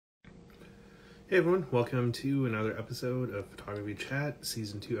Hey everyone, welcome to another episode of Photography Chat,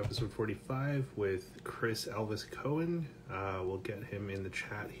 Season 2, Episode 45 with Chris Elvis Cohen. We'll get him in the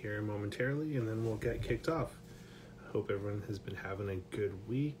chat here momentarily and then we'll get kicked off. I hope everyone has been having a good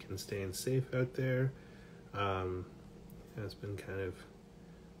week and staying safe out there. It's been kind of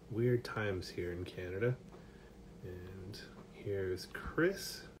weird times here in Canada. And here's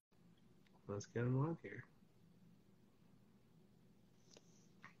Chris. Let's get him on here.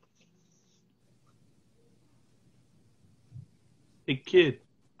 Hey kid,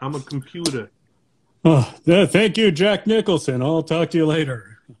 I'm a computer. Oh, yeah, thank you, Jack Nicholson. I'll talk to you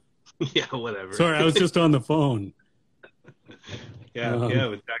later. Yeah, whatever. Sorry, I was just on the phone. Yeah,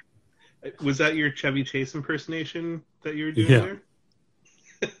 with Jack. Was that your Chevy Chase impersonation that you were doing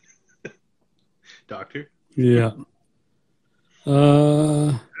there? Doctor? Yeah.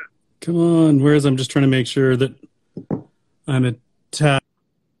 Come on. I'm just trying to make sure that I'm at tab.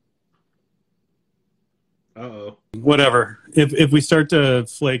 Uh-oh. Whatever. If we start to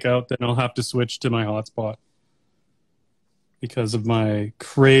flake out, then I'll have to switch to my hotspot because of my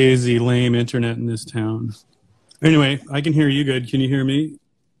crazy lame internet in this town. Anyway, I can hear you good. Can you hear me?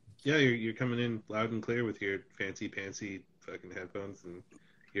 Yeah, you're coming in loud and clear with your fancy fucking headphones and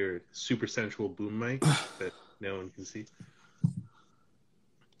your super sensual boom mic that no one can see.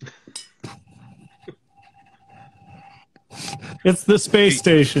 It's the space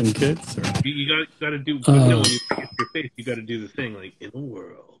station, kids. You gotta do. When you get your face, you gotta do the thing like in the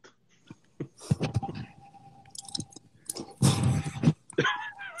world.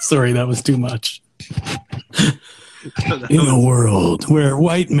 Sorry, that was too much. In a world where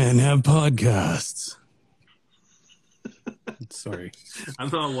white men have podcasts. Sorry. I'm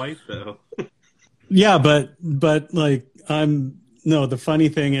not white though. Yeah, but like the funny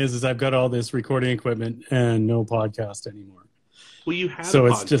thing is I've got all this recording equipment and no podcast anymore. Well, you have so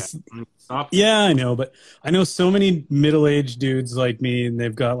a it's podcast. Just yeah, I know, but I know so many middle-aged dudes like me, and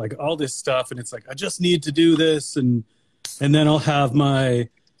they've got like all this stuff, and it's like I just need to do this, and then I'll have my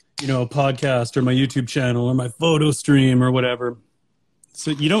podcast or my YouTube channel or my photo stream or whatever. So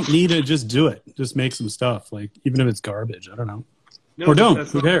you don't need to just do it. Just make some stuff, like even if it's garbage. I don't know, or don't.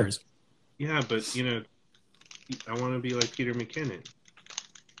 Who cares? Yeah, but I want to be like Peter McKinnon.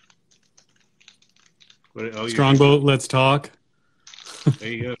 Strongboat, let's talk. There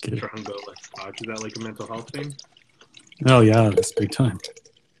you go. Strongboat, let's talk. Is that like a mental health thing? Oh yeah, that's big time.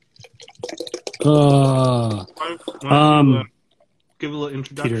 Give a little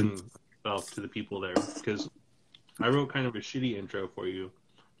introduction to the people there, because I wrote kind of a shitty intro for you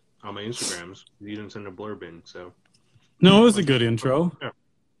on my Instagrams. You didn't send a blurb in, so. No, it was a good intro. Yeah.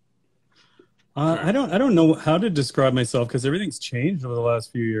 I don't know how to describe myself because everything's changed over the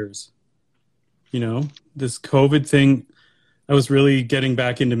last few years. This COVID thing, I was really getting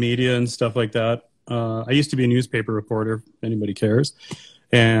back into media and stuff like that. I used to be a newspaper reporter, if anybody cares,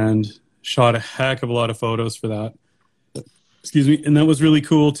 and shot a heck of a lot of photos for that. Excuse me. And that was really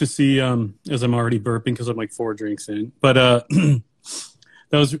cool to see, as I'm already burping because I'm like 4 drinks in. But it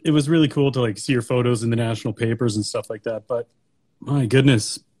was really cool to like see your photos in the national papers and stuff like that. But my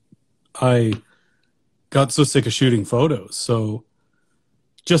goodness, I got so sick of shooting photos. So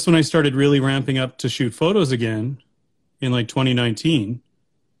just when I started really ramping up to shoot photos again in like 2019.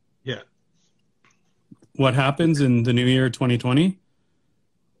 Yeah. What happens in the new year 2020?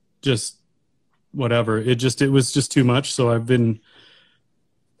 Just whatever. It was just too much. So I've been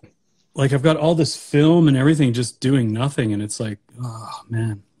like, I've got all this film and everything just doing nothing. And it's like, oh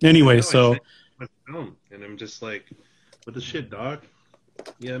man. Anyway, so. Film, and I'm just like, what the shit, dog?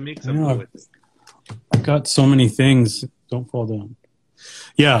 Yeah, make something with it. I've got so many things. Don't fall down.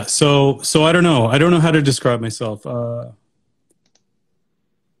 Yeah. So I don't know. I don't know how to describe myself. I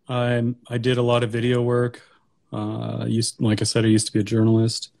did a lot of video work. Like I said, I used to be a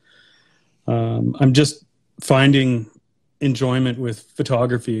journalist. I'm just finding enjoyment with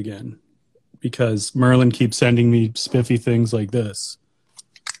photography again because Merlin keeps sending me spiffy things like this.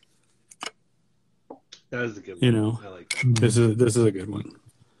 That is a good one. I like that. This is a good one.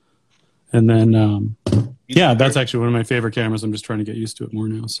 And then, that's actually one of my favorite cameras. I'm just trying to get used to it more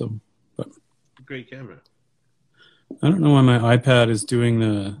now. So, but great camera. I don't know why my iPad is doing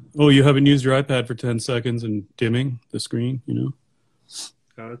you haven't used your iPad for 10 seconds and dimming the screen,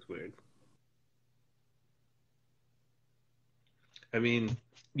 Oh, that's weird. I mean,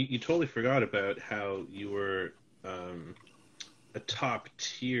 you totally forgot about how you were a top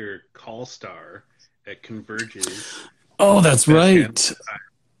tier call star at Converge's. Oh, that's right.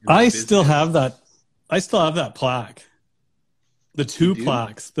 I still have that. I still have that plaque. The 2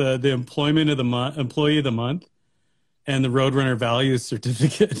 plaques, the employee of the month, and the Roadrunner Values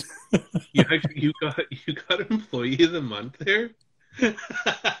Certificate. You got Employee of the Month there.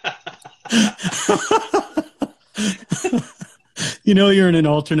 You know you're in an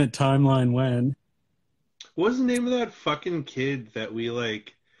alternate timeline when. What was the name of that fucking kid that we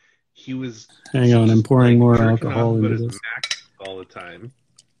like? He was. Hang on, I'm pouring more jerking alcohol off into about his this. Mac all the time.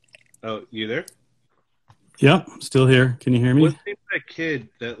 Oh, you there? Yep, still here. Can you hear me? What's the name of that kid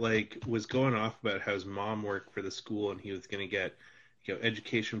that like was going off about how his mom worked for the school and he was going to get,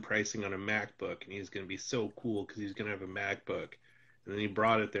 education pricing on a MacBook and he was going to be so cool because he's going to have a MacBook, and then he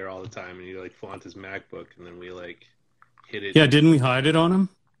brought it there all the time and he like flaunt his MacBook and then we like hit it. Yeah, didn't we hide it on him?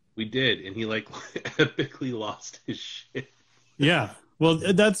 We did, and he like epically lost his shit. Yeah. Well,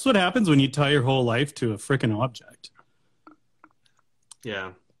 that's what happens when you tie your whole life to a freaking object.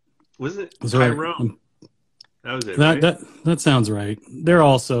 Yeah. Was it Sorry. Tyrone? That was it, right? That sounds right. They're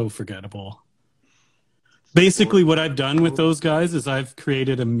all so forgettable. Basically, what I've done with those guys is I've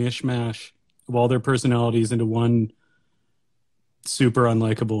created a mishmash of all their personalities into one super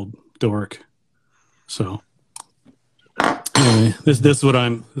unlikable dork. So anyway, this is what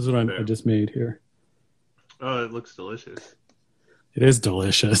I just made here. Oh, it looks delicious. It is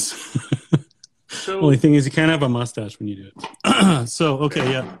delicious. So, only thing is you can't have a mustache when you do it. So,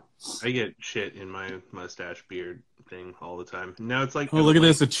 okay, yeah. I get shit in my mustache beard thing all the time. Now it's like, oh, look at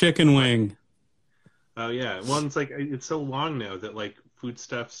this, a chicken wing. Oh yeah. Well, it's like it's so long now that like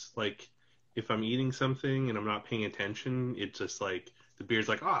foodstuffs, like if I'm eating something and I'm not paying attention, it's just like the beard's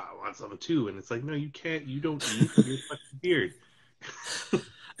like, I want something too, and it's like, no, you can't. You don't eat your fucking beard.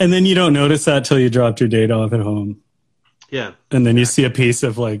 And then you don't notice that till you dropped your date off at home. Yeah. And then you see a piece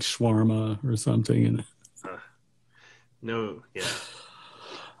of like shawarma or something, and no, yeah.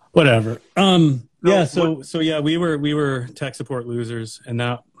 Whatever. Yeah. No, So yeah, we were tech support losers, and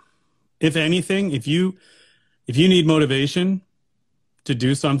that, if anything, if you need motivation to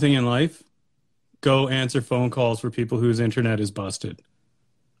do something in life, go answer phone calls for people whose internet is busted.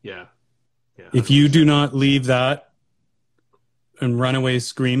 Yeah. Yeah. If you do not leave that and run away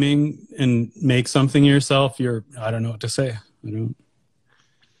screaming and make something of yourself, I don't know what to say.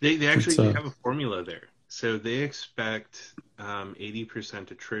 They actually have a formula there. So they expect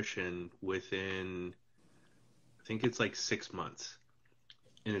 80% attrition within, I think it's like 6 months.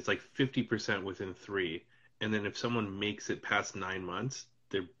 And it's like 50% within 3. And then if someone makes it past 9 months,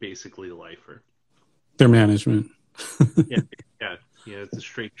 they're basically a lifer. Their management. Yeah. It's a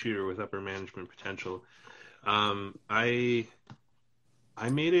straight shooter with upper management potential. I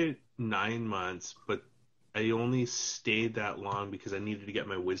made it 9 months, but I only stayed that long because I needed to get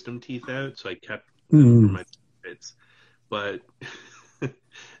my wisdom teeth out, so I kept them for my benefits. But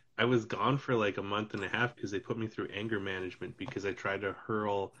I was gone for like a month and a half because they put me through anger management because I tried to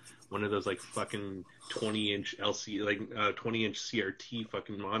hurl one of those like fucking 20-inch LCD, like 20-inch CRT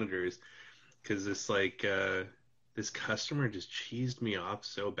fucking monitors, because this customer just cheesed me off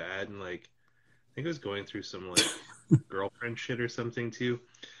so bad, and like I think I was going through some like girlfriend shit or something too,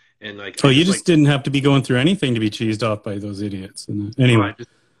 and like you just didn't have to be going through anything to be cheesed off by those idiots. And anyway,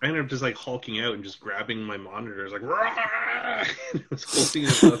 I ended up just like hulking out and just grabbing my monitors like, and I was holding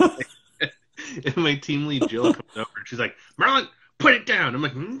it up. And my team lead Jill comes over and she's like, "Merlin, put it down." I'm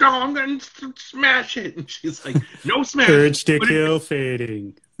like, "No, I'm gonna smash it." And she's like, "No smash." Urge to kill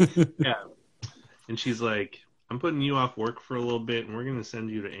fading. Yeah, and she's like, "I'm putting you off work for a little bit, and we're gonna send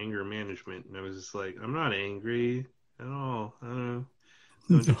you to anger management." And I was just like, "I'm not angry at all. I don't know."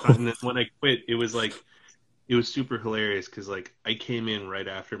 And then when I quit, it was super hilarious because like I came in right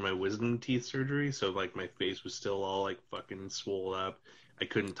after my wisdom teeth surgery, so like my face was still all like fucking swole up. I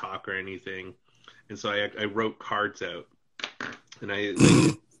couldn't talk or anything, and so I wrote cards out, and I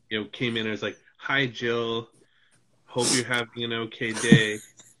like, came in and I was like, "Hi Jill, hope you're having an okay day.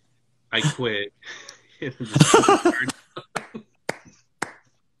 I quit." She's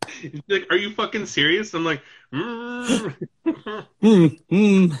like, "Are you fucking serious?" I'm like,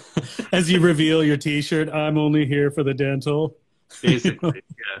 As you reveal your T-shirt, "I'm only here for the dental." Basically,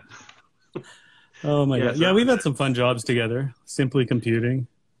 yeah. Oh my god! Yeah, we've had some fun jobs together. Simply Computing.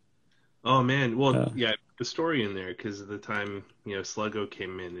 Oh man, well, yeah, the story in there because of the time Sluggo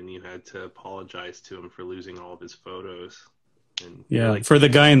came in and you had to apologize to him for losing all of his photos. And yeah, for the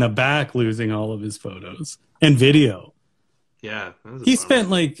guy in the back losing all of his photos and video. Yeah, he spent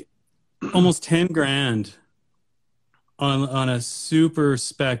like almost $10,000 on a super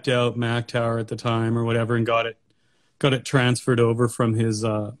spec'd out Mac Tower at the time or whatever, and got it transferred over from his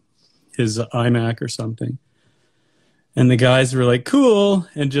iMac or something. And the guys were like, "Cool,"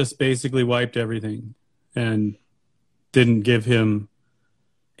 and just basically wiped everything and didn't give him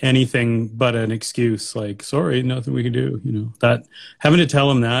anything but an excuse. Like, sorry, nothing we can do. You know, that having to tell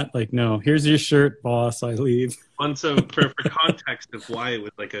him that, like, no, here's your shirt, boss. I leave. And so for context of why it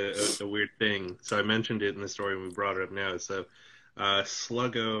was like a weird thing, so I mentioned it in the story when we brought it up now. So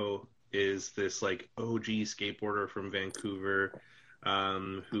Sluggo is this like OG skateboarder from Vancouver,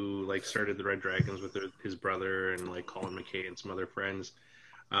 who like started the Red Dragons with his brother and like Colin McKay and some other friends.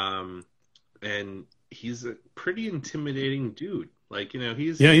 And he's a pretty intimidating dude. Like, you know,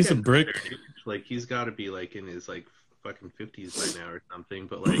 he's a brick. Like, he's got to be like in his like fucking 50s by now or something.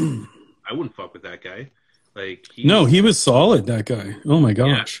 But like, I wouldn't fuck with that guy. Like, no, he was solid. That guy. Oh my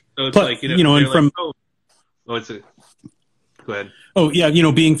gosh. Yeah. So it's but, like, you know, and like, from it's a. Go ahead. Oh yeah, you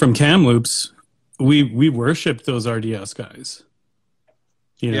know, being from Kamloops, we worshipped those RDS guys.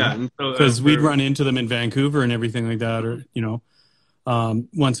 You know? Yeah, because we'd run into them in Vancouver and everything like that, or you know,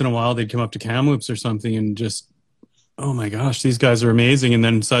 once in a while they'd come up to Kamloops or something and just, oh my gosh, these guys are amazing, and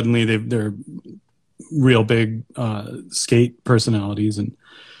then suddenly they're real big skate personalities, and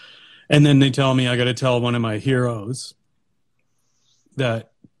then they tell me I got to tell one of my heroes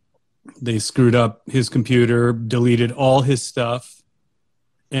that they screwed up his computer, deleted all his stuff,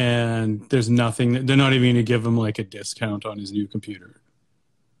 and there's nothing. They're not even going to give him like a discount on his new computer.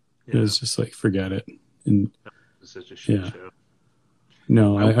 Yeah. It was just like, forget it. And it's such a shit show.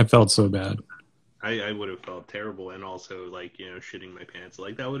 No, I felt so bad. I would have felt terrible, and also like, you know, shitting my pants.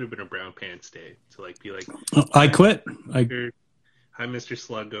 Like, that would have been a brown pants day to like be like, I quit. Hi, Mr.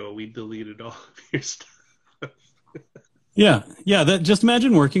 Sluggo. We deleted all of your stuff. Yeah. That just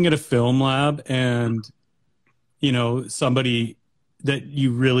imagine working at a film lab and, you know, somebody that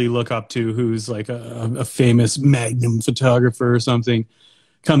you really look up to who's like a famous Magnum photographer or something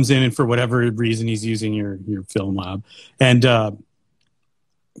comes in, and for whatever reason he's using your film lab, and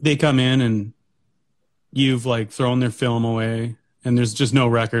they come in and you've like thrown their film away and there's just no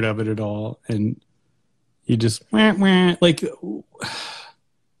record of it at all, and you just like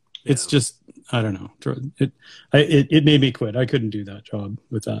it's just, I don't know. It made me quit. I couldn't do that job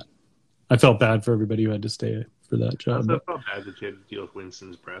with that. I felt bad for everybody who had to stay for that job. I felt bad that you had to deal with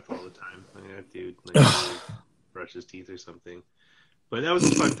Winston's breath all the time. I mean, that dude like, brush his teeth or something. But that was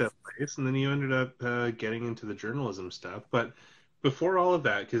a fucked up place. And then you ended up getting into the journalism stuff. But before all of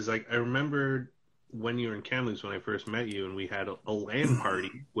that, because like I remember when you were in Kamloops when I first met you, and we had a LAN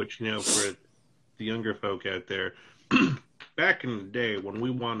party, which, you know, for the younger folk out there, back in the day when we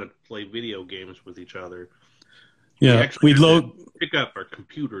wanted to play video games with each other, we'd pick up our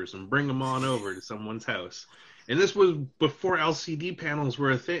computers and bring them on over to someone's house. And this was before LCD panels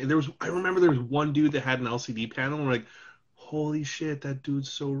were a thing. I remember there was one dude that had an LCD panel, and we're like, holy shit, that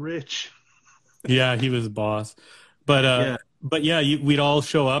dude's so rich. Yeah, he was a boss. But we'd all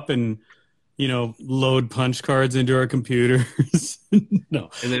show up and, you know, load punch cards into our computers. No,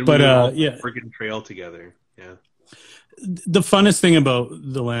 and then freaking trail together. Yeah. The funnest thing about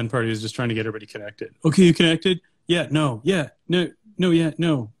the LAN party is just trying to get everybody connected. Okay, you connected? Yeah, no, yeah, no, yeah,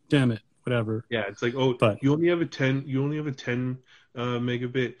 no. Damn it, whatever. Yeah, it's like, you only have a 10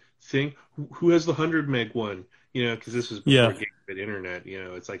 megabit thing. Who has the 100 meg one? You know, because this was before gigabit internet. You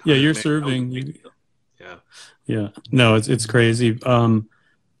know, it's like, yeah, you're serving. Yeah. No, it's crazy.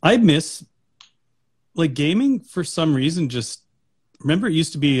 I miss like gaming for some reason. Just remember, it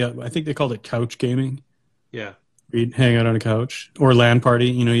used to be I think they called it couch gaming. Yeah, you'd hang out on a couch, or LAN party.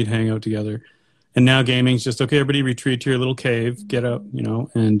 You know, you'd hang out together. And now gaming's just, okay, everybody retreat to your little cave, get out, you know,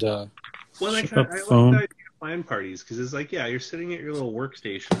 and I like the idea of LAN parties, because it's like, yeah, you're sitting at your little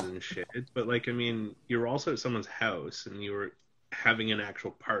workstations and shit, but like, I mean, you're also at someone's house and you were having an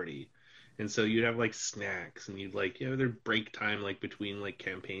actual party, and so you'd have like snacks, and you'd like, you know, there'd break time like between like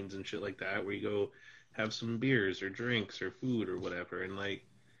campaigns and shit like that, where you go have some beers or drinks or food or whatever, and like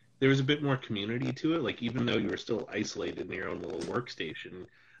there was a bit more community to it, like even though you were still isolated in your own little workstation.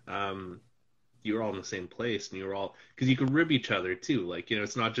 You were all in the same place, and you were all, because you could rib each other too. Like, you know,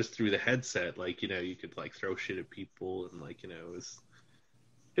 it's not just through the headset. Like, you know, you could like throw shit at people, and like, you know,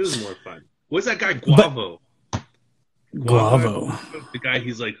 it was more fun. What's that guy Guavo? Guavo. The guy,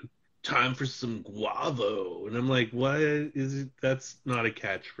 he's like, time for some Guavo, and I'm like, what is it? That's not a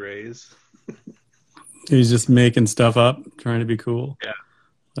catchphrase. He's just making stuff up, trying to be cool. Yeah,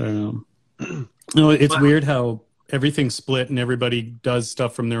 I don't know. No, it's weird how everything's split and everybody does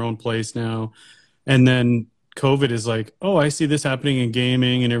stuff from their own place now. And then COVID is like, oh, I see this happening in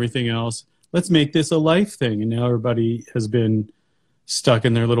gaming and everything else. Let's make this a life thing. And now everybody has been stuck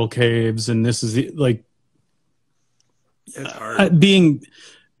in their little caves. And this is like, it's hard.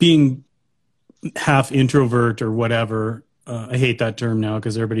 Being half introvert or whatever. I hate that term now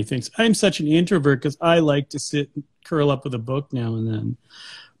because everybody thinks I'm such an introvert because I like to sit and curl up with a book now and then.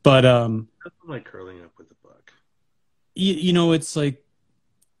 But Nothing like curling up with a book. you know, it's like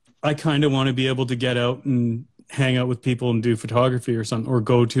I kind of want to be able to get out and hang out with people and do photography or something, or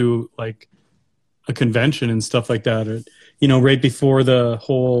go to like a convention and stuff like that. Or, you know, right before the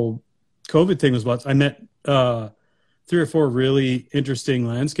whole COVID thing was, I met 3 or 4 really interesting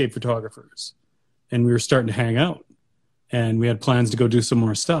landscape photographers, and we were starting to hang out, and we had plans to go do some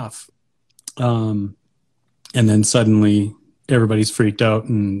more stuff. And then suddenly everybody's freaked out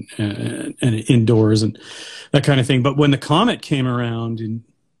and indoors and that kind of thing. But when the comet came around in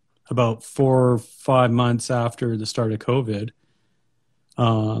about 4 or 5 months after the start of COVID,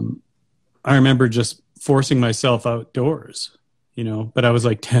 I remember just forcing myself outdoors, you know, but I was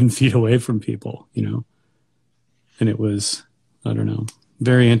like 10 feet away from people, you know, and it was, I don't know,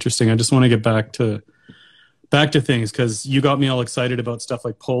 very interesting. I just want to get back to things, because you got me all excited about stuff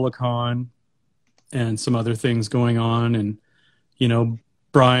like Policon and some other things going on. And, you know,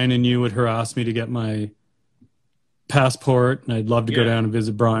 Brian and you would harass me to get my passport, and I'd love to go down and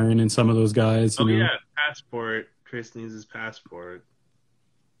visit Brian and some of those guys. You know? Passport. Chris needs his passport.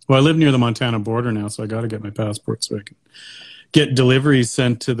 Well, I live near the Montana border now, so I got to get my passport so I can get deliveries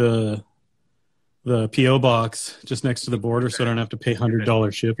sent to the PO box just next to the border, so I don't have to pay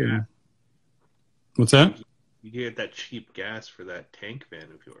 $100 shipping. Yeah. What's that? You get that cheap gas for that tank van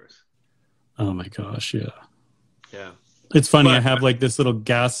of yours. Oh my gosh, yeah. Yeah. It's funny, I have like this little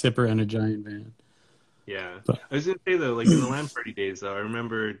gas sipper and a giant van. Yeah. But I was going to say, though, like in the LAN party days, though, I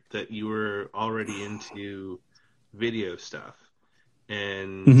remember that you were already into video stuff.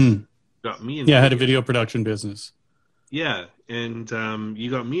 And got me into I had a video production business. Yeah, and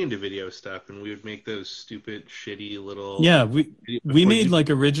you got me into video stuff, and we would make those stupid, shitty little... Yeah, we made like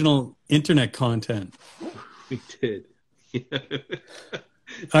original internet content. We did.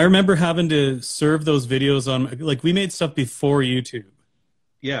 I remember having to serve those videos on, like, we made stuff before YouTube.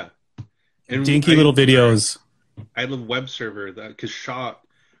 Yeah. And dinky little videos. I had a web server that, because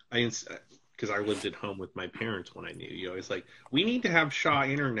I lived at home with my parents when I knew. You know, it's like, we need to have Shaw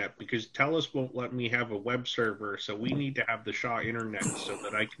internet because TELUS won't let me have a web server, so we need to have the Shaw internet so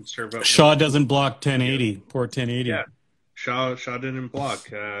that I can serve up. Shaw doesn't block 1080, port 1080. Yeah, Shaw didn't block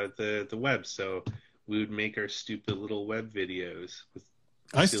the web, so we would make our stupid little web videos.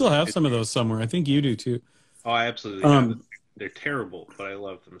 I still have some of those somewhere. I think you do too. Oh, I absolutely have. They're terrible, but I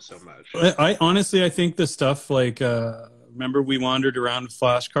love them so much. I honestly, I think the stuff like, remember we wandered around with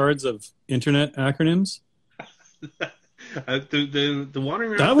flashcards of internet acronyms? the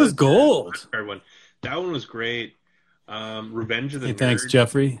wandering around, that was gold. One. That one was great. Revenge of the Nerds. Thanks,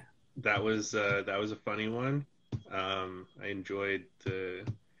 Jeffrey. That was a funny one. I enjoyed the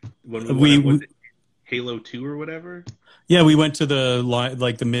Halo 2 or whatever. Yeah, we went to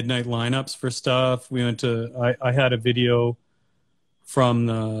the midnight lineups for stuff. We went to I had a video from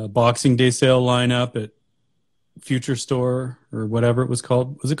the Boxing Day sale lineup at Future Store or whatever it was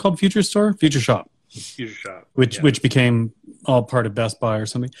called. Was it called Future Store? Future Shop. Future Shop. Which became all part of Best Buy or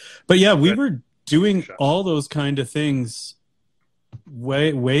something. But yeah, we were doing all those kind of things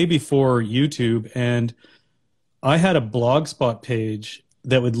way before YouTube, and I had a Blogspot page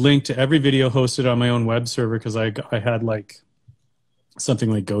that would link to every video hosted on my own web server, because I had like something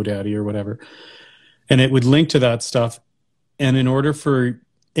like GoDaddy or whatever, and it would link to that stuff. And in order for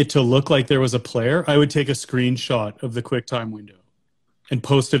it to look like there was a player, I would take a screenshot of the QuickTime window and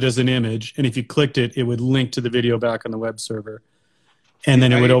post it as an image. And if you clicked it, it would link to the video back on the web server. And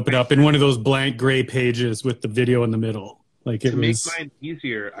then it would open up in one of those blank gray pages with the video in the middle. Like, it was... To make mine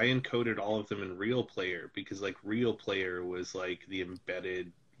easier, I encoded all of them in Real Player, because like Real Player was like the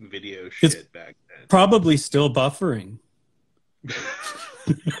embedded video shit back then. Probably still buffering.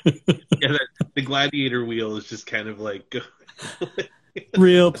 Yeah, the gladiator wheel is just kind of like...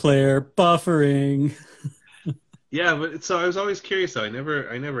 Real Player buffering. Yeah, but so I was always curious though. I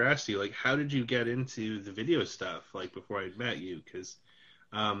never asked you, like, how did you get into the video stuff, like, before I met you? Because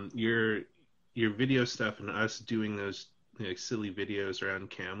your video stuff and us doing those, you know, silly videos around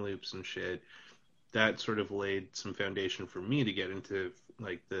cam loops and shit, that sort of laid some foundation for me to get into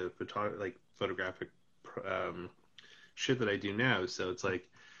like the photographic shit that I do now. So it's like,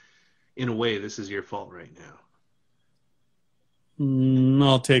 in a way, this is your fault right now.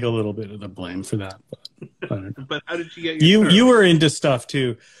 I'll take a little bit of the blame for that. But but how did you get your you were into stuff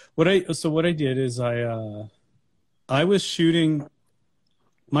too. What I did is I was shooting.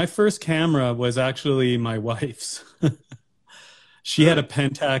 My first camera was actually my wife's. She had a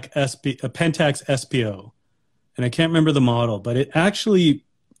Pentax SPO, and I can't remember the model, but it actually,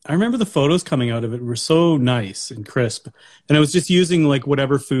 I remember the photos coming out of it were so nice and crisp. And I was just using like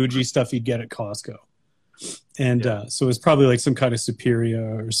whatever Fuji stuff you'd get at Costco. And so it was probably like some kind of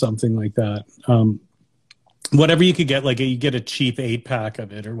Superior or something like that. Whatever you could get, like you get a cheap 8-pack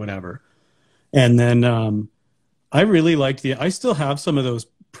of it or whatever. And then I really liked I still have some of those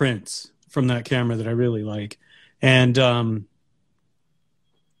prints from that camera that I really like. And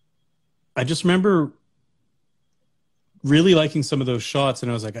I just remember really liking some of those shots.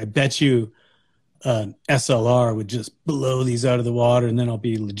 And I was like, I bet you an SLR would just blow these out of the water and then I'll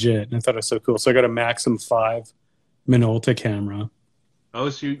be legit. And I thought it was so cool. So I got a Maxim 5 Minolta camera.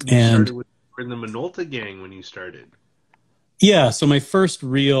 Oh, so you started with in the Minolta gang when you started? Yeah, so my first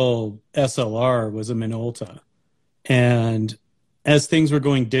real SLR was a Minolta. And as things were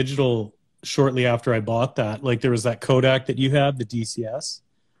going digital shortly after I bought that, like there was that Kodak that you had, the DCS.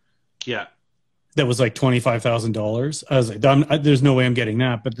 Yeah. That was like $25,000. I was like, there's no way I'm getting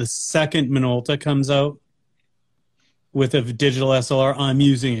that. But the second Minolta comes out with a digital SLR, I'm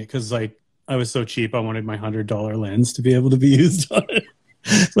using it because like I was so cheap. I wanted my $100 lens to be able to be used on it.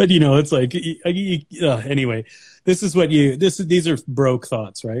 But you know, it's like anyway. These are broke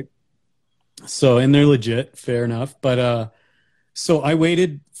thoughts, right? So, and they're legit, fair enough. But so I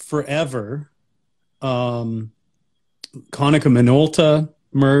waited forever. Konica Minolta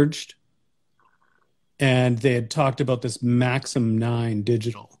merged. And they had talked about this Maxim 9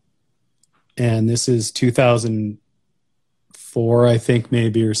 digital. And this is 2004, I think,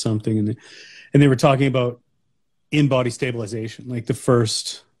 maybe, or something. And they were talking about in-body stabilization, like the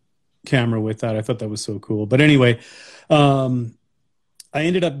first camera with that. I thought that was so cool. But anyway, I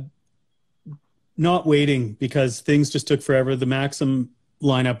ended up not waiting because things just took forever. The Maxim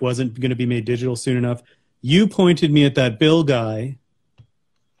lineup wasn't going to be made digital soon enough. You pointed me at that Bill guy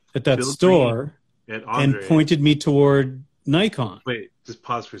at that store. Green. And pointed me toward Nikon. Wait, just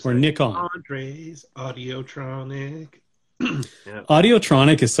pause for a second. Or Nikon. Andre's Audiotronic. Yeah.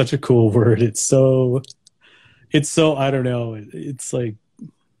 Audiotronic is such a cool word. It's so I don't know. It's like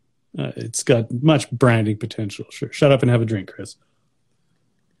it's got much branding potential. Sure. Shut up and have a drink, Chris.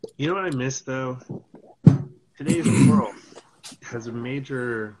 You know what I miss though? Today's world has a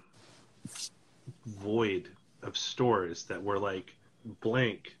major void of stores that were like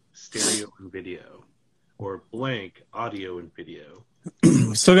blank stereo and video, or blank audio and video.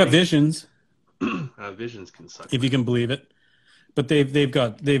 Still got Visions. Visions can suck. If you can believe it, but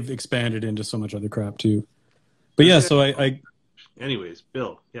they've expanded into so much other crap too. But yeah, so I anyways,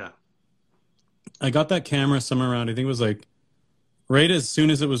 Bill, yeah, I got that camera somewhere around. I think it was like right as soon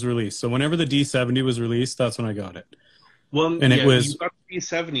as it was released. So whenever the D70 was released, that's when I got it. Well, and it was you got the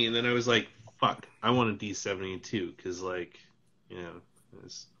D70, and then I was like, fuck, I want a D70 too, because like, you know,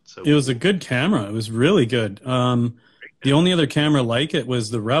 it was a good camera. It was really good. The only other camera like it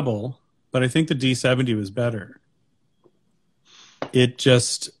was the Rebel, but I think the D70 was better. It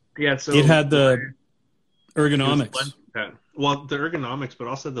just it had the ergonomics. Well, the ergonomics, but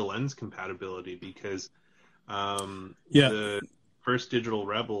also the lens compatibility, because the first digital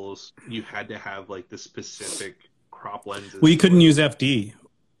Rebels, you had to have like the specific crop lenses. Well, you couldn't use FD,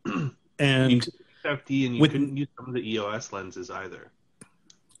 and you couldn't use FD, and you couldn't use some of the EOS lenses either.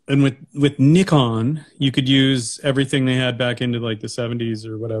 And with Nikon, you could use everything they had back into like the 70s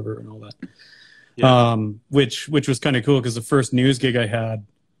or whatever and all that. Yeah. Which was kind of cool because the first news gig I had,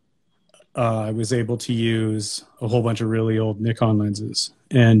 I was able to use a whole bunch of really old Nikon lenses.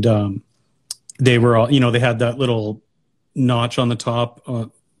 And they were all, they had that little notch on the top.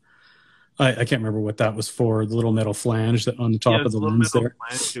 I can't remember what that was for, the little metal flange that on the top of the lens there.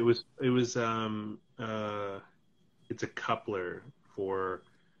 Flange. It's a coupler for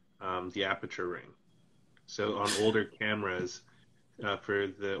the aperture ring. So on older cameras, for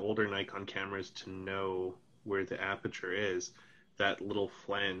the older Nikon cameras to know where the aperture is, that little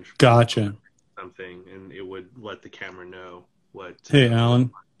flange. Gotcha. Something, and it would let the camera know what. Hey, Alan.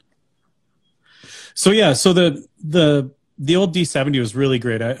 So yeah, so the old D70 was really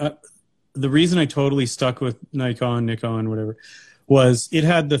great. The reason I totally stuck with Nikon, whatever, was it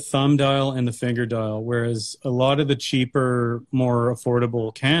had the thumb dial and the finger dial, whereas a lot of the cheaper, more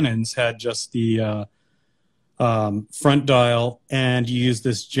affordable Canons had just the front dial, and you use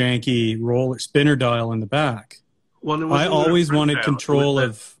this janky roller spinner dial in the back. Well, I always wanted control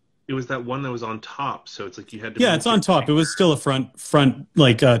of. It was that one that was on top, so it's like you had to. Yeah, it's on top. It was still a front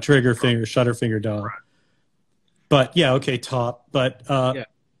like trigger finger, shutter finger dial. Right. But yeah, okay, top. But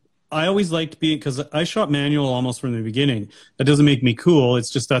I always liked being, because I shot manual almost from the beginning. That doesn't make me cool. It's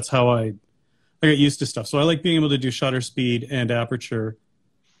just that's how I got used to stuff. So I like being able to do shutter speed and aperture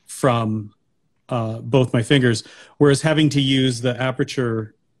from both my fingers. Whereas having to use the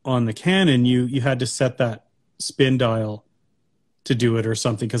aperture on the Canon, you had to set that spin dial to do it or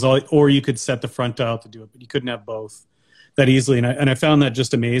something, or you could set the front dial to do it, but you couldn't have both that easily. And I found that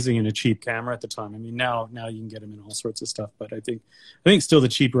just amazing in a cheap camera at the time. I mean, now you can get them in all sorts of stuff, but I think still the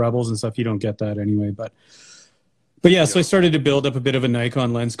cheap Rebels and stuff, you don't get that anyway. But yeah, so I started to build up a bit of a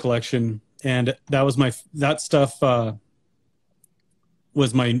Nikon lens collection, and that was that stuff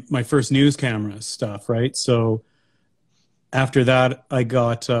was my first news camera stuff, right? So after that, I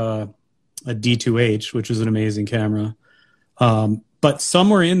got a D2H, which was an amazing camera. But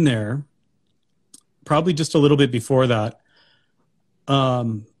somewhere in there, probably just a little bit before that,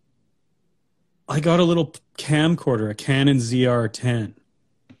 I got a little camcorder, a Canon ZR-10,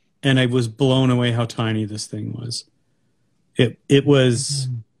 and I was blown away how tiny this thing was. It was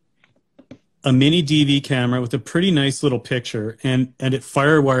a mini DV camera with a pretty nice little picture, and it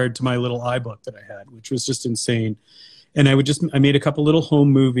firewired to my little iBook that I had, which was just insane. And I made a couple little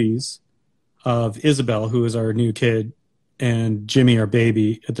home movies of Isabel, who was our new kid, and Jimmy, our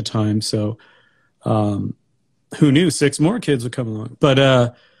baby at the time. So who knew 6 more kids would come along?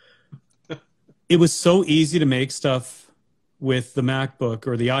 But it was so easy to make stuff with the MacBook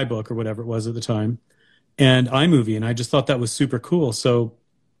or the iBook or whatever it was at the time, and iMovie, and I just thought that was super cool. So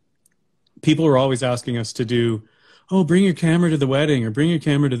people were always asking us to do, oh, bring your camera to the wedding, or bring your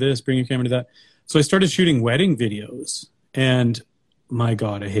camera to this, bring your camera to that. So I started shooting wedding videos, and my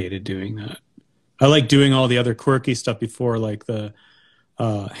God, I hated doing that. I like doing all the other quirky stuff before, like the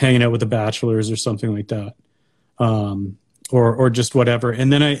hanging out with the bachelors or something like that, or just whatever.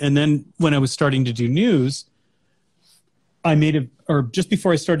 And then when I was starting to do news, just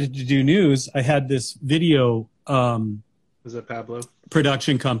before I started to do news, I had this video. Was that Pablo?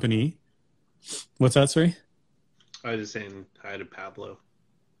 Production company. What's that, sorry? I was just saying hi to Pablo.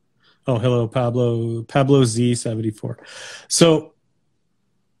 Oh, hello, Pablo Z74. So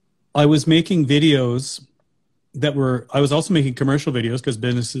I was making videos I was also making commercial videos because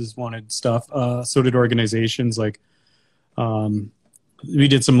businesses wanted stuff. So did organizations, like we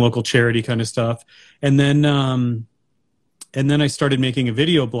did some local charity kind of stuff. And then I started making a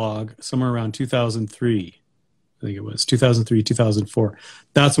video blog somewhere around 2003. I think it was 2003, 2004.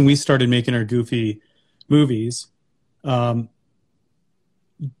 That's when we started making our goofy movies. Video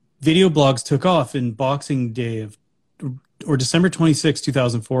blogs took off in Boxing Day or December 26,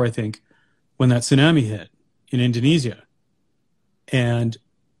 2004, I think, when that tsunami hit in Indonesia. And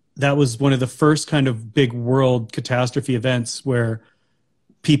that was one of the first kind of big world catastrophe events where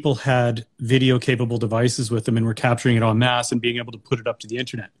people had video capable devices with them and were capturing it en masse and being able to put it up to the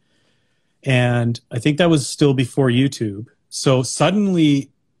internet. And I think that was still before YouTube. So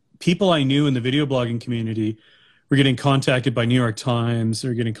suddenly people I knew in the video blogging community were getting contacted by New York Times,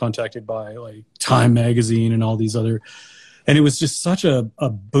 or getting contacted by like Time Magazine and all these other, and it was just such a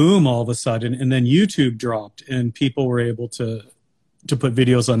boom all of a sudden. And then YouTube dropped and people were able to put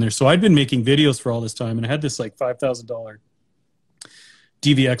videos on there. So I'd been making videos for all this time, and I had this like $5,000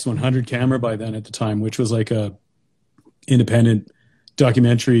 DVX 100 camera by then at the time, which was like a independent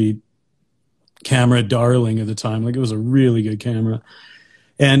documentary camera darling at the time. Like, it was a really good camera.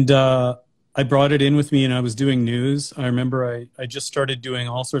 And I brought it in with me, and I was doing news. I remember I just started doing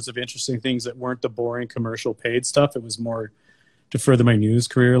all sorts of interesting things that weren't the boring commercial paid stuff. It was more to further my news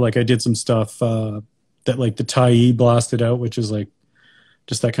career. Like, I did some stuff that like the Tyee blasted out, which is like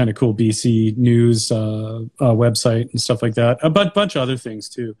just that kind of cool BC news website and stuff like that. A bunch of other things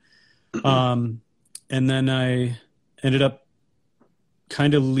too. And then I ended up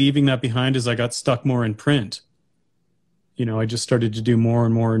kind of leaving that behind as I got stuck more in print. You know, I just started to do more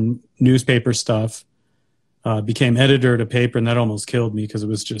and more newspaper stuff, became editor at a paper, and that almost killed me because it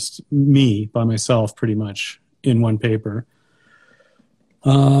was just me by myself pretty much in one paper.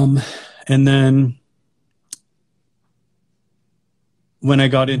 And then when I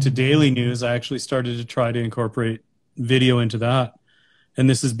got into daily news, I actually started to try to incorporate video into that. And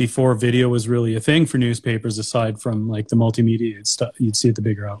this is before video was really a thing for newspapers, aside from like the multimedia stuff you'd see at the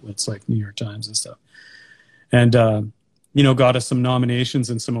bigger outlets like New York Times and stuff. And, you know, got us some nominations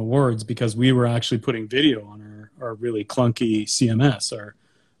and some awards because we were actually putting video on our really clunky CMS,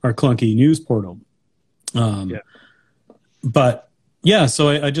 our clunky news portal. But yeah, so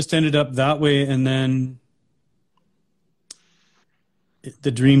I just ended up that way. And then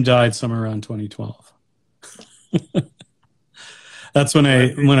the dream died somewhere around 2012. That's when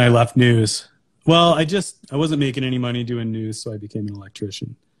I left news. Well, I wasn't making any money doing news, so I became an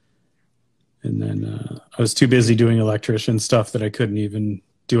electrician. And then I was too busy doing electrician stuff that I couldn't even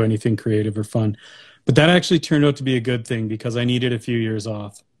do anything creative or fun. But that actually turned out to be a good thing because I needed a few years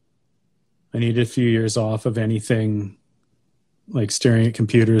off. I needed a few years off of anything like staring at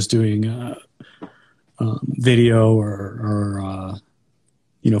computers doing video or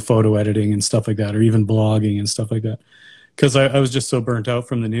photo editing and stuff like that, or even blogging and stuff like that. Because I was just so burnt out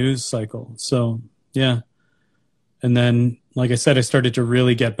from the news cycle. So yeah. And then, like I said, I started to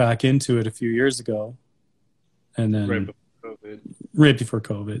really get back into it a few years ago. And then right before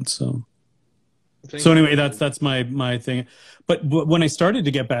COVID. So anyway, that's my thing. But when I started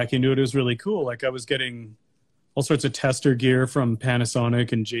to get back into it, it was really cool. Like I was getting all sorts of tester gear from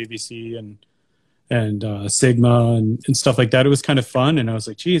Panasonic and JVC and Sigma and stuff like that. It was kind of fun. And I was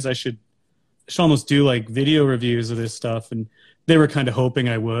like, geez, I should almost do like video reviews of this stuff. And they were kind of hoping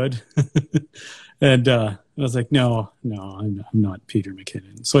I would. And I was like, no, I'm not Peter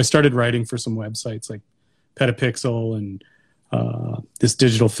McKinnon. So I started writing for some websites like Petapixel and this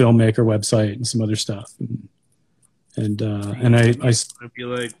digital filmmaker website and some other stuff. And I I'd be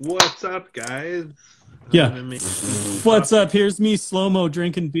like, what's up, guys? Yeah. What's up? Here's me slow-mo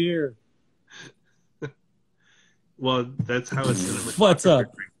drinking beer. Well, that's how a cinematographer. What's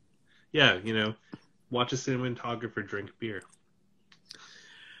up? Yeah, watch a cinematographer drink beer.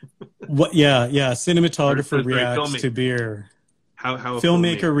 What? Yeah. Cinematographer reacts to beer. How a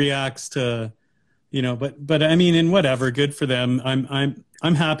filmmaker reacts to, but I mean, and whatever, good for them.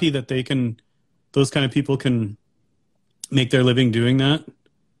 I'm happy that those kind of people can make their living doing that.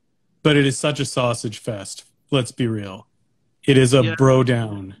 But it is such a sausage fest. Let's be real. It is a bro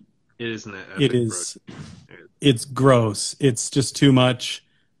down. It isn't it? It is. It's gross. It's just too much.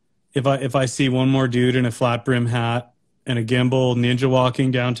 If I see one more dude in a flat brim hat and a gimbal ninja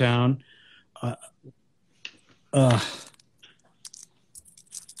walking downtown,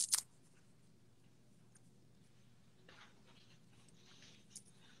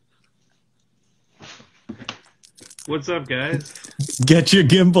 What's up, guys? Get your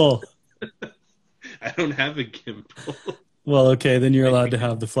gimbal. I don't have a gimbal. Well, okay, then you're allowed to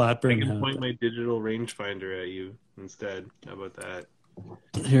have the flat brim hat. I can point my digital rangefinder at you instead. How about that?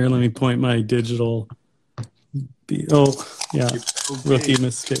 Here, let me point my digital. Oh, yeah, rookie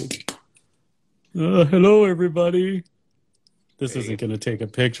mistake. Hello, everybody. This isn't going to take a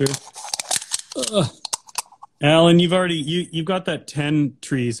picture. Alan, you've got that 10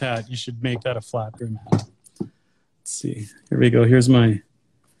 trees hat. You should make that a flat brim hat. Let's see. Here we go. Here's my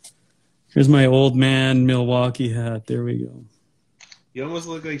old man Milwaukee hat. There we go. You almost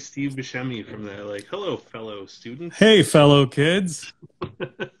look like Steve Buscemi from that. Like, hello, fellow students. Hey, fellow kids.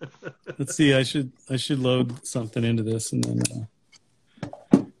 Let's see. I should load something into this, and then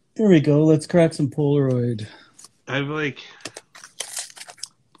here we go. Let's crack some Polaroid. I've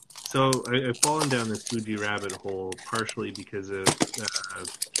fallen down this Fuji rabbit hole partially because of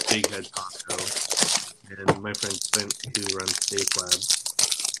Big Head Taco and my friend Clint, who runs Safe Lab,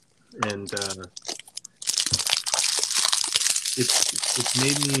 and it's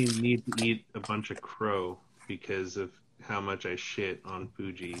made me need to eat a bunch of crow because of how much I shit on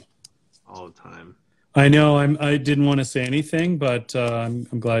Fuji all the time. I know. I didn't want to say anything, but I'm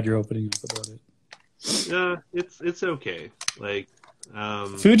glad you're opening up about it. It's okay. Like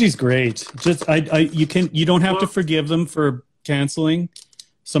Fuji's great. Just you don't have to forgive them for canceling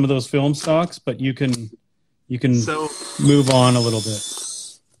some of those film stocks, but you can move on a little bit.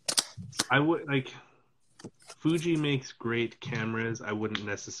 I would like. Fuji makes great cameras. I wouldn't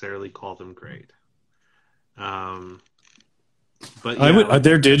necessarily call them great. But yeah,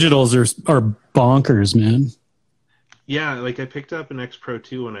 their digitals are bonkers, man. Yeah, like I picked up an X Pro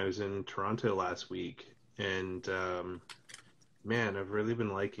 2 when I was in Toronto last week, and man, I've really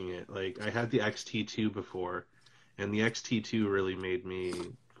been liking it. Like I had the XT2 before, and the XT2 really made me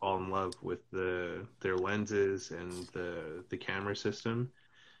fall in love with their lenses and the camera system.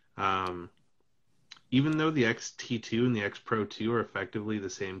 Even though the XT2 and the X Pro 2 are effectively the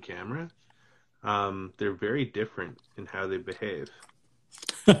same camera, they're very different in how they behave.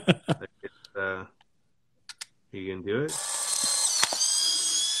 Like you can do it.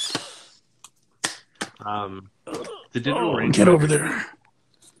 The digital range. Get over there.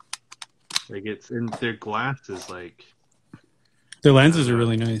 Like and their glass is like. Their lenses are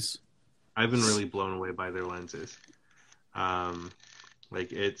really nice. I've been really blown away by their lenses.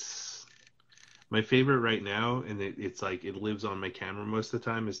 Like it's. My favorite right now, and it's like it lives on my camera most of the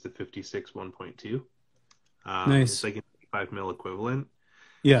time, is the 56 1.2. Nice. It's like an 85mm equivalent.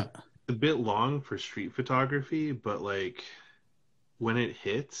 Yeah. It's a bit long for street photography, but like when it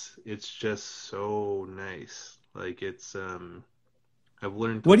hits, it's just so nice. Like it's I've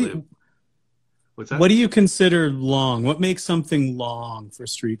learned to live. What's that? What do you consider long? What makes something long for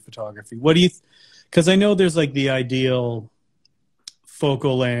street photography? What do you? Because I know there's like the ideal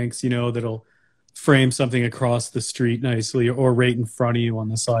focal lengths, that'll frame something across the street nicely or right in front of you on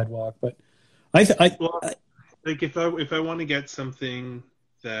the sidewalk. But Well, like if I want to get something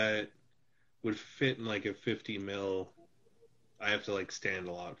that would fit in like a 50 mil, I have to like stand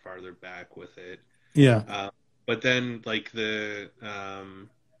a lot farther back with it. yeah. But then like the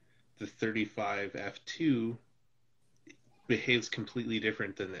 35 f2 behaves completely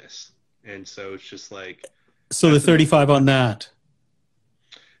different than this, and so it's just like So the that's another 35 on that.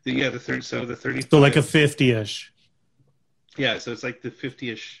 yeah the third so the So like a 35 50-ish. yeah, so it's like the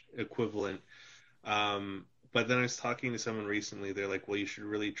 50ish equivalent. But then I was talking to someone recently, they're like, well, you should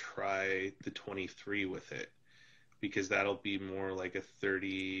really try the 23 with it because that'll be more like a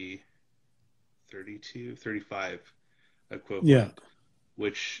 30, 32, 35 Yeah. equivalent,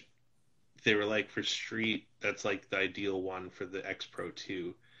 which they were like for street, that's like the ideal one for the X Pro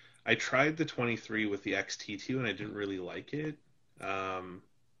 2. I tried the 23 with the XT2 and I didn't really like it.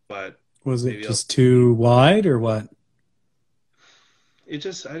 But Was it maybe I'll just too wide or what? it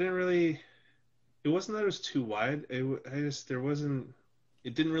just I didn't really it wasn't that it was too wide. I just there wasn't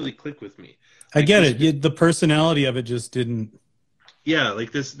it didn't really click with me. I Like get this it. The personality of it just didn't. yeah,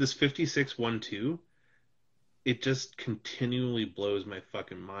 like this 5612, it just continually blows my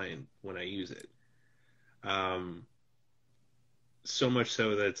fucking mind when I use it. Um so much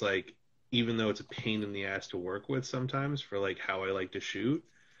so that it's like even though it's a pain in the ass to work with sometimes for like how I like to shoot,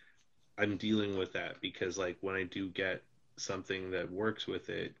 I'm dealing with that because like when I do get something that works with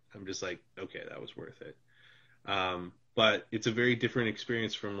it, I'm just like, okay, that was worth it. But it's a very different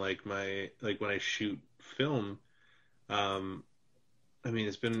experience from like my like when I shoot film. Um, I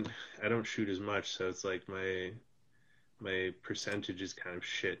mean, I don't shoot as much, so it's like my percentage is kind of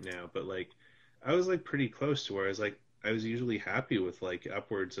shit now. But like I was like pretty close to where I was usually happy with like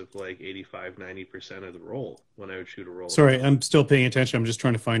upwards of like 85-90% of the roll when I would shoot a roll of Sorry, film. I'm still paying attention. I'm just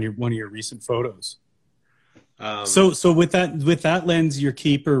trying to find one of your recent photos. Um, So with that lens, your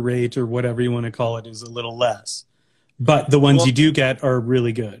keeper rate or whatever you want to call it is a little less, but the ones well, you do get are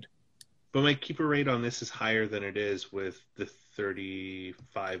really good. but my keeper rate on this is higher than it is with the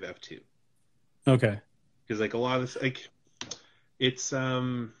 35 f2 Okay. because like a lot of this like it's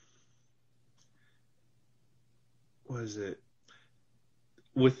what is it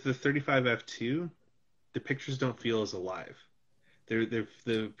with the 35 f2 the pictures don't feel as alive. They're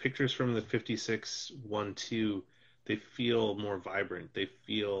the pictures from the 5612, they feel more vibrant, they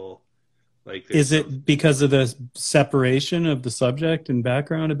feel like there's Is something. it because of the separation of the subject and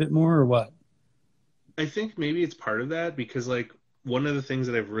background a bit more, or what? I think maybe it's part of that because like one of the things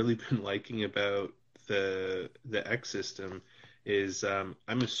that I've really been liking about the X system is I'm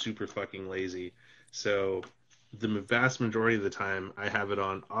a super fucking lazy. So the vast majority of the time I have it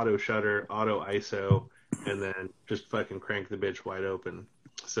on auto shutter, auto ISO, and then just fucking crank the bitch wide open.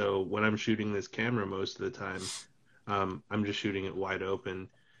 So when I'm shooting this camera most of the time, I'm just shooting it wide open,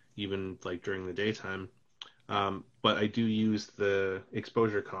 even like during the daytime. But I do use the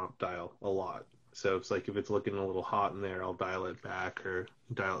exposure comp dial a lot. So it's like if it's looking a little hot in there, I'll dial it back or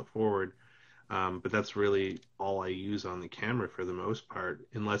dial it forward. But that's really all I use on the camera for the most part,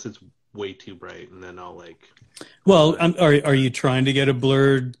 unless it's way too bright, and then I'll like. Well, are you trying to get a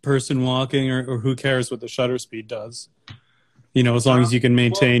blurred person walking, or who cares what the shutter speed does? You know, as long as you can Well,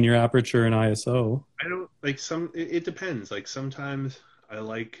 maintain your aperture and ISO. I don't like some. It depends. Like sometimes I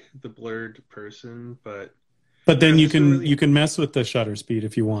like the blurred person, but But I don't then know, just a really you can mess with the shutter speed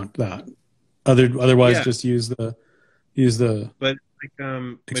if you want that. Otherwise, yeah. just use the But like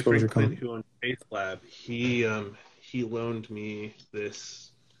my exposure friend Clint comp. who owns Space Lab, he loaned me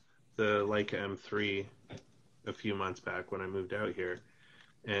the Leica M3 a few months back when I moved out here,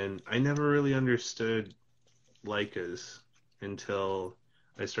 and I never really understood Leicas until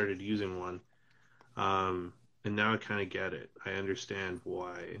I started using one. And now I kind of get it. I understand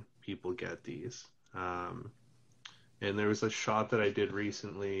why people get these. And there was a shot that I did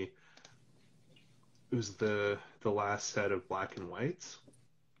recently. It was the last set of black and whites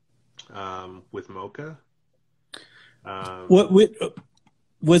with Mocha. Um, What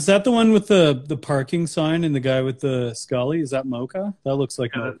was that the one with the parking sign and the guy with the Scully? Is that Mocha? That looks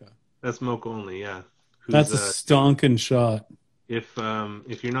like yeah, Mocha. that's Mocha only. Yeah, That's who's a stonking shot.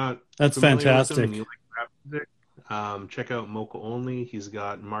 if you're not That's familiar with him and fantastic. you like rap music, check out Mocha only. He's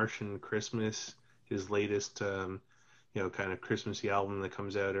got Martian Christmas, his latest kind of Christmassy album that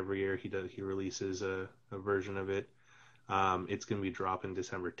comes out every year. He releases a version of it. It's gonna be dropping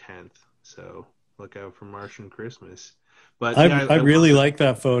December 10th, so look out for Martian Christmas. But I yeah, I I love really it. like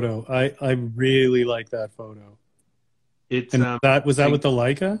that photo. I really like that photo. It's And that was that with like the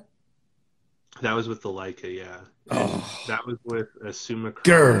Leica? that was with the Leica, yeah, and Oh, that was with a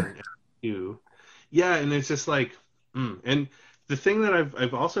grr. Summicron F2. Yeah, and it's just like, and the thing that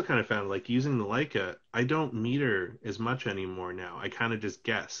I've also kind of found, like using the Leica, I don't meter as much anymore now. I kind of just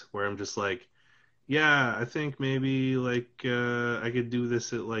guess, where I'm just like, yeah, I think maybe like I could do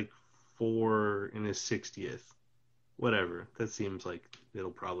this at like 4 and a 60th. Whatever. That seems like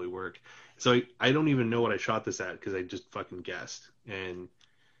it'll probably work. So I don't even know what I shot this at because I just fucking guessed, and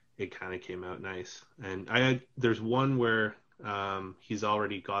it kind of came out nice. And there's one where he's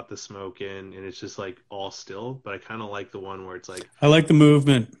already got the smoke in, and it's just like all still. But I kind of like the one where it's like, I like the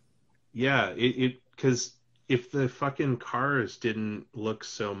movement. yeah, it because if the fucking cars didn't look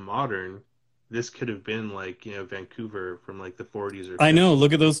so modern, this could have been like, Vancouver from like the 40s or I know. 50s.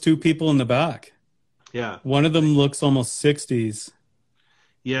 Look at those two people in the back. Yeah, One of them looks almost 60s.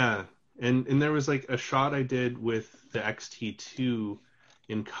 yeah. And there was like a shot I did with the XT2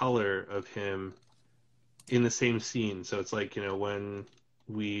 in color of him in the same scene. So it's like, when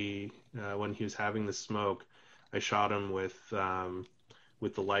he was having the smoke, I shot him with the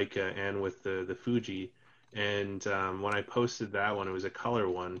Leica and with the Fuji. And when I posted that one, it was a color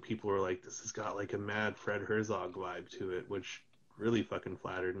one. People were like, "This has got like a mad Fred Herzog vibe to it," which really fucking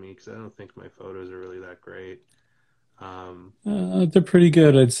flattered me because I don't think my photos are really that great. Um, They're pretty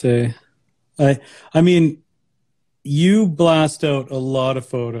good, I'd say. I I mean, you blast out a lot of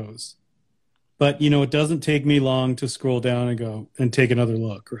photos, but it doesn't take me long to scroll down and go and take another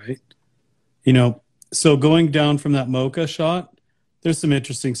look, right? You know, so going down from that mocha shot, there's some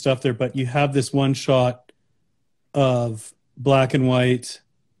interesting stuff there, but you have this one shot of black and white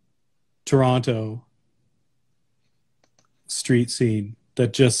Toronto street scene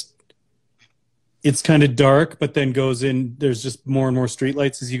that just it's kind of dark, but then goes in. There's just more and more street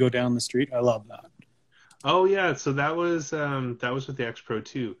lights as you go down the street. I love that. oh yeah, so that was with the X Pro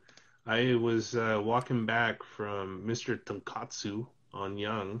 2. I was walking back from Mr. Tonkatsu on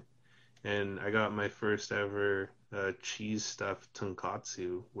Young, and I got my first ever cheese stuffed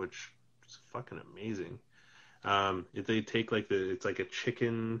tonkatsu, which is fucking amazing. If they take like it's like a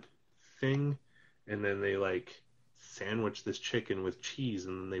chicken thing, and then they like sandwich this chicken with cheese,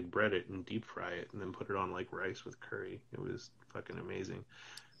 and then they bread it and deep fry it, and then put it on like rice with curry. It was fucking amazing.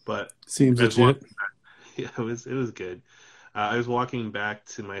 But Seems as walking, legit. yeah, it was good. I was walking back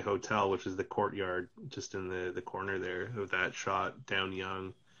to my hotel, which is the courtyard, just in the corner there of that shot down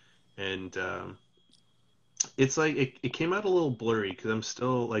Young, and it's like it came out a little blurry because I'm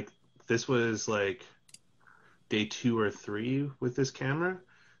still like this was like day 2 or 3 with this camera,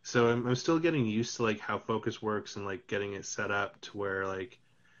 so I'm still getting used to like how focus works and like getting it set up to where like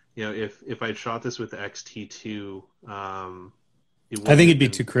if I'd shot this with the XT2, it I wouldn't think have it'd be been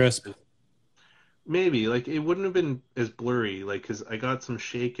too crisp. maybe like it wouldn't have been as blurry like because I got some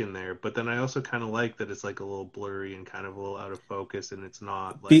shake in there, but then I also kind of like that it's like a little blurry and kind of a little out of focus and it's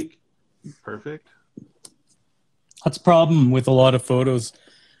not The, like perfect. that's a problem with a lot of photos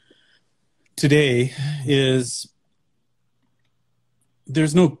today is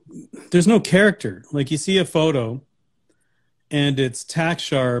there's no there's no character. Like you see a photo and it's tack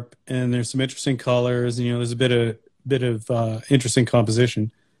sharp and there's some interesting colors and there's a bit of interesting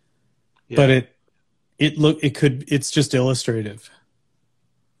composition, but Yeah. it's just illustrative.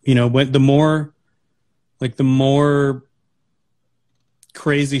 When the more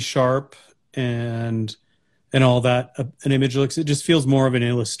crazy sharp and all that an image looks, it just feels more of an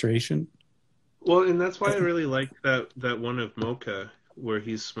illustration. Well, and that's why I really like that one of Mocha where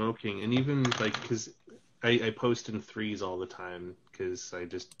he's smoking, and even like because I post in threes all the time because I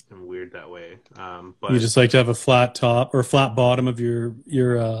just am weird that way. You But just like to have a flat top or flat bottom of your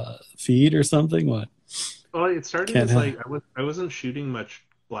feed or something. What well, it started can't as have? like I wasn't shooting much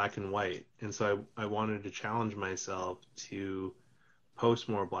black and white, and so I wanted to challenge myself to post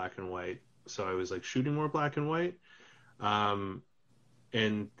more black and white. So I was like shooting more black and white. Um,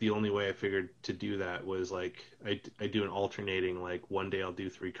 and the only way I figured to do that was like I do an alternating, like one day I'll do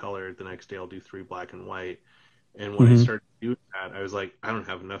three color, the next day I'll do three black and white. And when I Hmm. started doing that, I was like, I don't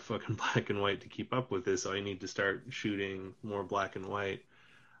have enough fucking black and white to keep up with this, so I need to start shooting more black and white.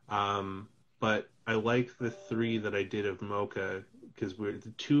 Um, but I like the three that I did of Mocha because we're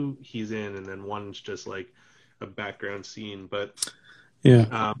the two he's in, and then one's just like a background scene. But Yeah,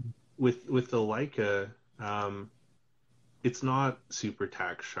 with the Leica, um, it's not super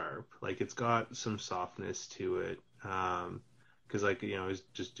tack sharp. Like it's got some softness to it. Because like I was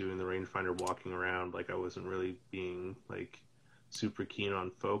just doing the rangefinder, walking around. Like I wasn't really being like super keen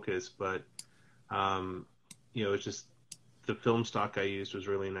on focus, but um, it's just the film stock I used was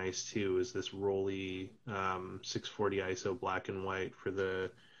really nice too. Is this Rollei 640 ISO black and white for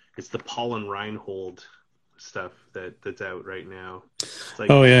it's the Pollen Reinhold stuff that's out right now. It's like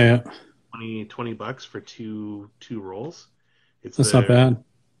oh yeah, yeah. $20 for two rolls, It's That's not the bad.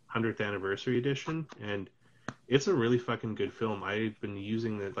 100th anniversary edition, and it's a really fucking good film. I've been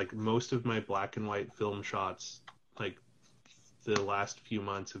using it like most of my black and white film shots, like the last few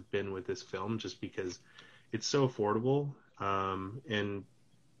months have been with this film, just because it's so affordable, and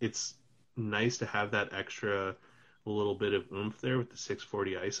it's nice to have that extra little bit of oomph there with the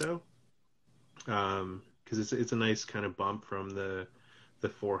 640 ISO, because it's a nice kind of bump from the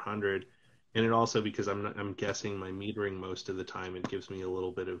 400, and it also, because I'm guessing my metering most of the time, it gives me a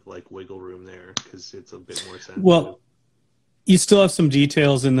little bit of like wiggle room there because it's a bit more sensitive. Well, you still have some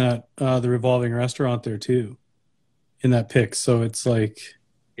details in that the revolving restaurant there too, in that pic. So it's like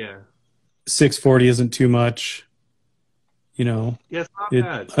Yeah, 640 isn't too much, you know. yeah, it's not It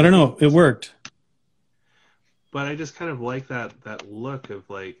bad. I don't know, it worked. But I just kind of like that look of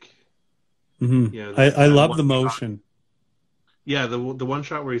like, you know, I that love one the shot. motion. Yeah, the one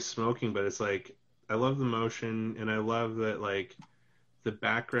shot where he's smoking, but it's like I love the motion, and I love that like the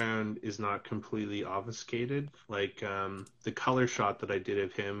background is not completely obfuscated. Like the color shot that I did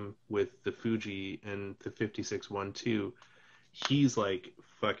of him with the Fuji and the 5612, he's like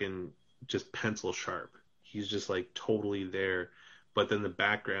fucking just pencil sharp. He's just like totally there, but then the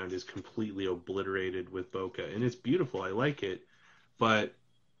background is completely obliterated with bokeh, and it's beautiful. I like it, but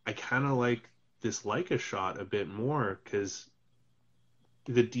I kind of like this Leica shot a bit more because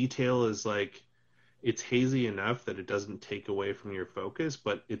the detail is like it's hazy enough that it doesn't take away from your focus,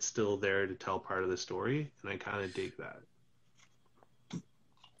 but it's still there to tell part of the story, and I kind of dig that.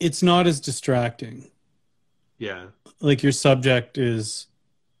 It's not as distracting. Yeah, Like your subject is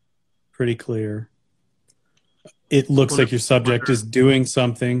pretty clear. It looks well, no, like your subject is doing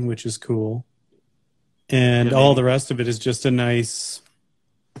something, which is cool. yeah, And all maybe the rest of it is just a nice,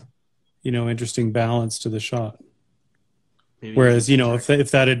 interesting balance to the shot. maybe Whereas, he's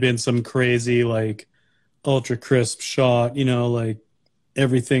if that had been some crazy, like, ultra crisp shot, like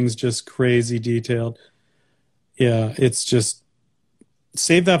everything's just crazy detailed. Yeah, it's just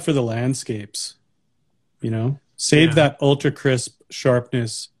save that for the landscapes, Save yeah, that ultra crisp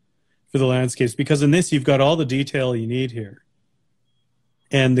sharpness for the landscapes, because in this you've got all the detail you need here.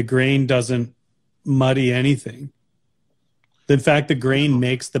 And the grain doesn't muddy anything. In fact, the grain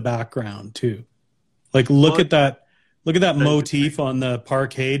makes the background too. Like well, look at that the motif on the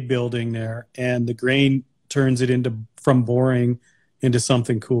Parkade building there, and the grain turns it into from boring into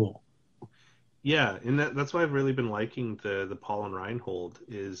something cool. yeah, and that's why I've really been liking the Paul and Reinhold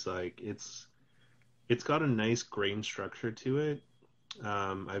is like it's got a nice grain structure to it.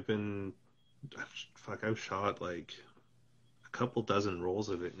 I've shot like a couple dozen rolls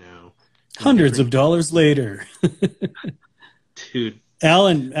of it now in Hundreds different of dollars later. dude. I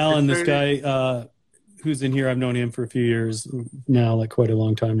Alan, this started guy who's in here, I've known him for a few years now, like quite a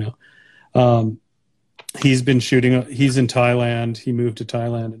long time now. Um, he's been shooting. He's in Thailand. He moved to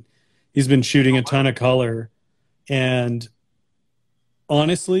Thailand, and he's been shooting a ton of color. And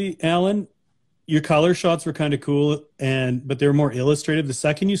honestly, Alan, your color shots were kind of cool, but they're more illustrative. The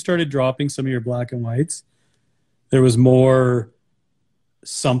second you started dropping some of your black and whites, there was more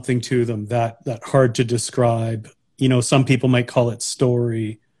something to them that hard to describe. Some people might call it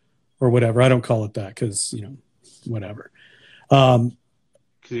story or whatever. I don't call it that because whatever. Um,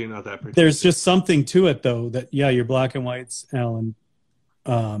 because you're not that there's particular. just something to it though that your black and whites, Alan,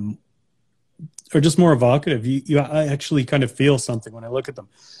 um, are just more evocative. I actually kind of feel something when I look at them.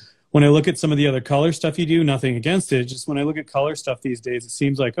 When I look at some of the other color stuff you do, nothing against it. Just when I look at color stuff these days, it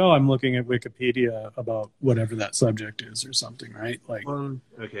seems like, oh, I'm looking at Wikipedia about whatever that subject is or something, right? Like,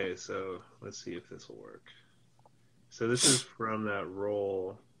 Okay, so let's see if this will work. So this is from that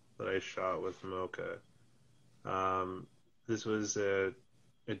roll that I shot with Mocha. This was a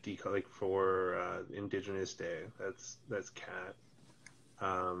decal like for Indigenous Day. That's cat.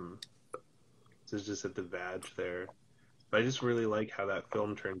 Um, this is just at the Vag there. But I just really like how that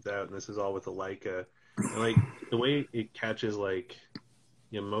film turns out, and this is all with a Leica, and like the way it catches like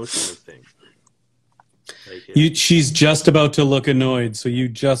the emotion of things. Like she's just about to look annoyed, so you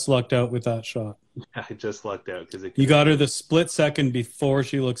just lucked out with that shot. I just lucked out because it. You got her the split second before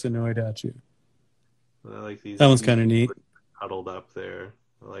she looks annoyed at you. I like That one's kind of neat. Huddled up there.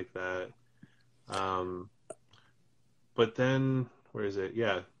 I like that. But then where is it?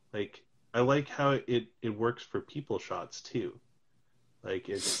 Yeah, like I like how it works for people shots too. Like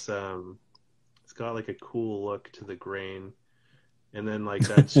it's got like a cool look to the grain, and then like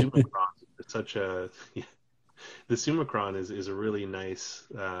that Summicron is such a yeah, the Summicron is a really nice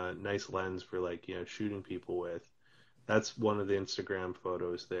nice lens for like shooting people with. That's one of the Instagram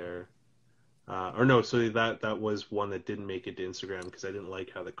photos there. Or no, so that was one that didn't make it to Instagram because I didn't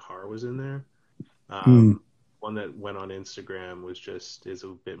like how the car was in there. Hmm. one that went on Instagram is a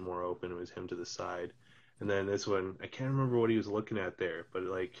bit more open. It was him to the side. And then this one, I can't remember what he was looking at there, but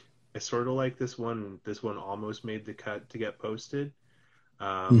like I sort of like this one. This one almost made the cut to get posted.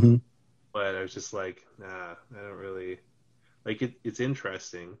 But I was just like, nah, I don't really like it. It's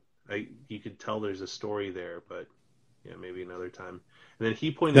interesting. You could tell there's a story there, but yeah, maybe another time. And then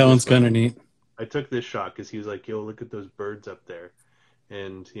he pointed. That one's kind of neat. I took this shot because he was like, "Yo, look at those birds up there,"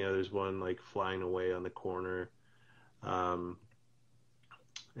 and there's one like flying away on the corner. And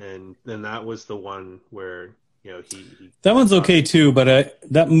then that was the one where he that one's okay too, but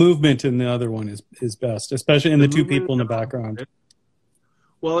that movement in the other one is best, especially in the two people in the background.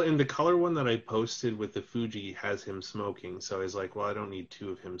 Well, in the color one that I posted with the Fuji has him smoking, so I was like, well, I don't need two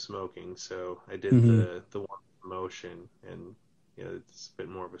of him smoking, so I did the one motion, and it's a bit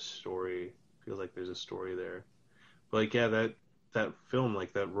more of a story. Feels like there's a story there. But like, yeah, that film,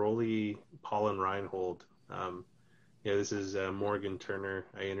 like that Rolly, Paul and Reinhold. This is Morgan Turner.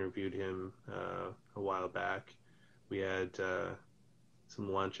 I interviewed him a while back. We had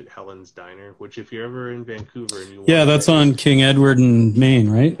some lunch at Helen's Diner, which if you're ever in Vancouver and you want that's on King Edward and Main,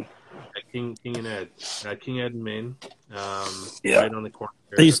 right? King and Ed. King Ed and Main. Right on the corner.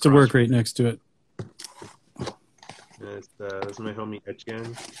 I used to work right next to it. That's my homie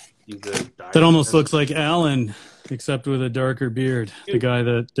Etienne. He's a diver. That almost looks like Alan, except with a darker beard. The guy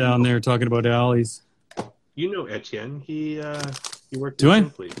that down there talking about alleys. You know Etienne. He worked. Do I?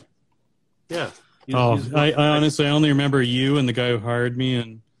 Simply. Yeah. I honestly only remember you and the guy who hired me,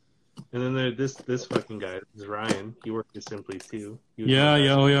 and then this fucking guy, this is Ryan. He worked at Simply too.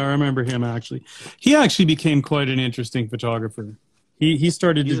 I remember him actually. He actually became quite an interesting photographer. He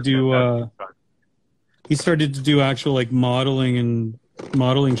started to do actual like modeling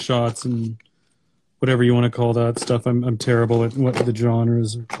shots and whatever you want to call that stuff. I'm terrible at what the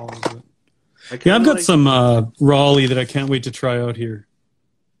genres are called. But I've got some Raleigh that I can't wait to try out here.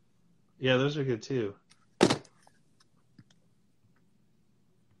 Yeah, those are good too.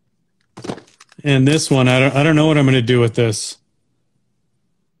 And this one, I don't know what I'm going to do with this.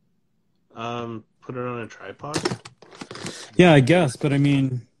 Put it on a tripod? Yeah, I guess, but I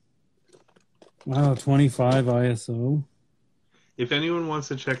mean, wow, 25 ISO. If anyone wants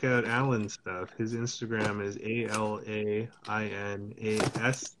to check out Alan's stuff, his Instagram is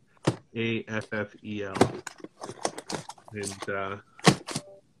ALAINASAFFEL.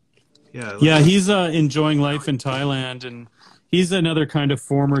 And he's enjoying life in Thailand, and he's another kind of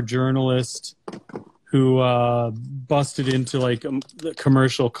former journalist who busted into like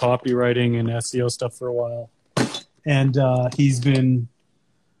commercial copywriting and SEO stuff for a while, and he's been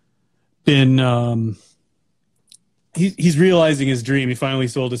he's realizing his dream. He finally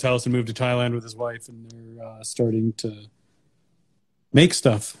sold his house and moved to Thailand with his wife, and they're starting to make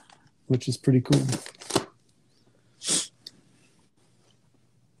stuff, which is pretty cool.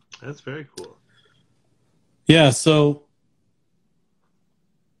 That's very cool. Yeah, so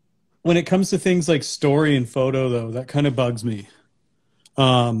when it comes to things like story and photo, though, that kind of bugs me.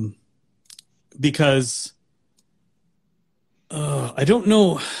 Because I don't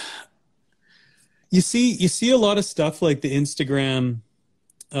know. You see a lot of stuff like the Instagram,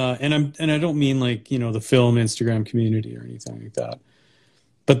 and I don't mean like, the film Instagram community or anything like that.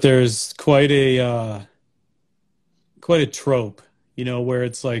 But there's quite a trope, where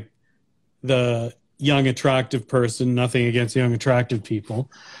it's like the young attractive person, nothing against young attractive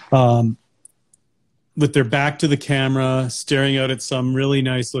people, with their back to the camera, staring out at some really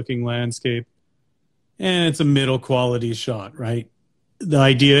nice looking landscape, and it's a middle quality shot, right? The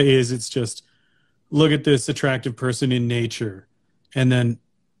idea is it's just, look at this attractive person in nature, and then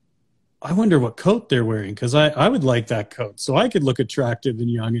I wonder what coat they're wearing, because I would like that coat so I could look attractive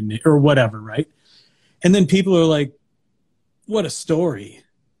and young and or whatever, right? And then people are like, what a story.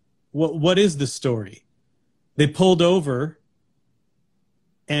 What is the story? They pulled over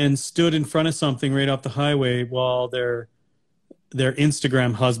and stood in front of something right off the highway while their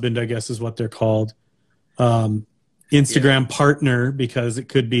Instagram husband, I guess is what they're called, Instagram partner, because it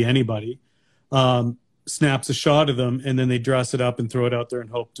could be anybody, snaps a shot of them, and then they dress it up and throw it out there and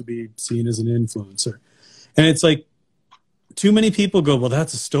hope to be seen as an influencer. And it's like, too many people go, well,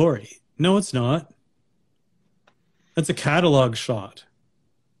 that's a story. No, it's not. That's a catalog shot.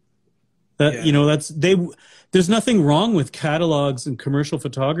 There's nothing wrong with catalogs and commercial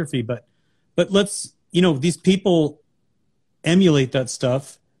photography, but let's, these people emulate that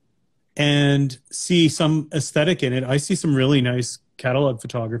stuff and see some aesthetic in it. I see some really nice catalog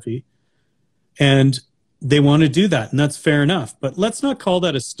photography, and they want to do that, and that's fair enough. But let's not call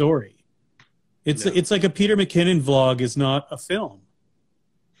that a story. It's like a Peter McKinnon vlog is not a film.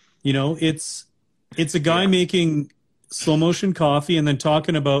 It's It's a guy making slow motion coffee and then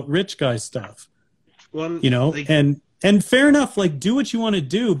talking about rich guy stuff. Well, You know, like, and fair enough, like do what you want to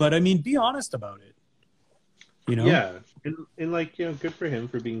do, but I mean be honest about it. You know? yeah, and like, good for him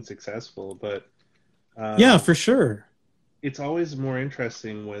for being successful, but Yeah, for sure. it's always more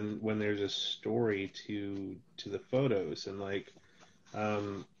interesting when there's a story to the photos. And like,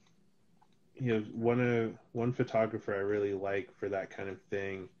 um one photographer I really like for that kind of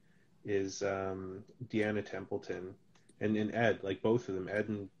thing is Deanna Templeton, and Ed. Like, both of them, Ed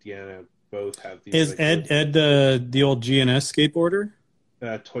and Deanna, both have these Is like Ed the old GNS skateboarder?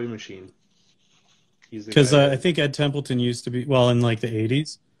 Toy Machine. He's the Because guy I that, think Ed Templeton used to be, well, in like the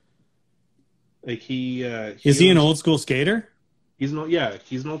 80s. like, Is he an old school skater? he's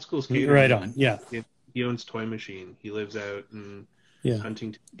he's an old school skater. Right on. Yeah. He owns Toy Machine. He lives out in Yeah.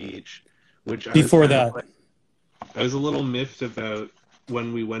 Huntington Beach, which Before that. I was a little miffed about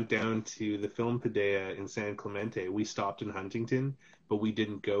when we went down to the Film Padea in San Clemente. We stopped in Huntington, but we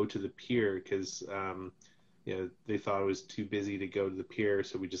didn't go to the pier because they thought it was too busy to go to the pier,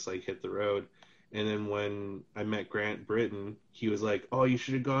 so we just like hit the road. And then when I met Grant Britton, he was like, "Oh, you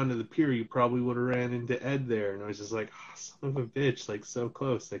should have gone to the pier. You probably would have ran into Ed there." And I was just like, "Oh, son of a bitch! Like, so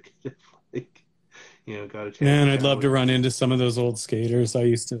close. I could have, like, got a chance." Man, to I'd chat love with to him. run into some of those old skaters. I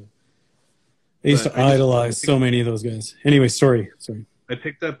used to But idolize so many of those guys. Anyway, sorry. I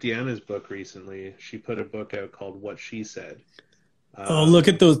picked up Deanna's book recently. She put a book out called What She Said. Oh, look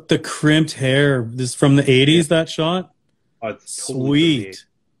at the crimped hair. This is from the 80s, that shot. Oh, it's totally Sweet.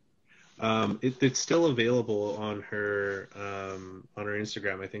 it's still available on her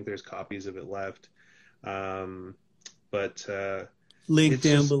Instagram. I think there's copies of it left. But Link it's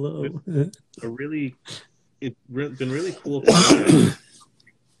down just below. been really cool.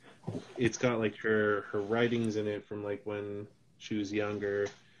 It's got like her writings in it from like when she was younger,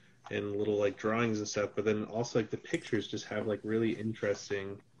 and little like drawings and stuff. But then also like the pictures just have like really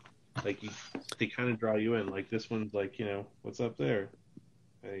interesting, like they kind of draw you in. Like this one's like, what's up there,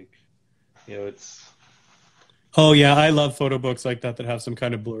 like, it's. Oh yeah, I love photo books like that have some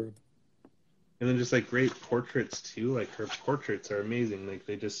kind of blurb. And then just like great portraits too. Like her portraits are amazing. Like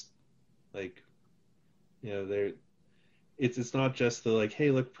they just, like, they're. It's not just the like,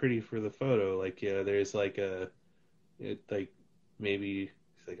 hey, look pretty for the photo. Like, there's like like maybe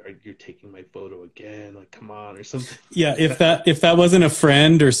it's like, you're taking my photo again. Like, come on, or something. Yeah, if that wasn't a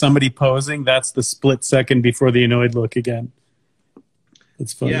friend or somebody posing, that's the split second before the annoyed look again.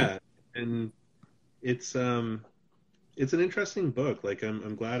 It's funny. Yeah, and it's an interesting book. Like,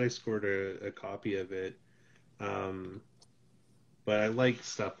 I'm glad I scored a copy of it. But I like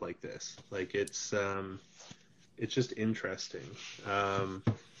stuff like this. Like, it's just interesting. I've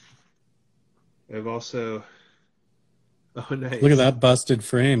also. Oh, nice. Look at that busted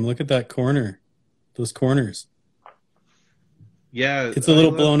frame. Look at that corner. Those corners. Yeah, It's a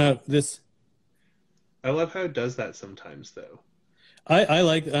little blown out. I love how it does that sometimes, though.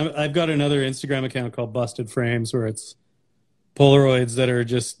 I've got another Instagram account called Busted Frames where it's Polaroids that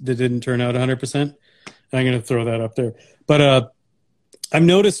didn't turn out 100%. I'm going to throw that up there. But I've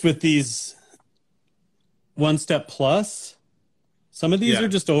noticed with these One Step Plus, some of these are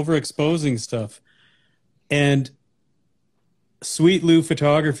just overexposing stuff. And Sweet Lou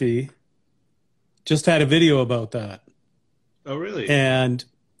Photography just had a video about that. Oh, really? And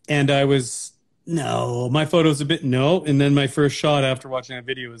I was, no, my photo's a bit, no. And then my first shot after watching that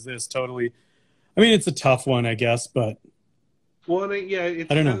video is this, totally. I mean, it's a tough one, I guess, but. Well, it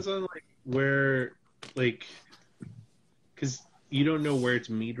depends on like where, like, because you don't know where it's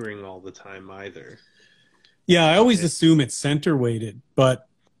metering all the time either. Yeah, I always assume it's center weighted, but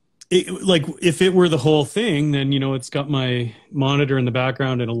like if it were the whole thing, then it's got my monitor in the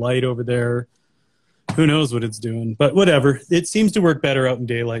background and a light over there. Who knows what it's doing? But whatever. It seems to work better out in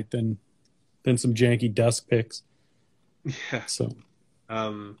daylight than some janky dusk pics. Yeah. So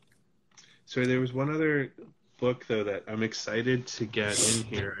there was one other book though that I'm excited to get in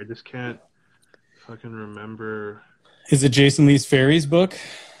here. I just can't fucking remember. Is it Jason Lee's Ferries book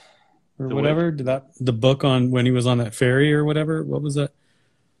or whatever? The book on when he was on that ferry or whatever? What was that?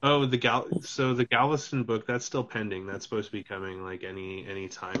 Oh, the Galveston book, that's still pending. That's supposed to be coming like any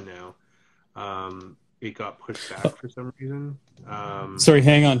time now. It got pushed back for some reason. Sorry,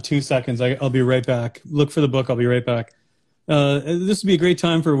 hang on 2 seconds. I'll be right back. Look for the book. I'll be right back. This would be a great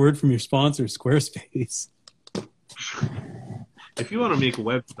time for a word from your sponsor, Squarespace. If you want to make a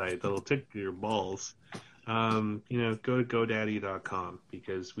website that'll tickle your balls, go to GoDaddy.com,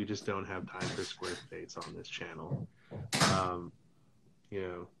 because we just don't have time for Squarespace on this channel.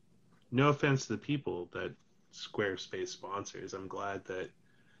 No offense to the people that Squarespace sponsors. I'm glad that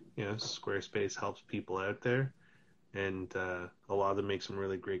Squarespace helps people out there, and a lot of them make some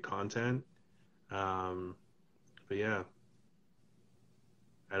really great content. But yeah,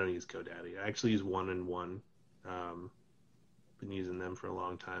 I don't use GoDaddy. I actually use One and One. Been using them for a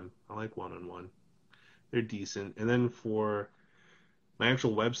long time. I like One and One. They're decent. And then for my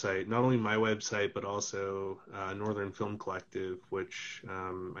actual website, not only my website, but also Northern Film Collective, which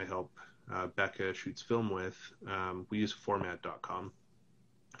I help Becca shoots film with, we use format.com,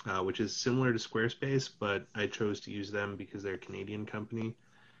 which is similar to Squarespace, but I chose to use them because they're a Canadian company.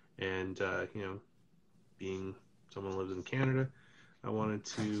 And, being someone who lives in Canada, I wanted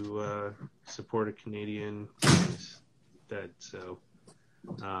to support a Canadian business. Yeah,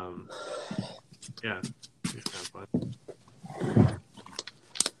 it's kind of fun.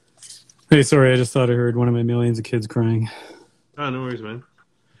 Hey, sorry, I just thought I heard one of my millions of kids crying. Oh, no worries, man.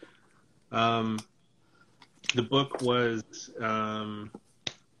 The book was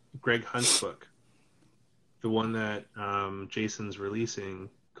Greg Hunt's book, the one that Jason's releasing,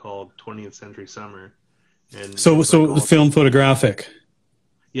 called 20th Century Summer. And so the film photographic.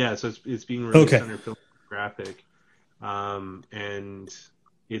 Yeah, so it's being released Okay. under film photographic, and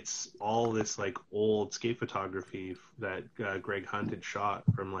it's all this like old skate photography that Greg Hunt had shot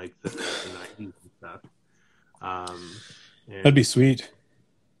from like the 90s and stuff. And That'd be sweet.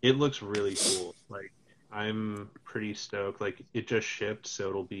 it looks really cool. Like, I'm pretty stoked. Like, it just shipped, so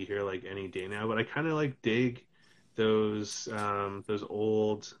it'll be here like any day now. But I kind of like dig those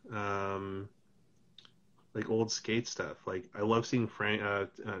old like old skate stuff. Like, I love seeing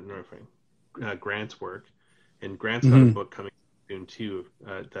Grant's work, and Grant's got a book coming soon too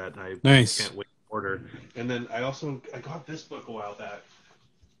that I can't wait to order. And then I got this book a while back.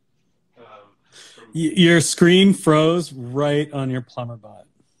 Your screen froze right on your plumber butt.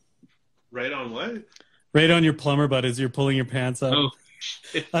 Right on what? Right on your plumber butt as you're pulling your pants up. Oh.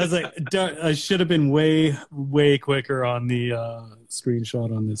 I was like, I should have been way, way quicker on the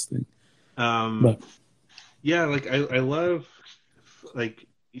screenshot on this thing. But yeah, like I love like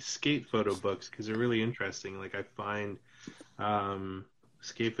skate photo books because they're really interesting. Like, I find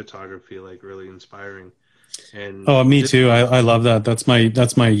skate photography like really inspiring. And me too. I love that. That's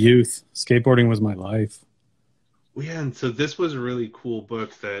my youth. Skateboarding was my life. Well, yeah, and so this was a really cool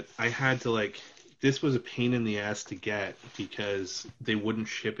book that I had to like. This was a pain in the ass to get because they wouldn't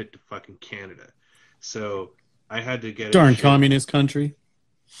ship it to fucking Canada. So I had to get it. Darn communist country.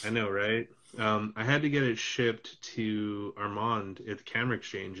 I know, right? I had to get it shipped to Armand at the Camera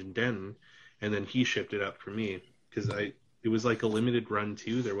Exchange in Denton, and then he shipped it up for me because it was like a limited run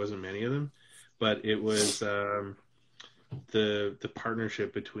too. There wasn't many of them, but it was the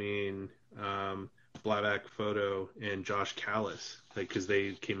partnership between Blackback Photo and Josh Callis, like, because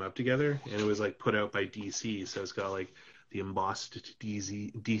they came up together, and it was like put out by DC, so it's got like the embossed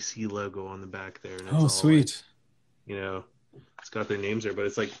DC logo on the back there. And it's all sweet. Like, it's got their names there, but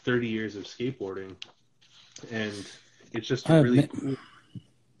it's like 30 years of skateboarding, and it's just really cool.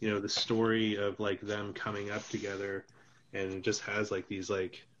 The story of like them coming up together, and it just has like these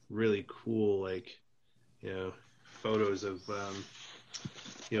like really cool like photos of them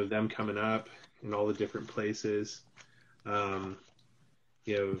coming up in all the different places.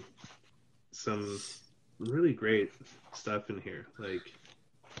 Some really great stuff in here. Like,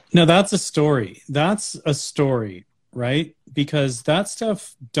 now that's a story. That's a story, right? Because that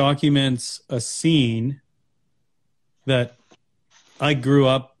stuff documents a scene that I grew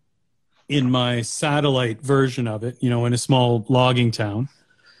up in, my satellite version of it, in a small logging town.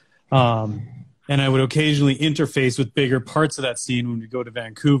 And I would occasionally interface with bigger parts of that scene when we go to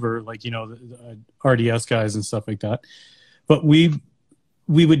Vancouver, like, the RDS guys and stuff like that. But we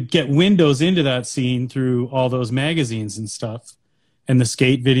would get windows into that scene through all those magazines and stuff, and the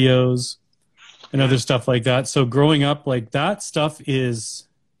skate videos and other stuff like that. So growing up, like, that stuff is,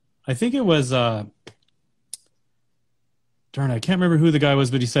 I think it was, I can't remember who the guy was,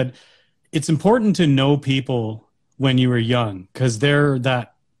 but he said, it's important to know people when you were young because they're that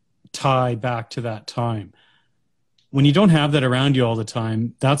tie back to that time. When you don't have that around you all the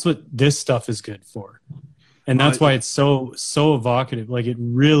time, that's what this stuff is good for. And that's why it's so evocative. Like, it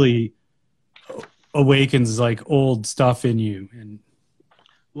really awakens like old stuff in you. And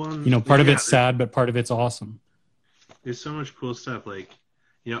part of it's sad, but part of it's awesome. There's so much cool stuff. Like,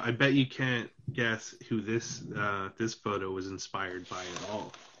 I bet you can't guess who this photo was inspired by at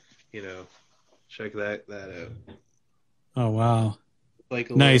all. Check that out. Oh wow. Like,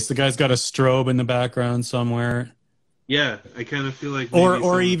 nice. The guy's got a strobe in the background somewhere. Yeah, I kind of feel like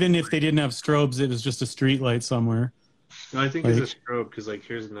or even if they didn't have strobes, it was just a street light somewhere. No, I think it's a strobe because like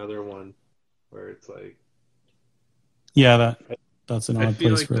here's another one where it's like, yeah, that's an I odd feel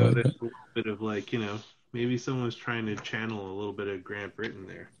place like for though that. there's But a little bit of like, maybe someone was trying to channel a little bit of Grant Britain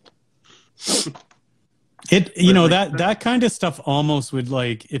there. you But know, like that kind of stuff almost would,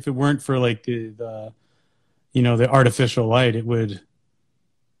 like, if it weren't for like the the artificial light, it would,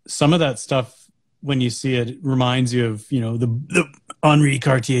 some of that stuff, when you see it, it reminds you of, the Henri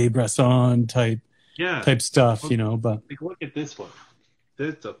Cartier-Bresson yeah. type stuff, Well, but like look at this one.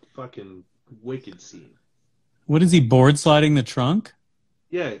 That's a fucking wicked scene. what is he, board sliding the trunk?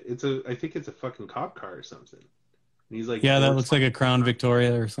 Yeah, I think it's a fucking cop car or something. And he's like Yeah, that board looks like sliding a the Crown trunk.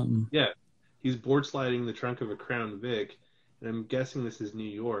 Victoria or something. Yeah, he's board sliding the trunk of a Crown Vic, and I'm guessing this is New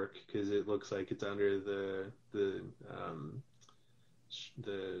York because it looks like it's under the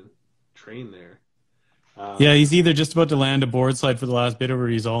train there. Yeah, he's either just about to land a board slide for the last bit, or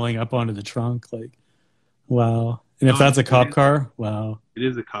he's hauling up onto the trunk. Like, wow. And if No, that's a cop car, wow, it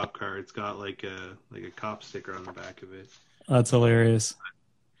is a cop car. It's got like a cop sticker on the back of it. that's hilarious.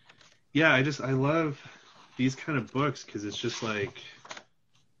 Yeah, I love these kind of books because it's just like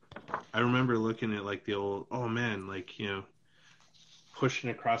I remember looking at like the old, oh man, like pushing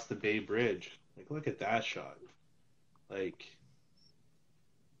across the Bay Bridge. Like look at that shot. Like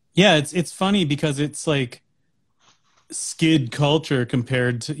Yeah, it's funny because it's like skid culture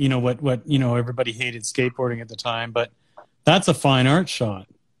compared to what everybody hated skateboarding at the time, but that's a fine art shot.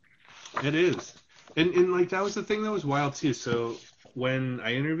 it is. And like that was the thing that was wild too. So when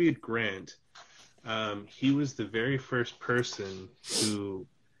I interviewed Grant, he was the very first person who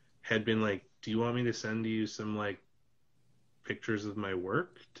had been like, "Do you want me to send you some like pictures of my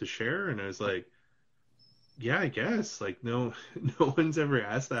work to share?" And I was like, "Yeah, I guess." Like no one's ever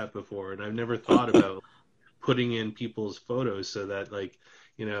asked that before, and I've never thought about putting in people's photos so that like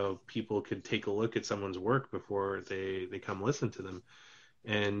people could take a look at someone's work before they come listen to them.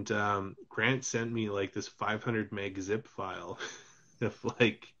 And Grant sent me like this 500 meg zip file of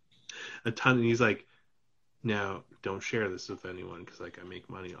like a ton, and he's like, "Now don't share this with anyone because like I make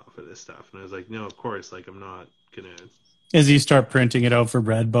money off of this stuff." And I was like, "No, of course, like I'm not gonna." As you start printing it out for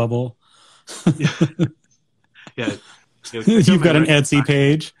Redbubble. Yeah, yeah. You've got an Etsy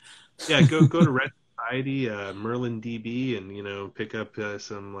page. Yeah, go to Red Society, Merlin DB, and pick up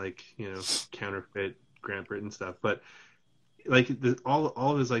some like counterfeit Grant Britain stuff. But like all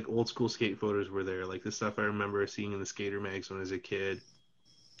of his like old school skate photos were there, like the stuff I remember seeing in the skater mags when I was a kid,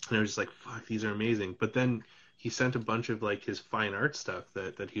 and I was just like, fuck, these are amazing. But then he sent a bunch of like his fine art stuff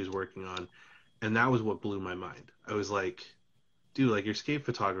that he was working on, and that was what blew my mind. I was like, dude, like your skate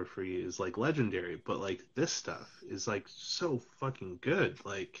photography is like legendary, but like this stuff is like so fucking good.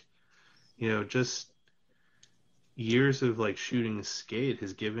 Like just years of like shooting skate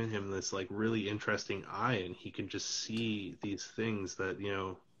has given him this like really interesting eye, and he can just see these things that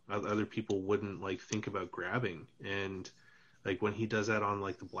other people wouldn't like think about grabbing. And like when he does that on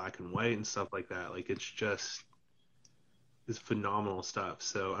like the black and white and stuff like that, like it's phenomenal stuff.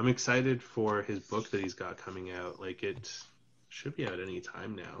 So I'm excited for his book that he's got coming out. Like it should be out any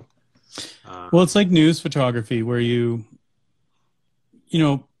time now. Well, it's like news photography where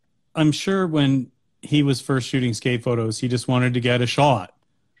I'm sure when he was first shooting skate photos, he just wanted to get a shot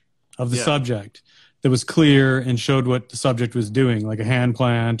of the subject that was clear and showed what the subject was doing, like a hand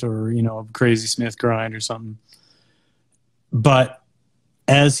plant or, a crazy Smith grind or something. But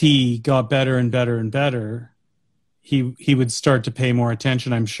as he got better and better and better, he would start to pay more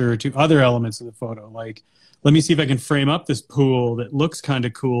attention, I'm sure, to other elements of the photo. Like, let me see if I can frame up this pool that looks kind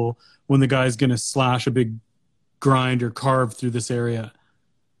of cool when the guy's going to slash a big grind or carve through this area,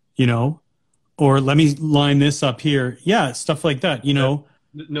 or let me line this up here. Yeah, stuff like that, No,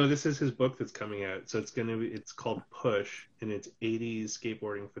 this is his book that's coming out. So it's called Push, and it's 80s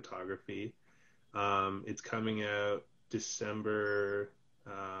skateboarding photography. It's coming out December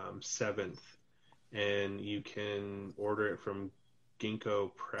 7th, and you can order it from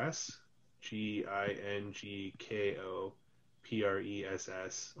Ginkgo Press, Gingko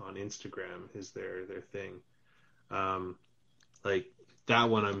Press on Instagram is their thing. Like that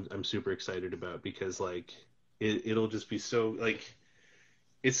one I'm super excited about because like it'll just be so like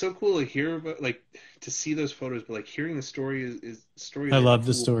it's so cool to hear about, like to see those photos, but like hearing the story is stories. I are love cool.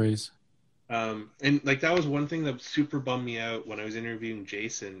 the stories. And like that was one thing that super bummed me out when I was interviewing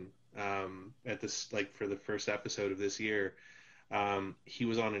Jason at this like for the first episode of this year. He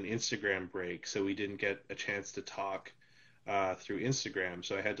was on an Instagram break, so we didn't get a chance to talk through Instagram.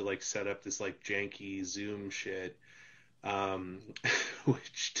 So I had to like set up this like janky Zoom shit,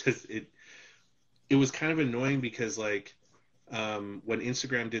 which does it was kind of annoying because like when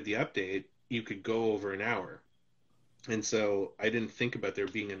Instagram did the update, you could go over an hour. And so I didn't think about there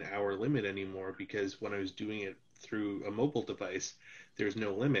being an hour limit anymore because when I was doing it through a mobile device, there's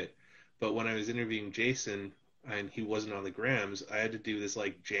no limit. But when I was interviewing Jason and he wasn't on the grams, I had to do this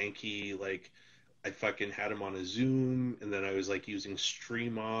like janky, like I fucking had him on a Zoom, and then I was like using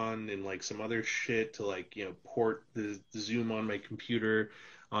Stream On and like some other shit to like, you know, port the Zoom on my computer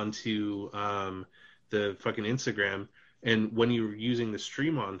onto the fucking Instagram. And when you were using the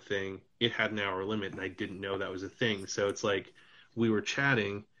Stream On thing, it had an hour limit, and I didn't know that was a thing. So it's like we were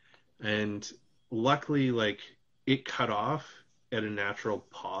chatting, and luckily, like it cut off at a natural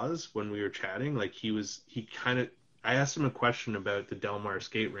pause when we were chatting. Like I asked him a question about the Del Mar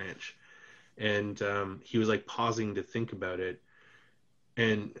Skate Ranch, and he was like pausing to think about it,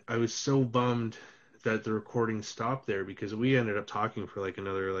 and I was so bummed that the recording stopped there, because we ended up talking for like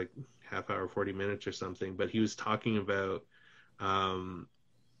another like half hour, 40 minutes or something. But he was talking about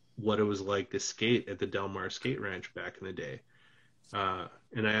what it was like to skate at the Del Mar Skate Ranch back in the day.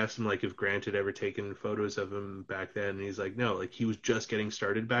 And I asked him like if Grant had ever taken photos of him back then, and he's like, no, like he was just getting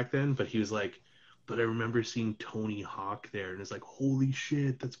started back then. But he was like, but I remember seeing Tony Hawk there, and it's like, holy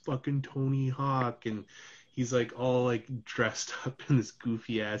shit, that's fucking Tony Hawk. And he's like all like dressed up in this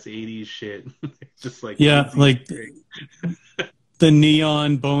goofy ass 80s shit. Just like, yeah, like the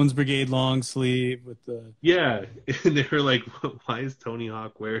neon Bones Brigade long sleeve with the, yeah. And they were like, why is Tony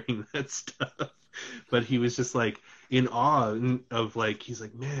Hawk wearing that stuff? But he was just like in awe of like, he's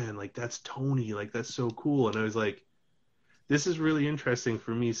like, man, like that's Tony, like that's so cool. And I was like, this is really interesting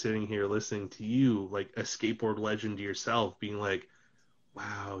for me sitting here listening to you, like a skateboard legend yourself, being like,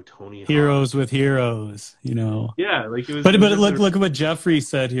 wow, Tony heroes Hawk. with heroes, you know. Yeah, like it was. But It was look at what Jeffrey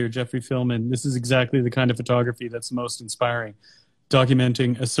said here, Jeffrey Philman. This is exactly the kind of photography that's most inspiring,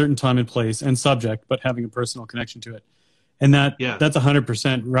 documenting a certain time and place and subject, but having a personal connection to it. And that's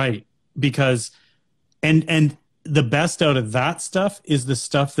 100% right, because and the best out of that stuff is the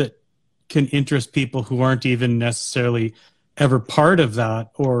stuff that can interest people who aren't even necessarily ever part of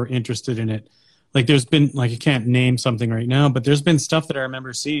that or interested in it. Like there's been, like I can't name something right now, but there's been stuff that I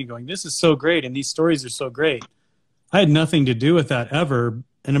remember seeing going, this is so great, and these stories are so great. I had nothing to do with that ever,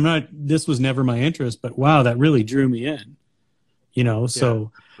 and this was never my interest, but wow, that really drew me in. You know,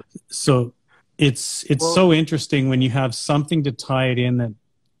 so it's so interesting when you have something to tie it in, that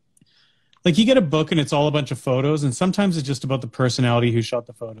like you get a book and it's all a bunch of photos, and sometimes it's just about the personality who shot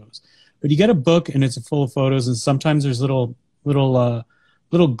the photos. But you get a book and it's full of photos, and sometimes there's little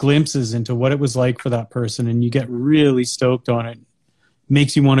glimpses into what it was like for that person, and you get really stoked on it.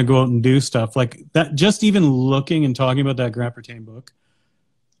 Makes you want to go out and do stuff like that. Just even looking and talking about that Grant Bertain book,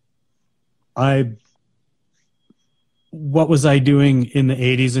 what was I doing in the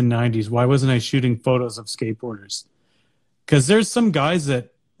 80s and 90s? Why wasn't I shooting photos of skateboarders? Because there's some guys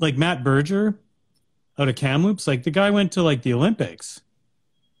that, like Matt Berger out of Kamloops, like the guy went to like the Olympics.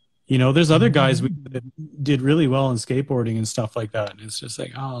 You know, there's other guys that did really well in skateboarding and stuff like that. And it's just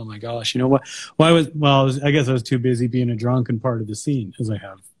like, oh my gosh, you know what? I guess I was too busy being a drunk and part of the scene, as I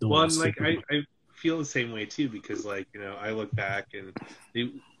have. Well, and like I feel the same way too, because like, you know, I look back and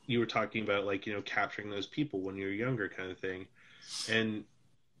you were talking about like, you know, capturing those people when you were younger kind of thing. And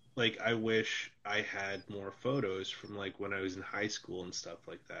like, I wish I had more photos from like when I was in high school and stuff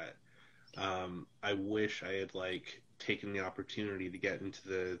like that. I wish I had like taken the opportunity to get into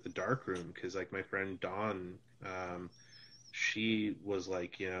the dark room, because like my friend Dawn, she was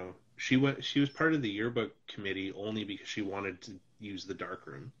like, you know, she was part of the yearbook committee only because she wanted to use the dark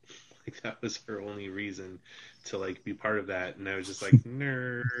room. Like that was her only reason to like be part of that. And I was just like,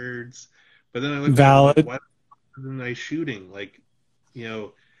 nerds. But then I looked valid. At, why wasn't I shooting? Like, you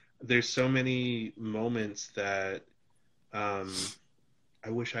know, there's so many moments that I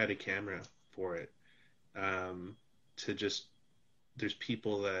wish I had a camera for it. To just, there's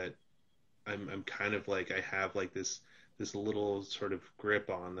people that I'm kind of like, I have like this little sort of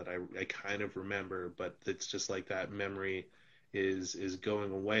grip on that I kind of remember, but it's just like that memory is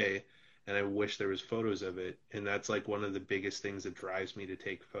going away, and I wish there was photos of it. And that's like one of the biggest things that drives me to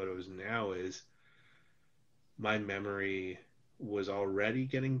take photos now, is my memory was already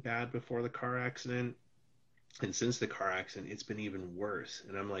getting bad before the car accident. And since the car accident, it's been even worse.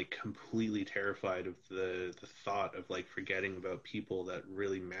 And I'm like completely terrified of the thought of like forgetting about people that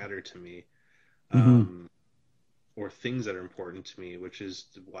really matter to me, or things that are important to me, which is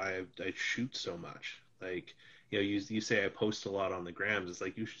why I shoot so much. Like, you know, you say I post a lot on the grams. It's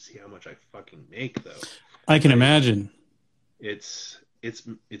like, you should see how much I fucking make, though. I can imagine. It's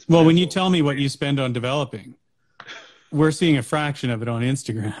well, when you tell me what you spend on developing, we're seeing a fraction of it on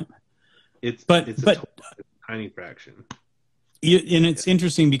Instagram. It's tiny fraction. And it's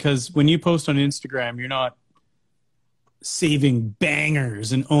interesting because when you post on Instagram, you're not saving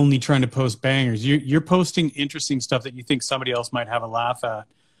bangers and only trying to post bangers. You're posting interesting stuff that you think somebody else might have a laugh at.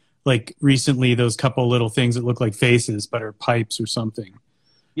 Like recently, those couple little things that look like faces but are pipes or something.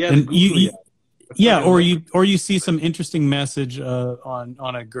 Yeah, And yeah, or you see like, some interesting message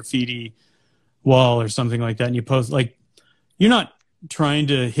on a graffiti wall or something like that, and you post like you're not trying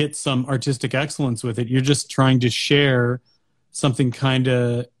to hit some artistic excellence with it. You're just trying to share something kind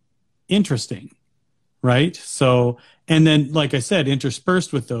of interesting, right? So, and then, like I said,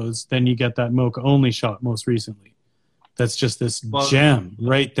 interspersed with those, then you get that Mocha Only shot most recently. That's just this well, gem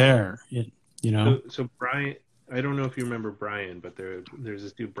right there, you know? so Brian, I don't know if you remember Brian, but there's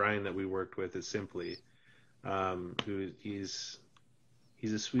this dude Brian that we worked with at Simply, who he's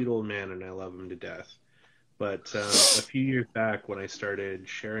a sweet old man, and I love him to death. But a few years back, when I started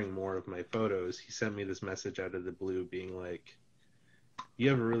sharing more of my photos, he sent me this message out of the blue, being like, "You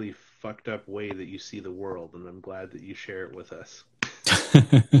have a really fucked up way that you see the world, and I'm glad that you share it with us."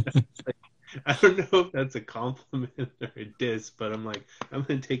 I don't know if that's a compliment or a diss, but I'm like, I'm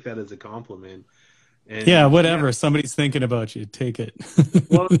gonna take that as a compliment. And Yeah, whatever. Somebody's thinking about you. Take it.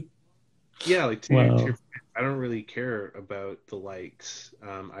 well, yeah, like to Wow. your, I don't really care about the likes.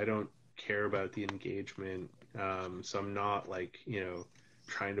 I don't care about the engagement. So I'm not like,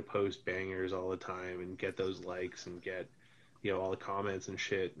 trying to post bangers all the time and get those likes and get, all the comments and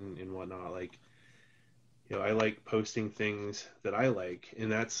shit and whatnot. Like, I like posting things that I like,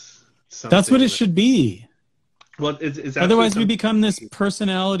 and that's That's what something it that, should be. well, it's actually Otherwise, we something. become this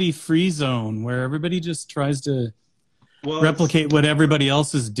personality free zone where everybody just tries to Well, replicate what everybody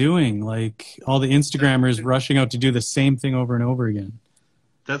else is doing. Like all the Instagrammers rushing out to do the same thing over and over again.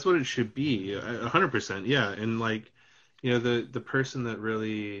 that's what it should be, 100%. Yeah, and like, the person that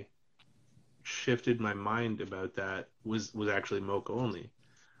really shifted my mind about that was actually Mocha Only.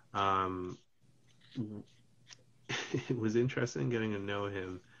 Um, it was interesting getting to know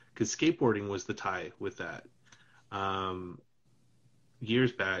him because skateboarding was the tie with that. Um,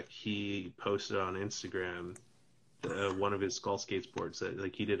 Years back, he posted on Instagram one of his Skull Skates boards that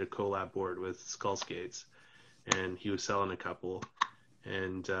like he did a collab board with Skull Skates, and he was selling a couple,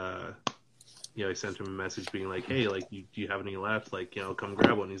 and I sent him a message being like, "Hey, like, do you have any left? Like, come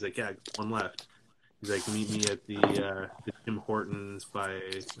grab one." He's like, "Yeah, one left." He's like, "Meet me at the Tim Hortons by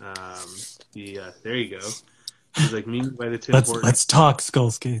there you go." He's like, "Meet me by the Tim Hortons." Let's talk Skull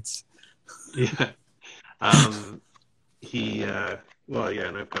Skates. Yeah. Um, he well, yeah,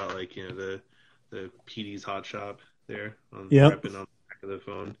 and I've got like the PD's Hot Shop there on Yep. repping on the back of the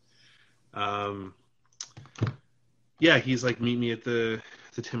phone. Um, yeah, he's like, "Meet me at the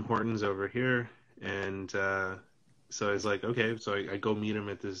Tim Hortons over here," and so I was like, "Okay." So I go meet him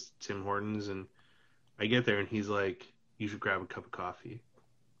at this Tim Hortons, and I get there, and he's like, "You should grab a cup of coffee."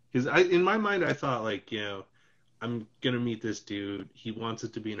 Because in my mind, I thought like, I'm gonna meet this dude. He wants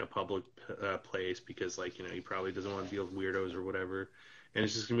it to be in a public place because like, he probably doesn't want to deal with weirdos or whatever. And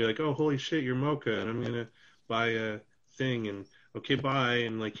it's just gonna be like, "Oh, holy shit, you're Mocha," and I'm gonna buy a thing, and okay, bye,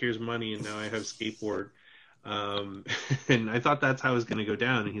 and like, here's money, and now I have skateboard. Um, and I thought that's how it was gonna go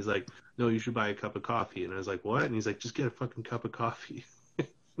down. And he's like, "No, you should buy a cup of coffee." And I was like, "What?" And he's like, "Just get a fucking cup of coffee."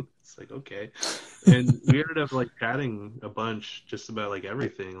 It's like, okay. And we ended up like chatting a bunch just about like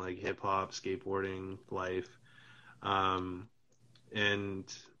everything, like hip hop, skateboarding, life. Um, and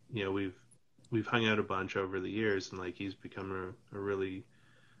we've hung out a bunch over the years, and like he's become a really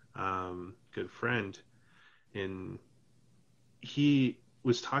good friend. And he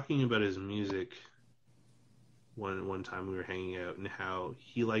was talking about his music one time we were hanging out, and how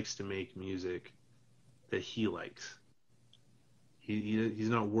he likes to make music that he likes. He's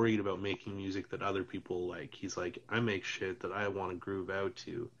not worried about making music that other people like. He's like, I make shit that I want to groove out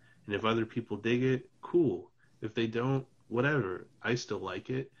to, and if other people dig it, cool. If they don't, whatever. I still like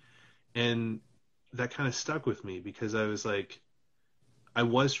it, and that kind of stuck with me because I was like, I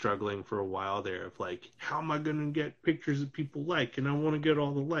was struggling for a while there of like, how am I gonna get pictures that people like, and I want to get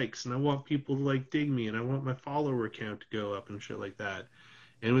all the likes, and I want people to like dig me, and I want my follower count to go up and shit like that,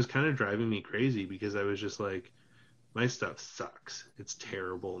 and it was kind of driving me crazy because I was just like, my stuff sucks. It's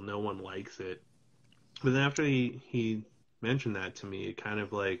terrible. No one likes it. But then after he mentioned that to me, it kind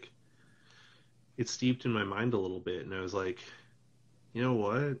of like it steeped in my mind a little bit, and I was like, you know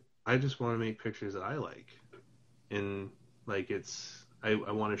what? I just want to make pictures that I like, and like I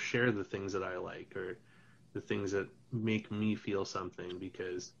want to share the things that I like or the things that make me feel something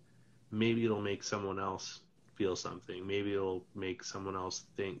because maybe it'll make someone else feel something. Maybe it'll make someone else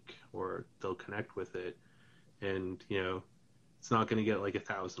think or they'll connect with it, and it's not going to get like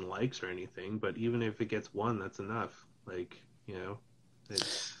 1,000 likes or anything, but even if it gets one, that's enough. Like,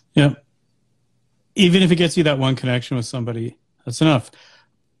 it's Yeah. even if it gets you that one connection with somebody, that's enough.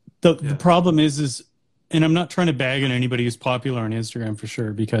 The problem is, and I'm not trying to bag on anybody who's popular on Instagram for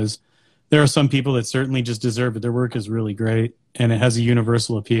sure, because there are some people that certainly just deserve it. Their work is really great and it has a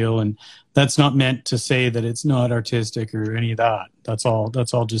universal appeal. And that's not meant to say that it's not artistic or any of that. That's all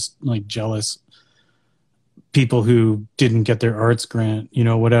just like jealous people who didn't get their arts grant,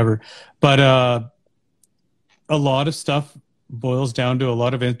 whatever. But a lot of stuff boils down to a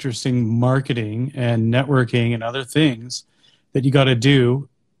lot of interesting marketing and networking and other things that you got to do.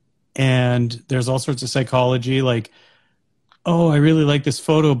 And there's all sorts of psychology, like, oh, I really like this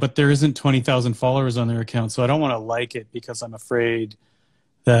photo, but there isn't 20,000 followers on their account, so I don't want to like it because I'm afraid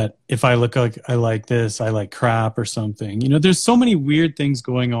that if I look like I like this, I like crap or something. There's so many weird things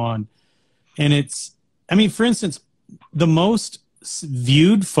going on. And for instance, the most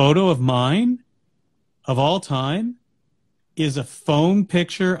viewed photo of mine of all time is a phone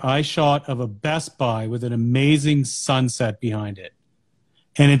picture I shot of a Best Buy with an amazing sunset behind it.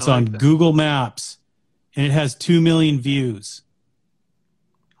 And it's on Google Maps, and it has 2 million views.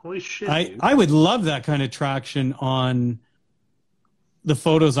 Holy shit, I would love that kind of traction on the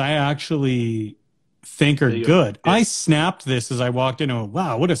photos I actually think are good. Yeah. I snapped this as I walked in. Oh,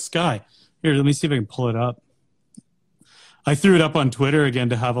 wow, what a sky. Here, let me see if I can pull it up. I threw it up on Twitter again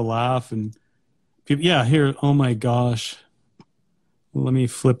to have a laugh. And people, here, oh my gosh. Let me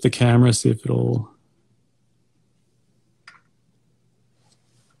flip the camera, see if it'll...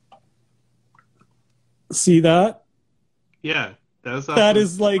 See that? Yeah. That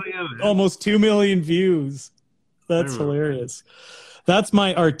is like almost 2 million views. That's hilarious. That's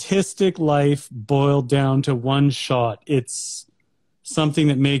my artistic life boiled down to one shot. It's something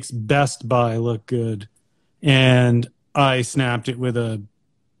that makes Best Buy look good. And I snapped it with a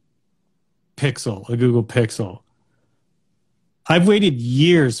Google Pixel. I've waited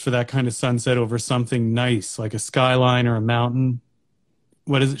years for that kind of sunset over something nice, like a skyline or a mountain.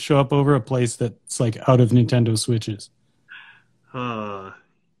 What does it show up over? A place that's like out of Nintendo Switches. You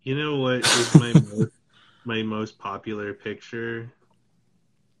know what is my most popular picture?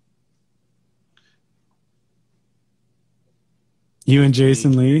 You and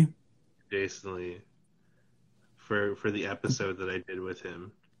Jason Lee? Jason Lee. For the episode that I did with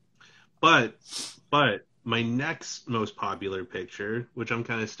him. But my next most popular picture, which I'm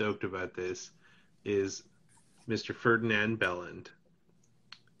kind of stoked about this, is Mr. Ferdinand Belland.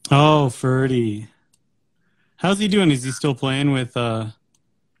 Oh, Ferdy. How's he doing? Is he still playing with...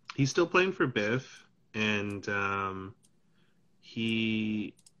 He's still playing for Biff, and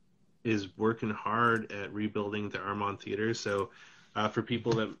he is working hard at rebuilding the Armand Theater. So for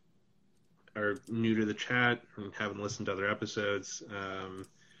people that are new to the chat and haven't listened to other episodes,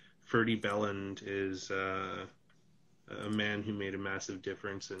 Ferdy Belland is a man who made a massive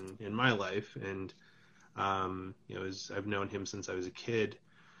difference in my life. And, I've known him since I was a kid.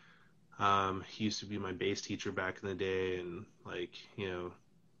 He used to be my bass teacher back in the day, and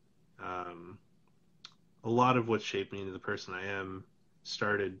a lot of what shaped me into the person I am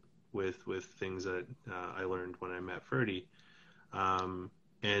started with things that I learned when I met Ferdy.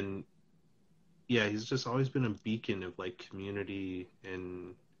 And yeah, he's just always been a beacon of like community,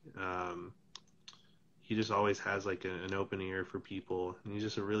 and he just always has like an open ear for people, and he's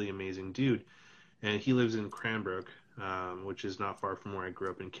just a really amazing dude. And he lives in Cranbrook, which is not far from where I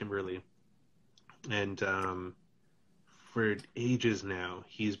grew up in Kimberley. And for ages now,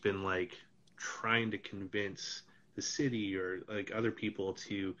 he's been like trying to convince the city or like other people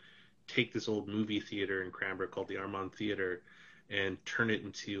to take this old movie theater in Cranbrook called the Armand Theater and turn it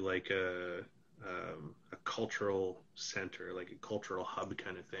into like a cultural center, like a cultural hub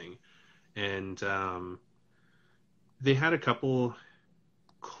kind of thing. And they had a couple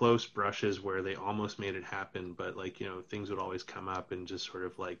close brushes where they almost made it happen, but like, things would always come up and just sort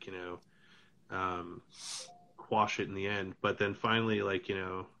of like, quash it in the end. But then finally, like,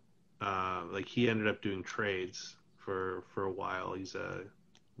 like he ended up doing trades for a while. He's a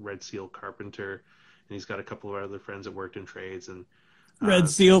Red Seal carpenter, and he's got a couple of other friends that worked in trades. And Red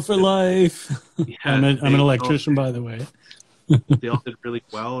Seal for life. Yeah, I'm an electrician, by the way. They all did really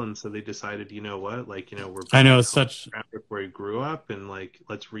well, and so they decided, you know what, like, we're I know it's such where he grew up, and like,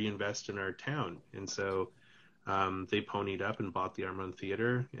 let's reinvest in our town. And so they ponied up and bought the Armand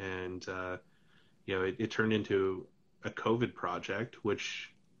Theater, and it turned into a COVID project,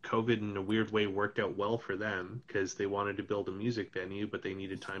 which COVID in a weird way worked out well for them because they wanted to build a music venue, but they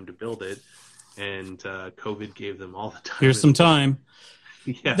needed time to build it, and COVID gave them all the time. Here's some time.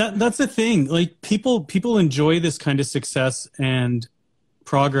 Yeah. That's the thing. Like people enjoy this kind of success and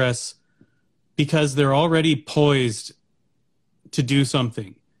progress because they're already poised to do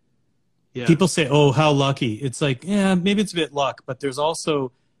something. Yeah. People say, "Oh, how lucky." It's like, yeah, maybe it's a bit luck, but there's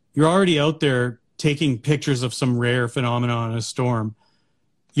also you're already out there taking pictures of some rare phenomenon in a storm.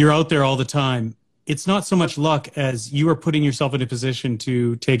 You're out there all the time. It's not so much luck as you are putting yourself in a position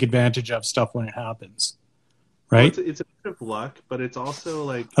to take advantage of stuff when it happens, Well, right? it's a bit of luck, but it's also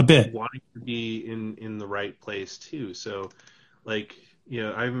like A bit. wanting to be in the right place too. So, like, you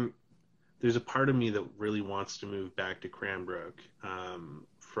know, there's a part of me that really wants to move back to Cranbrook,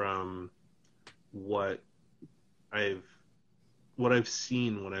 from what I've what I've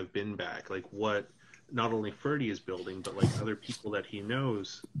seen when I've been back, like what not only Ferdy is building, but like other people that he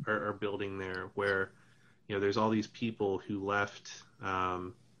knows are building there. Where you know, there's all these people who left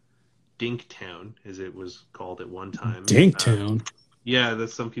Dinktown, as it was called at one time. Dinktown. Yeah,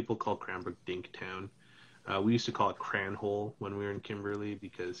 that's some people call Cranbrook Dinktown. We used to call it Cranhole when we were in Kimberley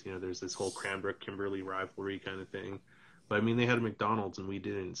because you know there's this whole Cranbrook Kimberley rivalry kind of thing. But I mean, they had a McDonald's and we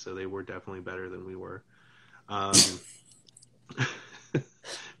didn't, so they were definitely better than we were. Um,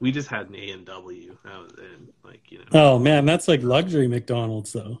 we just had an A&W. That was it. Like, you know. Oh man, that's like luxury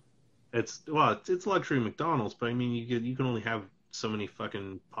McDonald's though. It's luxury McDonald's, but I mean, you can only have so many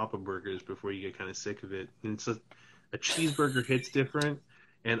fucking Papa Burgers before you get kind of sick of it. And it's a cheeseburger hits different.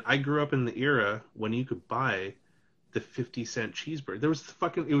 And I grew up in the era when you could buy the 50-cent cheeseburger.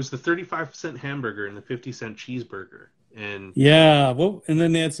 It was the 35-cent hamburger and the 50-cent cheeseburger. And Yeah, well, and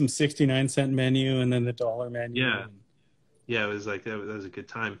then they had some 69-cent menu and then the dollar menu. yeah, yeah, it was like that was a good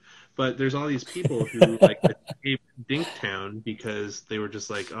time. But there's all these people who like escaped Dinktown because they were just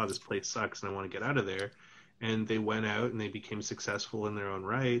like, oh, this place sucks and I want to get out of there. And they went out and they became successful in their own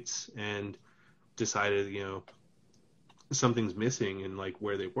rights and decided, you know, something's missing in like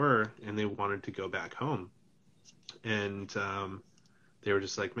where they were, and they wanted to go back home. And they were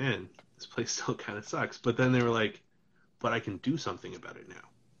just like, man, this place still kind of sucks. But then they were like, but I can do something about it now.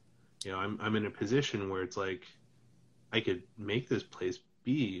 You know, I'm in a position where it's like I could make this place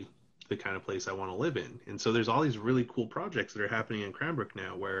be the kind of place I want to live in. And so there's all these really cool projects that are happening in Cranbrook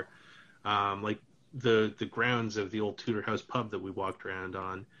now where like the grounds of the old Tudor House pub that we walked around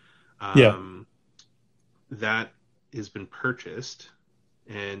on, Yeah. that has been purchased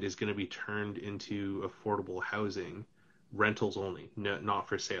and is going to be turned into affordable housing, rentals only, not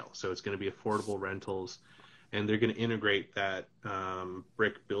for sale. So it's going to be affordable rentals, and they're going to integrate that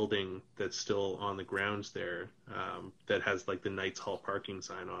brick building that's still on the grounds there, that has like the Knights Hall parking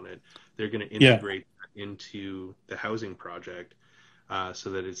sign on it. They're going to integrate that into the housing project, so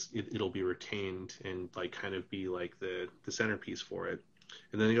that it'll be retained and like kind of be like the centerpiece for it.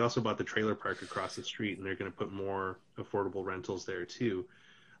 And then they also bought the trailer park across the street, and they're going to put more affordable rentals there too,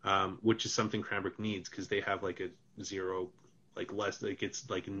 which is something Cranbrook needs because they have like a zero, like less, like it's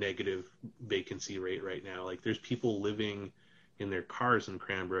like a negative vacancy rate right now. Like there's people living in their cars in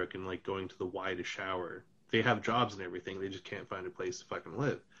Cranbrook and like going to the Y to shower. They have jobs and everything. They just can't find a place to fucking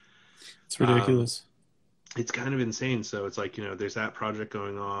live. It's ridiculous. It's kind of insane. So it's like, you know, there's that project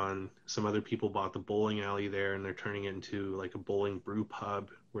going on. Some other people bought the bowling alley there and they're turning it into like a bowling brew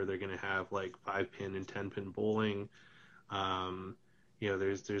pub where they're going to have like 5-pin and 10-pin bowling. You know,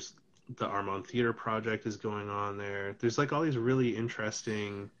 there's the Armand Theater project is going on there. There's like all these really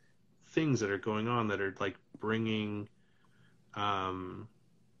interesting things that are going on that are like bringing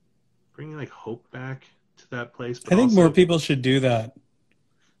like hope back to that place. But I think also, more people should do that.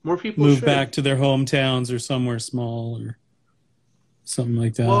 more people Move should. back to their hometowns or somewhere small or something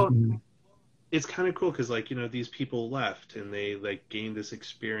like that. Well, it's kind of cool because like, you know, these people left and they like gained this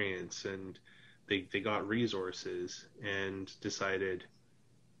experience and they got resources and decided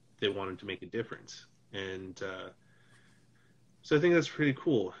they wanted to make a difference. And so I think that's pretty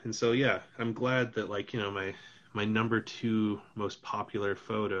cool. And so yeah, I'm glad that like, you know, my number 2 most popular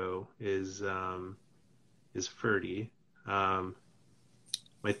photo is Ferdy.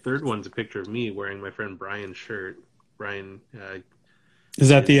 My third one's a picture of me wearing my friend Brian's shirt. Brian, is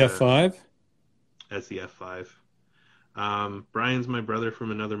that the F5? That's the F5. Brian's my brother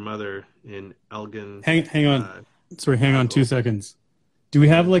from another mother in Elgin. Hang on. Sorry, hang on 2 seconds. Do we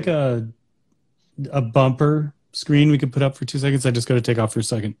have like a bumper screen we could put up for 2 seconds? I just got to take off for a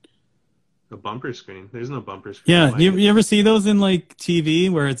second. A bumper screen? There's no bumper screen. Yeah, you ever see those in like TV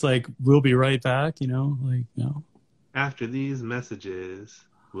where it's like, we'll be right back, you know? Like, no. After these messages,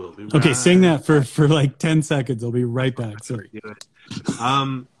 we'll be right Okay, sing that for like 10 seconds. I'll be right back. Sorry.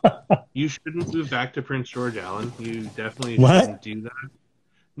 You shouldn't move back to Prince George, Alan. You definitely What? shouldn't do that.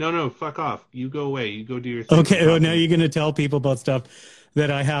 No, fuck off. You go away. You go do your thing. Okay, oh, now you're going to tell people about stuff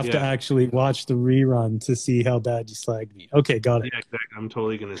that I have to actually watch the rerun to see how bad you slagged me. Okay, got it. Yeah, exactly. I'm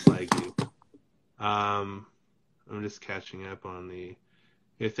totally going to slag you. I'm just catching up on the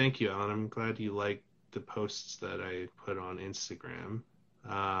Yeah, thank you, Alan. I'm glad you liked the posts that I put on Instagram.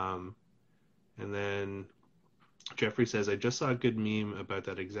 And then Jeffrey says, I just saw a good meme about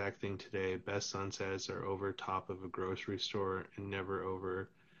that exact thing today. Best sunsets are over top of a grocery store and never over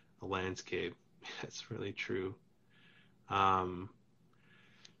a landscape. That's really true. Yeah,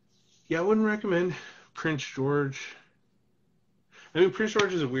 I wouldn't recommend Prince George. I mean, Prince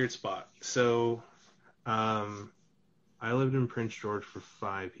George is a weird spot. So, I lived in Prince George for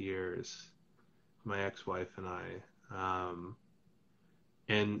 5 years, my ex-wife and I.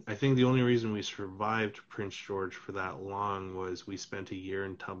 And I think the only reason we survived Prince George for that long was we spent a year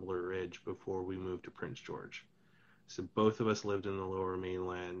in Tumbler Ridge before we moved to Prince George. So both of us lived in the Lower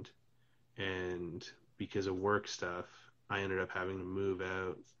Mainland, and because of work stuff, I ended up having to move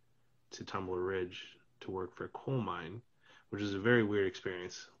out to Tumbler Ridge to work for a coal mine, which is a very weird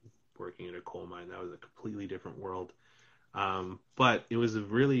experience working in a coal mine. That was a completely different world. But it was a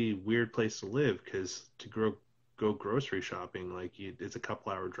really weird place to live because to go grocery shopping, like it's a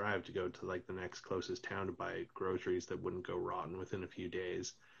couple hour drive to go to like the next closest town to buy groceries that wouldn't go rotten within a few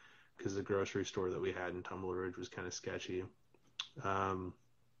days because the grocery store that we had in Tumbler Ridge was kind of sketchy.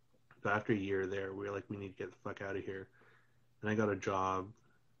 But after a year there, we were like, we need to get the fuck out of here. And I got a job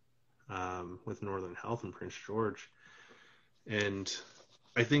with Northern Health in Prince George. And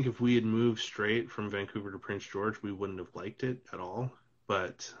I think if we had moved straight from Vancouver to Prince George, we wouldn't have liked it at all.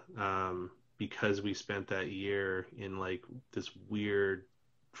 But because we spent that year in like this weird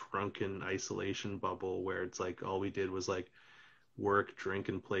drunken isolation bubble where it's like all we did was like work, drink,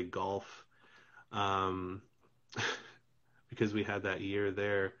 and play golf, because we had that year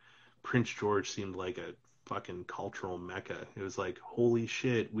there, Prince George seemed like a fucking cultural mecca. It was like, holy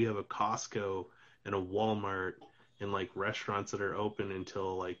shit, we have a Costco and a Walmart and like restaurants that are open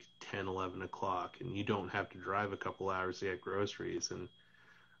until like 10, 11 o'clock, and you don't have to drive a couple hours to get groceries.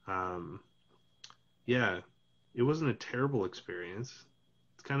 And yeah, it wasn't a terrible experience.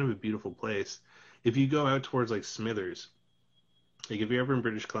 It's kind of a beautiful place. If you go out towards like Smithers, like if you're ever in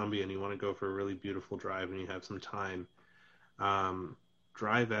British Columbia and you want to go for a really beautiful drive and you have some time,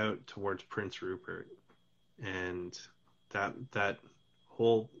 drive out towards Prince Rupert, and that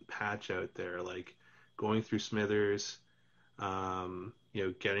whole patch out there, like going through Smithers,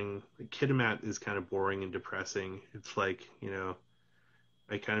 getting Kitimat is kind of boring and depressing. It's like,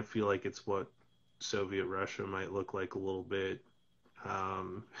 I kind of feel like it's what Soviet Russia might look like a little bit.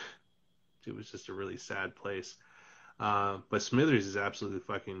 It was just a really sad place. But Smithers is absolutely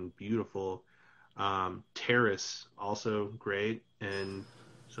fucking beautiful. Terrace, also great. And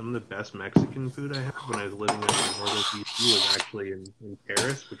some of the best Mexican food I had when I was living in northern BC was actually in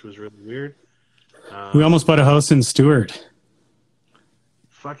Terrace, which was really weird. We almost bought a house in Stewart.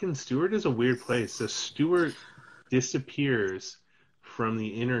 Fucking Stewart is a weird place. So Stewart disappears from the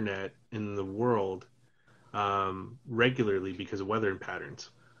internet in the world regularly because of weather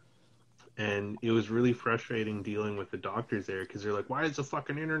patterns. And it was really frustrating dealing with the doctors there because they're like, why does the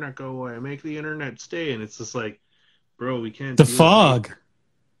fucking internet go away? Make the internet stay. And it's just like, bro, we can't. The fog.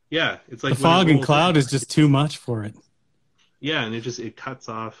 Yeah. It's like the fog and cloud is just too much for it. Yeah. And it cuts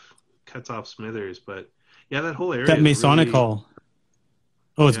off Smithers. But yeah, that whole area. That Masonic really... Hall.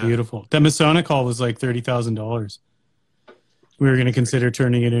 Oh, it's beautiful. That Masonic Hall was like $30,000. We were going to consider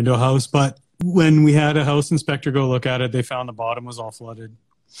turning it into a house, but when we had a house inspector go look at it, they found the bottom was all flooded.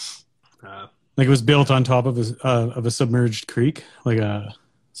 Like it was built on top of a submerged creek,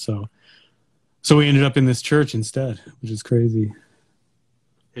 so we ended up in this church instead, which is crazy.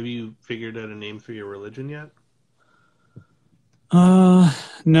 Have you figured out a name for your religion yet? No,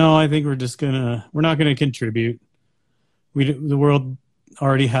 I think we're not gonna contribute. The world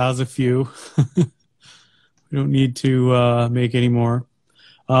already has a few. We don't need to make any more.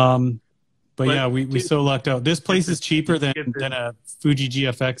 But yeah, we so lucked out. This place is cheaper than a Fuji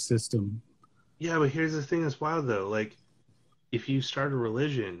GFX system. Yeah, but here's the thing that's wild though. Like, if you start a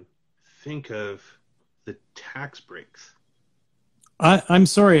religion, think of the tax breaks. I'm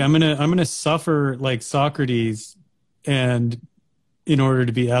sorry, I'm gonna suffer like Socrates, and in order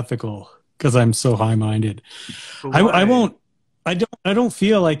to be ethical, because I'm so high-minded. I won't. I don't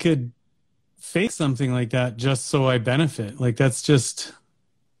feel I could face something like that just so I benefit. Like that's just.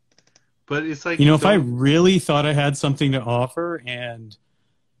 But it's like, if I really thought I had something to offer and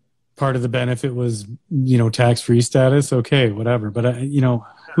part of the benefit was, tax-free status, okay, whatever. But,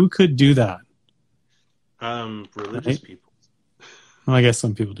 who could do that? Religious people. Well, I guess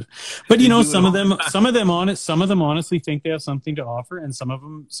some people do. But, some of them honestly think they have something to offer, and some of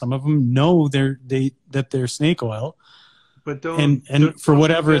them know that they're snake oil. But don't for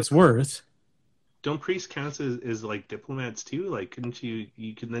whatever it's worth. don't priests count as like diplomats too? Like, couldn't you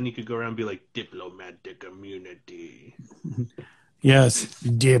could go around and be like diplomatic immunity? Yes,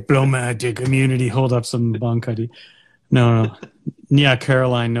 diplomatic immunity. Hold up some bunkuddy. No. Yeah,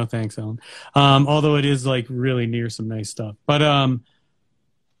 Caroline. No thanks, Ellen. Although it is like really near some nice stuff, but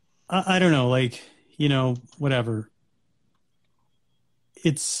I don't know. Like, whatever.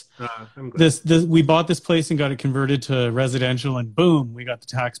 It's I'm glad. this. We bought this place and got it converted to residential, and boom, we got the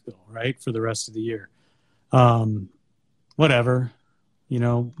tax bill right for the rest of the year. Whatever.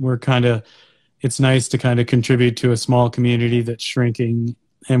 We're kind of. It's nice to kind of contribute to a small community that's shrinking,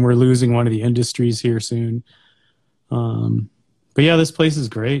 and we're losing one of the industries here soon. But yeah, this place is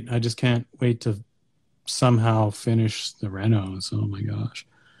great. I just can't wait to somehow finish the renos. Oh my gosh.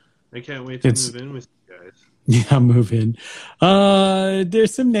 I can't wait to move in with you guys. Yeah, move in.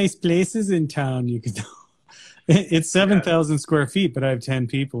 There's some nice places in town you could It's 7,000 square feet, but I have 10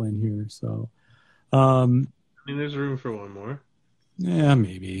 people in here, so I mean, there's room for one more. Yeah,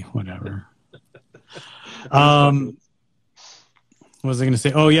 maybe, whatever. What was I going to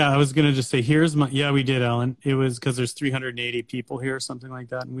say? Oh yeah, I was going to just say, we did, Alan. It was because there's 380 people here, something like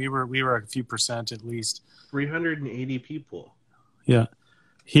that, and we were a few percent at least. 380 people. Yeah.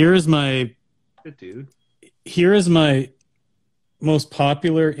 Here is my most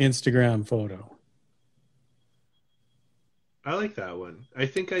popular Instagram photo. I like that one. I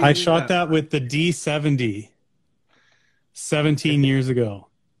think I shot that with the D70 17 years ago.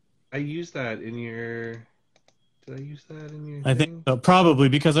 I used that in your... Did I use that in your I think so, probably,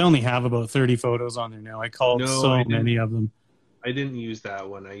 because I only have about 30 photos on there now. I called many of them. I didn't use that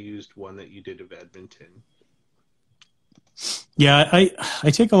one. I used one that you did of Edmonton. Yeah,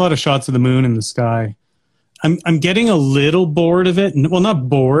 I take a lot of shots of the moon and the sky. I'm getting a little bored of it. Well, not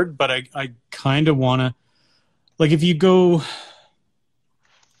bored, but I kind of want to... Like, if you go... Let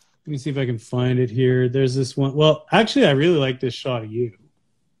me see if I can find it here. There's this one. Well, actually, I really like this shot of you.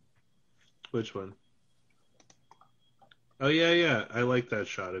 Which one? Oh, yeah. I like that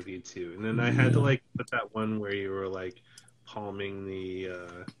shot of you, too. And then I had to, like, put that one where you were, like, palming the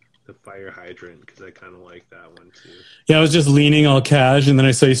fire hydrant, because I kind of like that one, too. Yeah, I was just leaning all cash, and then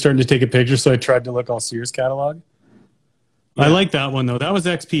I saw you starting to take a picture, so I tried to look all Sears catalog. Yeah. I like that one, though. That was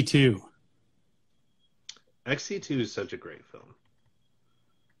XP2. XP2 is such a great film.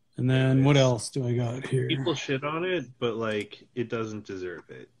 And then what else do I got here? People shit on it, but, like, it doesn't deserve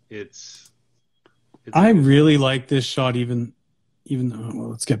it. It's I really like this shot, even though... Well,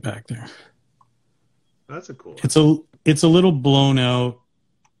 let's get back there. That's a cool one. It's a little blown out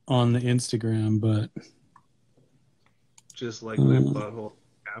on the Instagram, but... Just like my butthole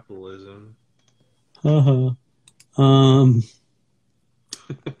capitalism.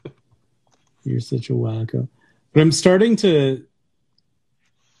 You're such a wacko. But I'm starting to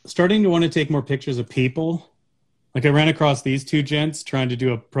want to take more pictures of people. Like, I ran across these two gents trying to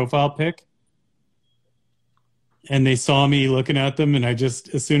do a profile pic, and they saw me looking at them, and I just,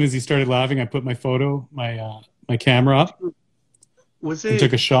 as soon as he started laughing, I put my camera up and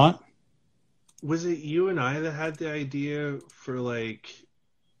took a shot. Was it you and I that had the idea for, like,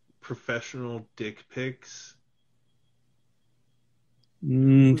 professional dick pics?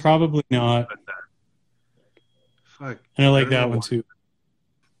 Probably not. Fuck. And I like that one too.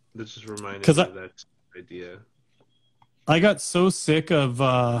 That just reminded me of that idea. I got so sick of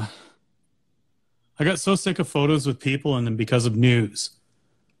photos with people in them because of news.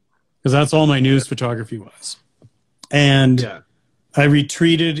 Because that's all my news photography was. And I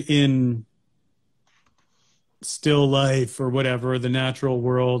retreated in still life or whatever, the natural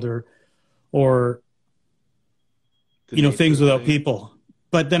world or things without people.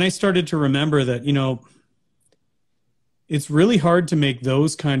 But then I started to remember that, it's really hard to make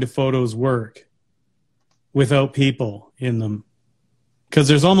those kind of photos work without people in them, because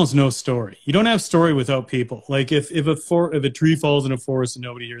there's almost no story. You don't have story without people. Like if a tree falls in a forest and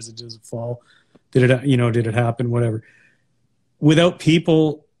nobody hears it, does it fall? Did it happen? Whatever. Without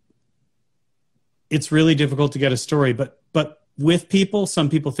people, it's really difficult to get a story. But with people, some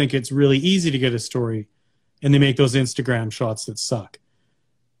people think it's really easy to get a story, and they make those Instagram shots that suck.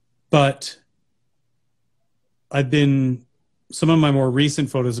 But some of my more recent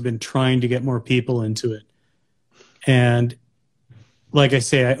photos have been trying to get more people into it. And like I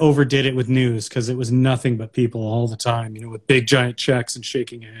say, I overdid it with news because it was nothing but people all the time, with big giant checks and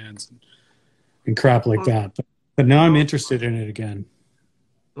shaking hands and crap like that. But now I'm interested in it again.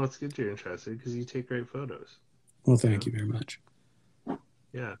 Well, it's good you're interested because you take great photos. Well, thank you very much.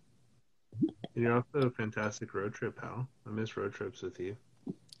 Yeah. And you're also a fantastic road trip, pal. I miss road trips with you.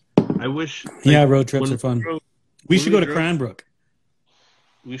 I wish... road trips are fun. We should go to Cranbrook.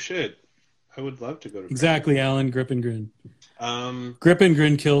 We should. I would love to go to Exactly, Alan. Grip and grin. Um, Grip and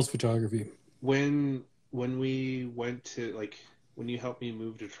grin kills photography. when we went to like when you helped me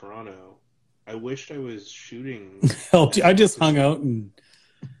move to Toronto, I wished I was shooting. Helped you. I just hung out and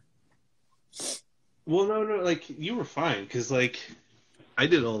Well, no, like you were fine because like I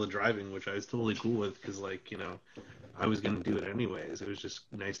did all the driving, which I was totally cool with because like I was gonna do it anyways. It was just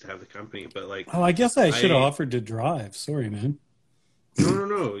nice to have the company, but like oh, I guess I should have offered to drive. Sorry, man.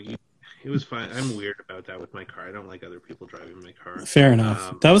 no, it was fine. I'm weird about that with my car. I don't like other people driving my car. Fair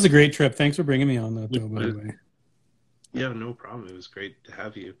enough. That was a great trip. Thanks for bringing me on that, though. By the way. Yeah, no problem. It was great to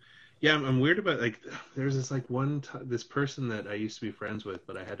have you. Yeah, I'm weird about like there's this like this person that I used to be friends with,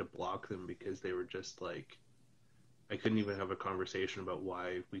 but I had to block them because they were just like I couldn't even have a conversation about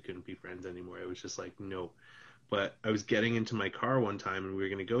why we couldn't be friends anymore. I was just like no. But I was getting into my car one time and we were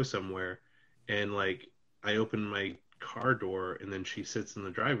gonna go somewhere, and like I opened my car door and then she sits in the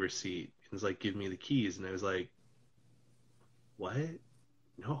driver's seat and is like, "Give me the keys," and I was like, "What?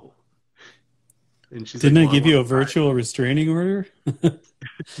 No." And she's Didn't like, I well, give you a virtual restraining order?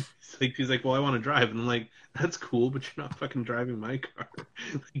 She's like, well, I want to drive, and I'm like, that's cool, but you're not fucking driving my car.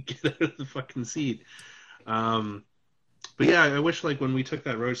 Like, get out of the fucking seat. But yeah, I wish like when we took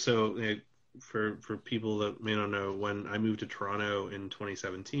that road. So for people that may not know, when I moved to Toronto in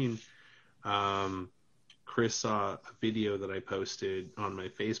 2017, Chris saw a video that I posted on my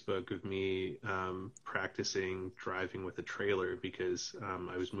Facebook of me practicing driving with a trailer because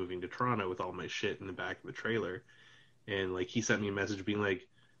I was moving to Toronto with all my shit in the back of the trailer. And like he sent me a message being like,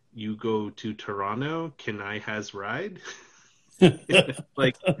 "You go to Toronto? Can I has ride?"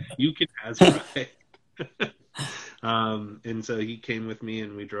 Like you can has ride. And so he came with me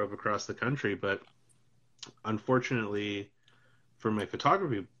and we drove across the country. But unfortunately, for my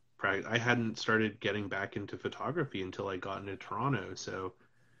photography practice, I hadn't started getting back into photography until I got into Toronto. So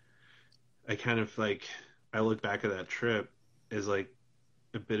I kind of like I look back at that trip as like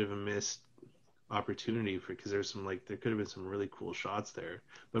a bit of a missed opportunity for because there's some like there could have been some really cool shots there.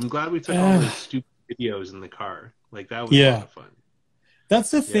 But I'm glad we took all those stupid videos in the car. Like that was a lot of fun.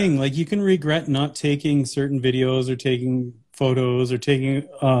 That's the thing. Like you can regret not taking certain videos or taking photos or taking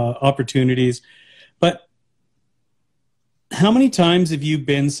opportunities. But how many times have you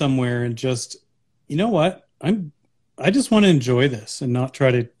been somewhere and just, you know what? I just want to enjoy this and not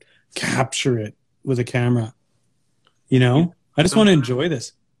try to capture it with a camera. You know? I just want to enjoy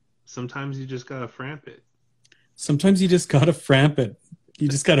this. Sometimes you just gotta framp it. Sometimes you just gotta framp it. You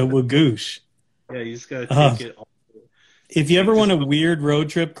just gotta wagoosh. Yeah, you just gotta take it all. If you ever want a weird road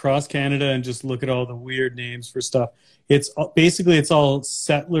trip cross Canada and just look at all the weird names for stuff, it's all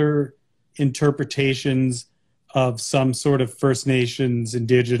settler interpretations of some sort of First Nations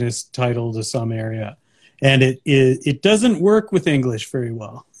Indigenous title to some area, and it doesn't work with English very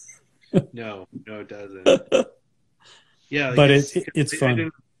well. No, it doesn't. Yeah, but it's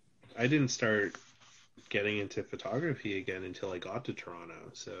fun. I didn't start getting into photography again until I got to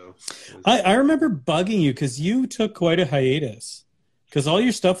Toronto. So I remember bugging you because you took quite a hiatus because all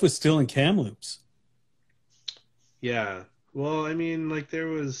your stuff was still in Kamloops. Yeah. Well, I mean, like there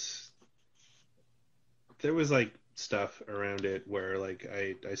was like stuff around it where like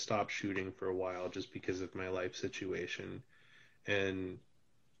I stopped shooting for a while just because of my life situation. And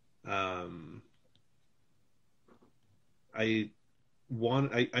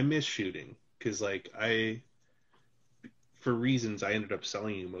I miss shooting because like for reasons I ended up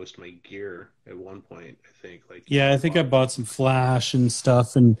selling you most of my gear at one point. I think like I think I bought some flash and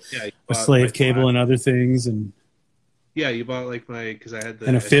stuff and a slave cable and other things and you bought like because I had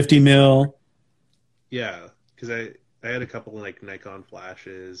and a 50 mil. Yeah, because I had a couple of like Nikon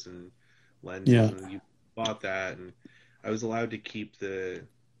flashes and lenses and you bought that and I was allowed to keep the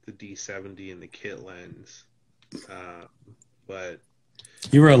D70 and the kit lens, but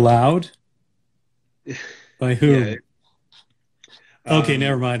you were allowed. By who? Yeah. Okay,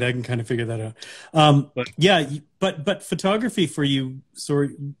 never mind. I can kind of figure that out. But photography for you,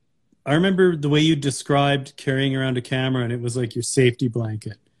 I remember the way you described carrying around a camera, and it was like your safety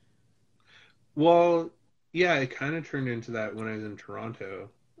blanket. Well, yeah, it kind of turned into that when I was in Toronto.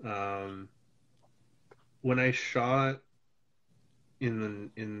 When I shot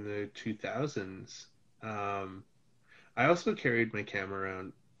in the 2000s, I also carried my camera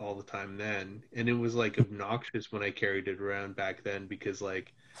around all the time then, and it was like obnoxious when I carried it around back then because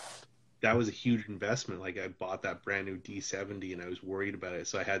like that was a huge investment. Like I bought that brand new D70 and I was worried about it,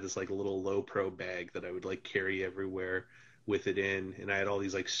 so I had this like little low pro bag that I would like carry everywhere with it in, and I had all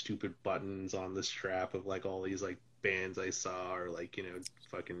these like stupid buttons on the strap of like all these like bands I saw, or like, you know,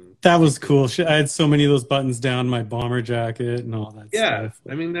 fucking That was cool. I had so many of those buttons down my bomber jacket and all that yeah. stuff.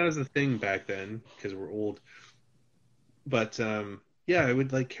 I mean, that was the thing back then because we're old. But yeah, I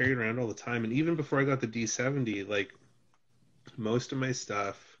would like carry it around all the time, and even before I got the D70, like most of my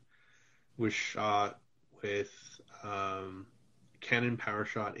stuff was shot with Canon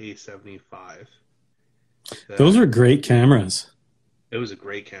PowerShot A75. Those That were great cameras. it was a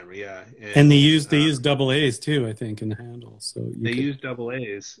great camera, yeah, And they and used double A's too, I think, in the handle. So you they could used double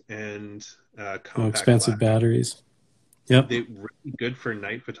A's and compact expensive flash. batteries. Yep. They were really good for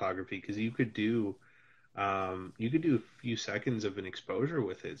night photography because you could do a few seconds of an exposure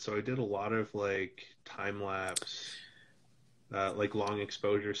with it. So I did a lot of like time lapse, like long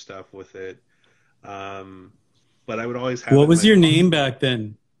exposure stuff with it. Um, but I would always have it What in was my your pocket name back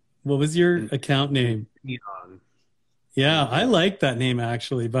then? What was your and account name? neon. Yeah, I Neon. like that name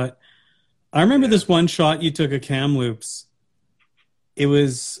actually, but I remember Yeah, this one shot you took of Kamloops. It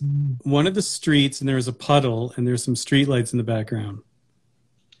was one of the streets and there was a puddle and there's some street lights in the background.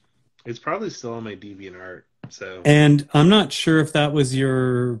 it's probably still on my DeviantArt. So And I'm not sure if that was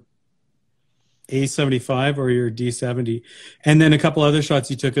your A75 or your D70. And then a couple other shots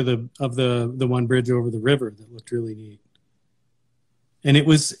you took of the one bridge over the river that looked really neat. And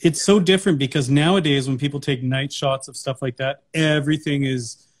it's so different because nowadays when people take night shots of stuff like that, everything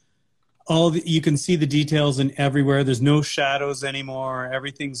is you can see the details in everywhere. There's no shadows anymore.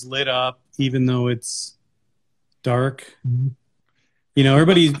 Everything's lit up, even though it's dark. You know,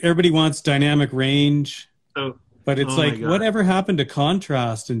 everybody wants dynamic range, so but it's oh my like, god. whatever happened to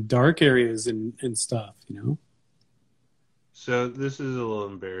contrast in dark areas and stuff, you know? So this is a little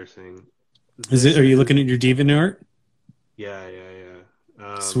embarrassing. Are you looking at your DeviantArt? Yeah, yeah, yeah.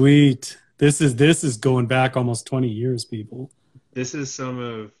 Sweet. This is going back almost 20 years, people. This is some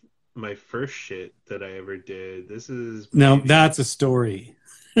of my first shit that I ever did. Now that's a story.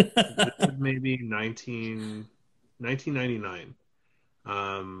 This is maybe 1999.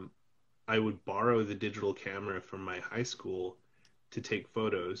 I would borrow the digital camera from my high school to take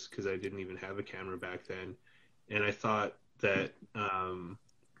photos because I didn't even have a camera back then. And I thought that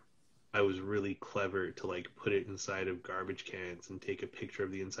I was really clever to like put it inside of garbage cans and take a picture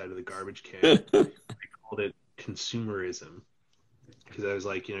of the inside of the garbage can. I called it consumerism because I was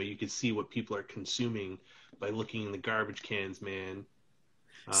like, you know, you could see what people are consuming by looking in the garbage cans, man.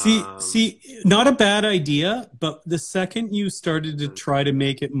 See, not a bad idea, but the second you started to try to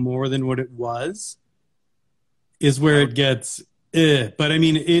make it more than what it was, is where it gets. But I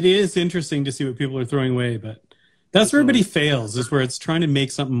mean, it is interesting to see what people are throwing away. But that's where everybody fails, is where it's trying to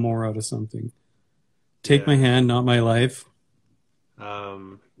make something more out of something. Take my hand, not my life.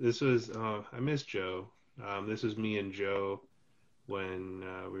 This was I miss Joe. This was me and Joe when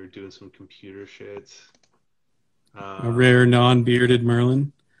we were doing some computer shit. A rare non-bearded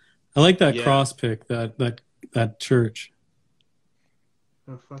Merlin. I like that cross pick, that church.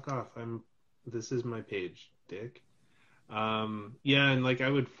 Oh, fuck off. This is my page, dick. Yeah, and like I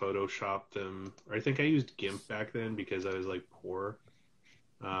would Photoshop them. Or I think I used GIMP back then because I was like poor.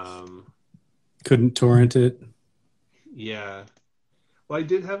 Couldn't torrent it. Yeah. Well, I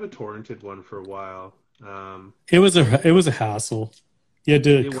did have a torrented one for a while. It was a hassle. You had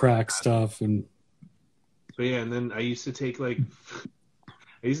to crack stuff and. But yeah, and then I used to take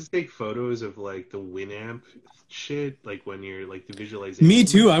photos of like the Winamp shit, like when you're like the visualization. Me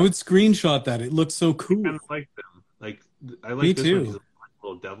too. I would screenshot that. It looked so cool. I kind of like them. Like I like this one. He's a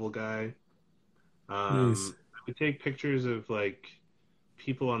little devil guy. Nice. I would take pictures of like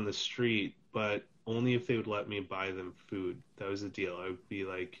people on the street, but only if they would let me buy them food. That was the deal. I would be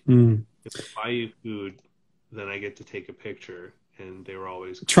like, if I buy you food, then I get to take a picture. And they were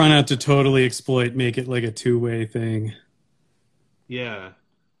always cool. Try not to totally make it like a two-way thing. Yeah.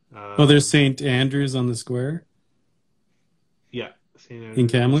 There's St. Andrews on the square. Yeah, St. Andrews in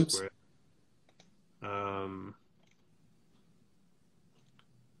Kamloops. I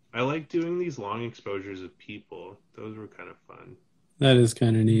like doing these long exposures of people. Those were kind of fun. That is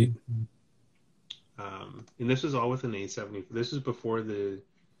kind of neat. And this was all with an A70. This is before the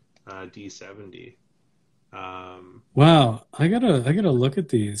D70. Wow, I gotta look at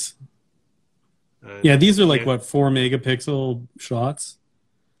these. Yeah, these are like what, 4 megapixel shots?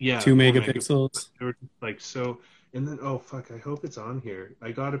 Yeah, 2 megapixels. They were like so, and then oh fuck, I hope it's on here.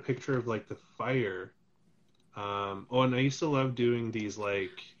 I got a picture of like the fire. And I used to love doing these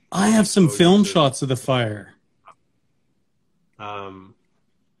like. I have some film shots of the fire. I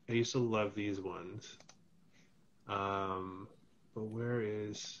used to love these ones. But where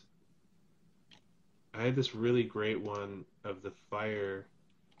is? I had this really great one of the fire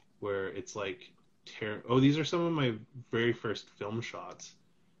where it's like Oh, these are some of my very first film shots.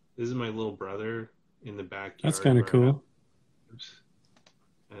 This is my little brother in the backyard. That's kind of cool.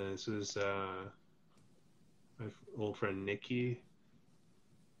 And this is my old friend Nikki.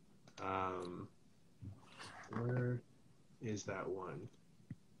 Where is that one?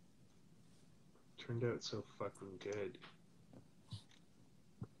 Turned out so fucking good.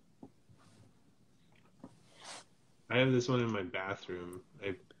 I have this one in my bathroom.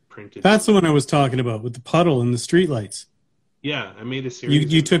 I printed. That's the one I was talking about with the puddle and the streetlights. Yeah, I made a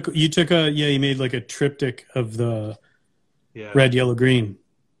series. You made like a triptych of the red, yellow, green.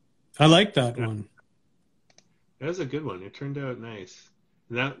 I like that one. That was a good one. It turned out nice.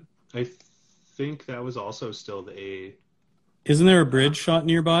 And that, I think that was also still the A. Isn't there a bridge shot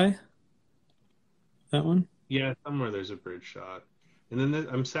nearby? That one? Yeah, somewhere there's a bridge shot. And then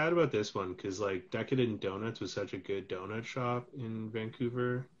I'm sad about this one because like Decadent Donuts was such a good donut shop in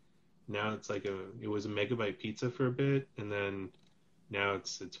Vancouver. Now it's like it was a Megabyte Pizza for a bit, and then now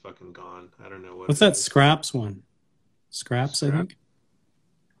it's fucking gone. I don't know what's that Scraps one. Scraps, I think.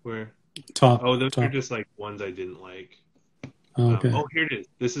 Where? Top. Oh, those top. are just like ones I didn't like. Oh, okay. Here it is.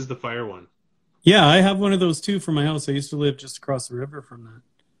 This is the fire one. Yeah, I have one of those too for my house. I used to live just across the river from that.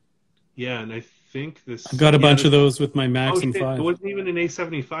 Yeah, and I think this. I've got a bunch of those with my Maxim 5. It wasn't even an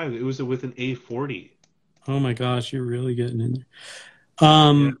A75. It was with an A40. Oh my gosh, you're really getting in there.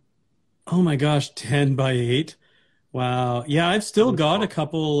 Oh my gosh, 10x8. Wow. Yeah, I've still got a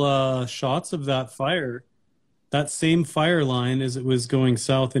couple shots of that fire. That same fire line as it was going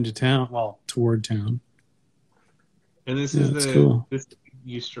south into town, well, toward town. And this is cool. This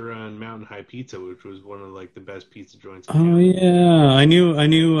used to run Mountain High Pizza, which was one of like the best pizza joints in town. Yeah. I knew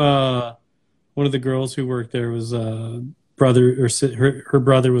one of the girls who worked there was brother, or her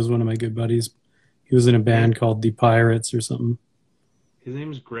brother was one of my good buddies. He was in a band called The Pirates or something. His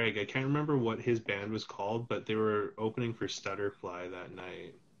name's Greg. I can't remember what his band was called, but they were opening for Stutterfly that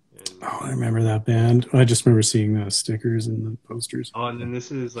night. I remember that band. I just remember seeing the stickers and the posters. Oh, and then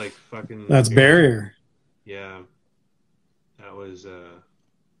this is like fucking... That's Barrier. Yeah. That was a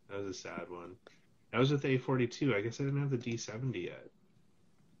sad one. That was with A42. I guess I didn't have the D70 yet.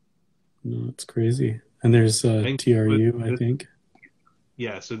 No, it's crazy. And there's TRU, I think.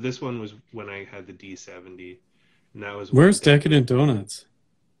 Yeah, so this one was when I had the D70. And that was Where's Decadent Donuts?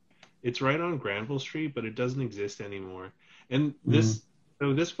 It's right on Granville Street, but it doesn't exist anymore. And this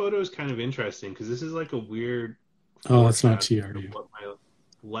photo is kind of interesting because this is like a weird... Oh, it's not TRU. What my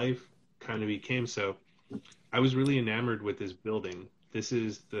life kind of became. So I was really enamored with this building. This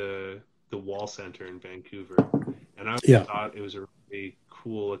is the Wall Center in Vancouver. And I thought it was a really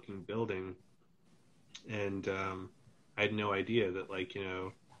cool looking building. And I had no idea that like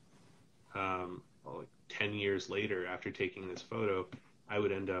 10 years later after taking this photo, I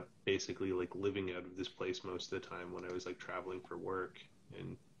would end up basically like living out of this place most of the time when I was like traveling for work.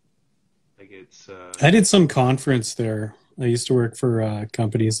 And like it's I did some conference there. I used to work for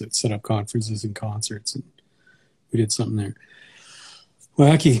companies that set up conferences and concerts, and we did something there.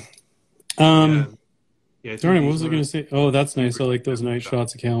 Wacky. Darn it, what was I going to say? Oh, that's nice. I like those night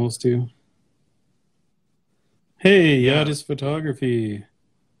shots of camels too. Hey, Yadis Photography.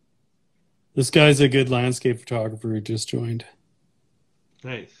 This guy's a good landscape photographer who just joined.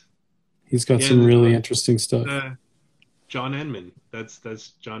 Nice. He's got some really interesting stuff. John Enman. That's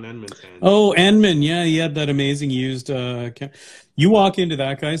John Enman's hand. Oh, Enman. Yeah, he had that amazing used you walk into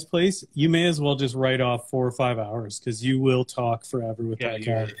that guy's place, you may as well just write off 4 or 5 hours because you will talk forever with that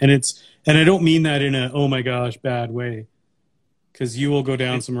guy. And I don't mean that in a oh my gosh bad way, because you will go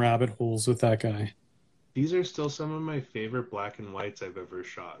down some rabbit holes with that guy. These are still some of my favorite black and whites I've ever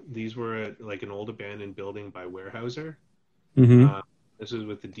shot. These were at like an old abandoned building by Weyerhaeuser. Mm-hmm. This was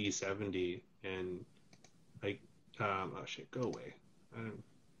with the D70, and like, oh shit, go away.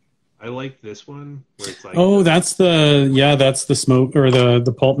 I like this one where it's like, that's the smoke or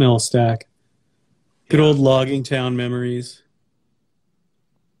the pulp mill stack. Good old logging town memories.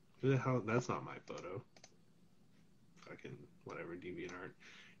 Who the hell? That's not my photo. Fucking whatever, DeviantArt.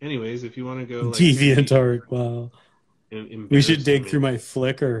 Anyways, if you want to go like DeviantArt, wow. We should dig through my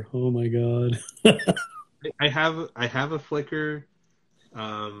Flickr. Oh my god. I have a Flickr.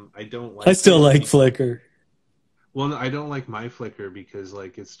 I don't like. I still like Flickr. Well, no, I don't like my Flickr because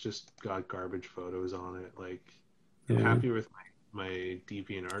like it's just got garbage photos on it. Like I'm happy with my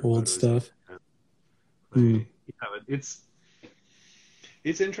DeviantArt old photos. Stuff.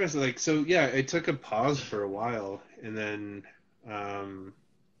 It's interesting. Like so, I took a pause for a while, and then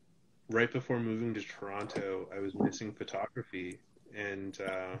right before moving to Toronto, I was missing photography, and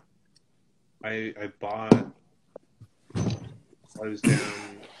I bought. I was down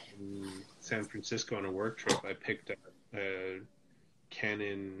in San Francisco on a work trip, I picked up a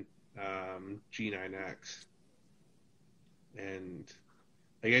Canon G9X, and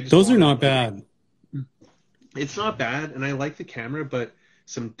like those are not bad. It's not bad, and I like the camera, but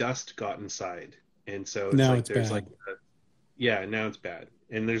some dust got inside, and so it's Now like it's there's bad. like yeah, now it's bad,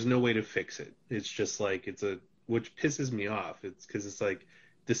 and there's no way to fix it. It's just like which pisses me off. It's because it's like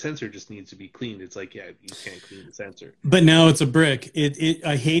the sensor just needs to be cleaned. It's like, yeah, you can't clean the sensor. But now it's a brick.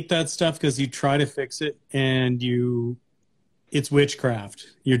 I hate that stuff because you try to fix it and it's witchcraft.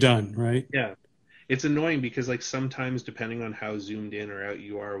 You're done, right? Yeah. It's annoying because like sometimes depending on how zoomed in or out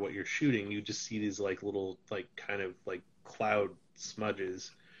you are, what you're shooting, you just see these like little like kind of like cloud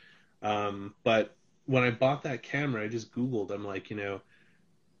smudges. But when I bought that camera, I just Googled, I'm like,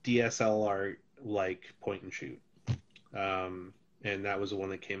 DSLR like point and shoot. And that was the one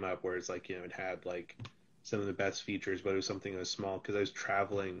that came up where it's like, it had like some of the best features, but it was something that was small because I was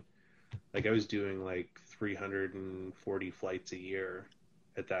traveling, like I was doing like 340 flights a year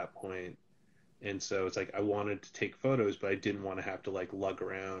at that point. And so it's like I wanted to take photos, but I didn't want to have to like lug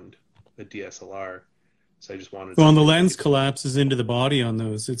around a DSLR. So I just wanted Well, and the something lens collapses into the body on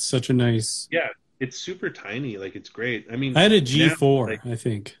those. It's such a nice. Yeah, it's super tiny. Like it's great. I mean, I had a now, G4, like, I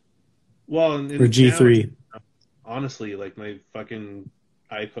think, well, or G3. Honestly, like my fucking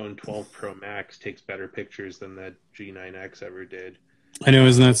iPhone 12 Pro Max takes better pictures than that G9X ever did. I know,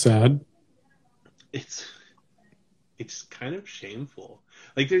 isn't that sad? It's kind of shameful.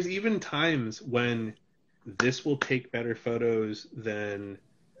 Like there's even times when this will take better photos than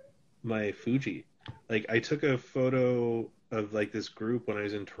my Fuji. Like I took a photo of like this group when I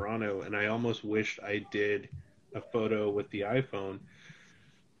was in Toronto, and I almost wished I did a photo with the iPhone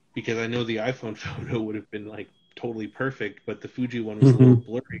because I know the iPhone photo would have been like totally perfect, but the Fuji one was a little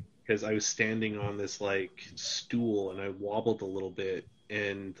blurry because I was standing on this like stool and I wobbled a little bit,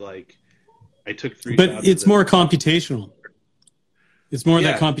 and like I took 3 shots. But it's more computational. It's more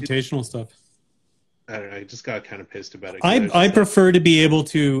that computational stuff. I don't know. I just got kind of pissed about it. I prefer to be able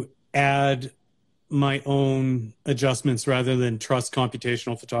to add my own adjustments rather than trust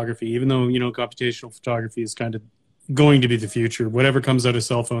computational photography, even though, computational photography is kind of going to be the future. Whatever comes out of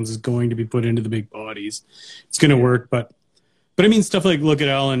cell phones is going to be put into the big bodies. It's going to work. But I mean, stuff like, look at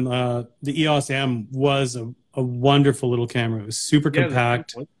Alan, the EOS M was a wonderful little camera. It was super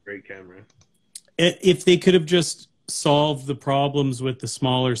compact. That's a great camera. If they could have just solved the problems with the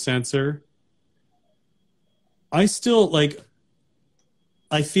smaller sensor, I'm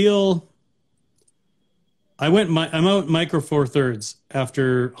out Micro Four Thirds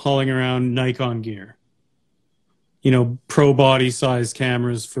after hauling around Nikon gear, pro body size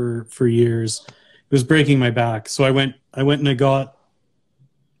cameras for years. It was breaking my back. So I went and I got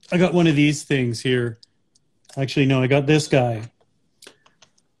one of these things here. Actually, no, I got this guy.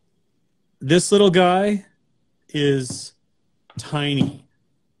 This little guy is tiny.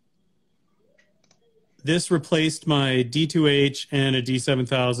 This replaced my D2H and a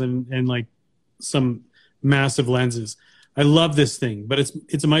D7000 and like some massive lenses. I love this thing, but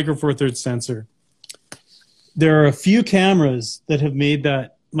it's a Micro Four Thirds sensor. There are a few cameras that have made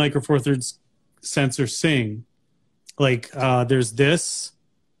that Micro Four Thirds sensor sing. Like there's this,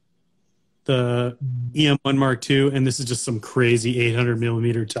 the EM1 Mark II, and this is just some crazy 800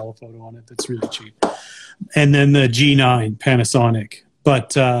 millimeter telephoto on it that's really cheap. And then the G9 Panasonic.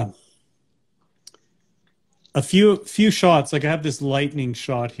 But a few shots, like I have this lightning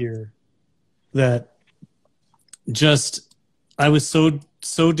shot here that just, I was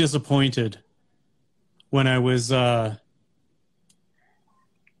so disappointed when I was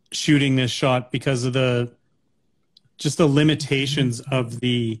shooting this shot because of the limitations of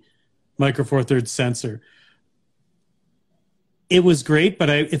the Micro Four Thirds sensor. It was great, but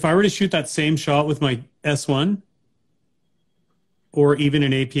if I were to shoot that same shot with my S1 or even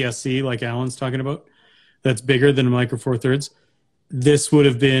an APS-C like Alan's talking about, that's bigger than a Micro Four Thirds, this would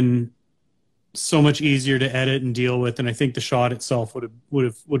have been so much easier to edit and deal with, and I think the shot itself would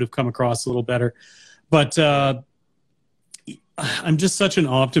have come across a little better. But I'm just such an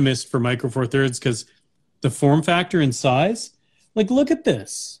optimist for Micro Four Thirds because the form factor and size, like look at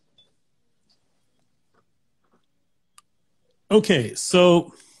this. Okay,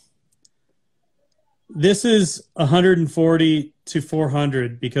 so this is 140 to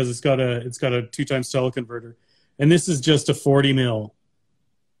 400 because it's got a 2x teleconverter, and this is just a 40 mil.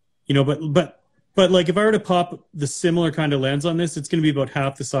 But like if I were to pop the similar kind of lens on this, it's going to be about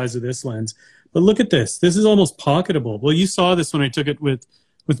half the size of this lens. But look at this. This is almost pocketable. Well, you saw this when I took it with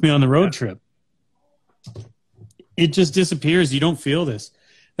me on the road trip. It just disappears. You don't feel this.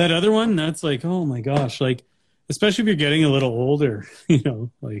 That other one, that's like, oh my gosh, like especially if you're getting a little older,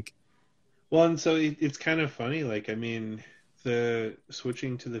 like Well, and so it's kind of funny. Like, I mean, the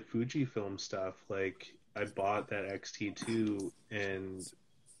switching to the Fujifilm stuff. Like, I bought that X-T2 and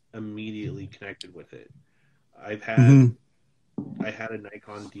immediately connected with it. I've had Hmm. I had a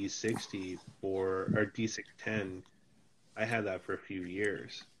Nikon D60 for or D610. I had that for a few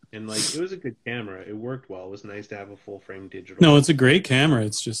years, and like it was a good camera. It worked well. It was nice to have a full frame No, digital. it's a great camera.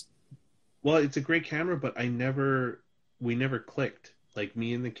 It's just Well, it's a great camera, but we never clicked. Like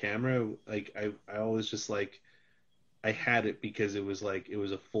me and the camera, like I always just like I had it because it was like it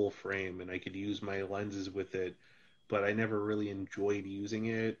was a full frame and I could use my lenses with it, but I never really enjoyed using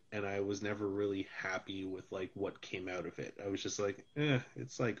it and I was never really happy with like what came out of it. I was just like,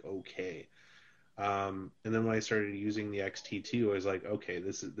 it's like okay. And then when I started using the XT2, I was like, okay,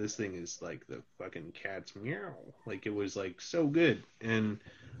 this thing is like the fucking cat's meow. Like it was like so good, and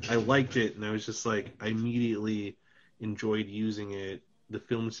I liked it, and I was just like, I immediately enjoyed using it. The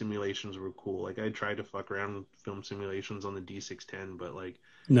film simulations were cool. Like I tried to fuck around with film simulations on the D610, but like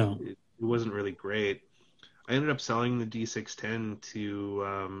no. it wasn't really great. I ended up selling the D610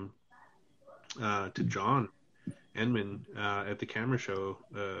 to John Enman at the camera show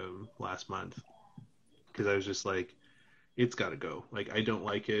last month because I was just like, it's got to go. Like, I don't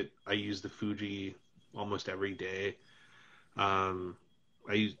like it. I use the Fuji almost every day. Um,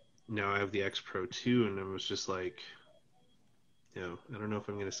 I use now I have the X Pro 2, and I was just like, I don't know if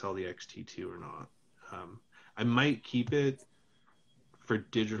I'm going to sell the XT2 or not. I might keep it for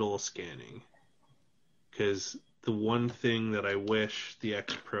digital scanning because the one thing that I wish the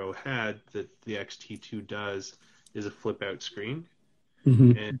X Pro had that the XT2 does is a flip out screen.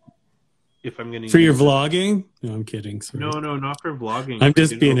 Hmm. And if I'm going to For your use it, vlogging? No, I'm kidding. Sorry. no, not for vlogging, I'm for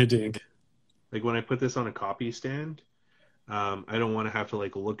just being digital. a dink. Like when I put this on a copy stand, I don't want to have to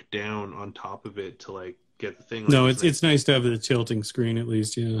like look down on top of it to like get the thing. Like No, it's nice. it's nice to have the tilting screen at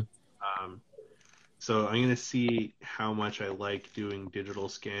least. Yeah. Um, so I'm gonna see how much I like doing digital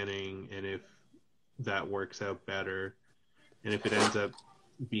scanning and if that works out better. And if it ends up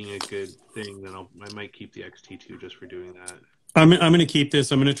being a good thing, then I might keep the XT2 just for doing that. I'm gonna keep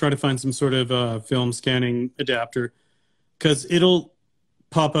this. I'm gonna try to find some sort of film scanning adapter because it'll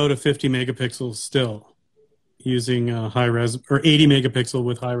pop out a 50 megapixel still using high res or 80 megapixel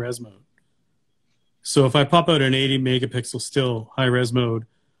with high res mode. So if I pop out an 80 megapixel still high res mode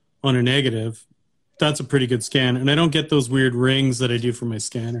on a negative, that's a pretty good scan. And I don't get those weird rings that I do for my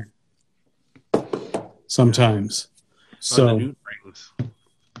scanner Yeah. sometimes. Oh, the So Newton rings.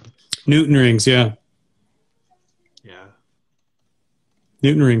 Newton rings, yeah. Yeah.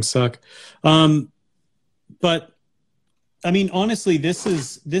 Newton rings suck. But I mean, honestly, this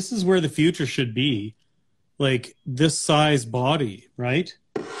is where the future should be. Like this size body, right?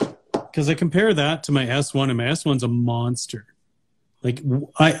 Because I compare that to my S1, and my S1's a monster. Like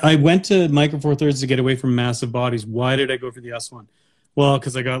I went to Micro Four Thirds to get away from massive bodies. Why did I go for the S1? Well,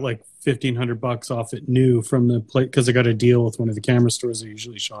 because I got like $1,500 off it new from the plate because I got a deal with one of the camera stores I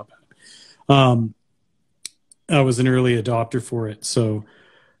usually shop at. I was an early adopter for it, so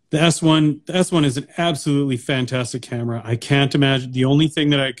the S1 is an absolutely fantastic camera. I can't imagine the only thing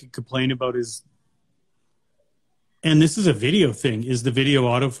that I could complain about is, and this is a video thing, is the video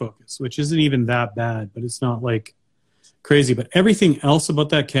autofocus, which isn't even that bad, but it's not like crazy. But everything else about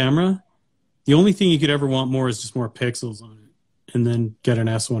that camera, the only thing you could ever want more is just more pixels on it, and then get an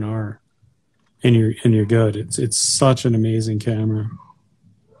S1R, and you're good. It's such an amazing camera.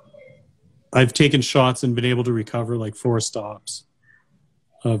 I've taken shots and been able to recover like 4 stops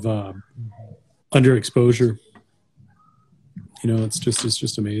of underexposure. It's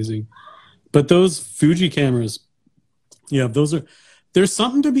just amazing. But those Fuji cameras, yeah, those are. There's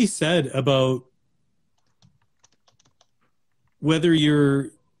something to be said about whether you're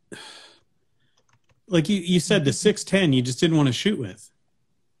like you said the 610 you just didn't want to shoot with,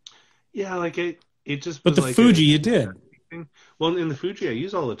 Yeah, like it just but was the like Fuji you did. thing. Well, in the Fuji I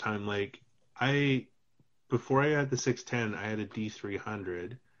use all the time. Like I before I had the 610, I had a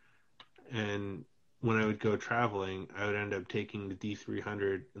D300, and when I would go traveling, I would end up taking the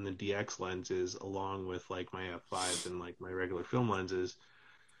D300 and the DX lenses along with like my f5 and like my regular film lenses.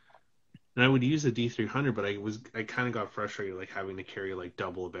 And I would use the D300, but I kind of got frustrated like having to carry like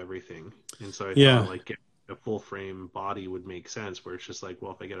double of everything. And so I thought Yeah. like getting a full frame body would make sense where it's just like,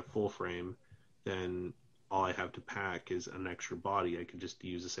 well, if I get a full frame, then all I have to pack is an extra body. I could just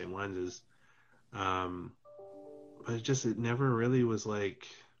use the same lenses. Um, but it never really was like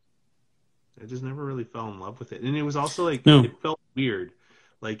I just never really fell in love with it. And it was also like No. it felt weird.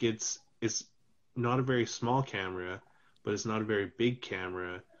 Like it's not a very small camera, but it's not a very big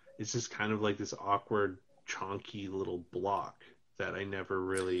camera. It's just kind of like this awkward, chonky little block that I never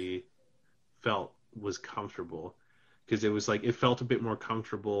really felt was comfortable, because it was like it felt a bit more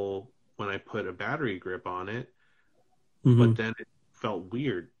comfortable when I put a battery grip on it, but then it felt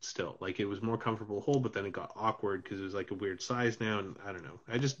weird still. Like it was more comfortable to hold, but then it got awkward because it was like a weird size now, and I don't know.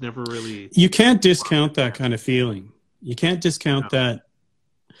 I just never really. You can't discount that kind of feeling. You can't discount that,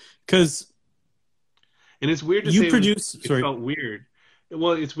 because. And it's weird to say it felt weird.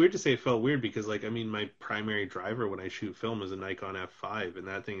 Well, it's weird to say it felt weird because, like, I mean, my primary driver when I shoot film is a Nikon F5, and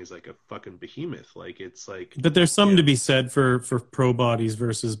that thing is like a fucking behemoth. Like, it's like. But there's something to be said for pro bodies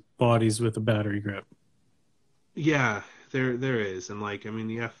versus bodies with a battery grip. Yeah, there is, and like, I mean,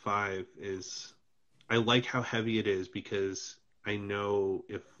 the F5 is. I like how heavy it is because I know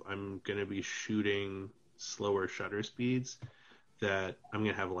if I'm gonna be shooting slower shutter speeds, that I'm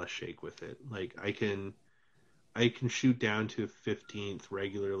gonna have less shake with it. Like, I can shoot down to 15th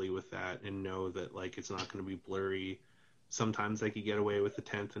regularly with that and know that like it's not going to be blurry. Sometimes I could get away with a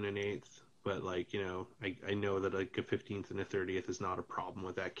 10th and an 8th, but like, you know, I know that like a 15th and a 30th is not a problem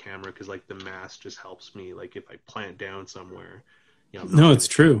with that camera, because like the mass just helps me. Like if I plant down somewhere, you know, no, it's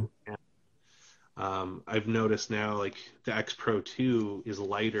true. I've noticed now like the X Pro 2 is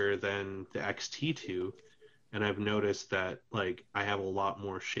lighter than the XT2. And I've noticed that like I have a lot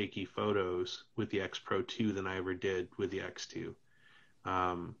more shaky photos with the X Pro 2 than I ever did with the X2,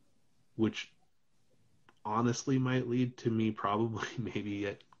 which honestly might lead to me probably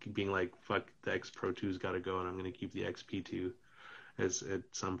maybe being like, fuck, the X Pro 2's got to go, and I'm going to keep the XP2 at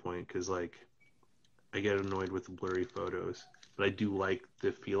some point, because like I get annoyed with the blurry photos, but I do like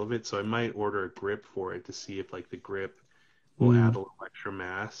the feel of it. So I might order a grip for it to see if like the grip will add a little extra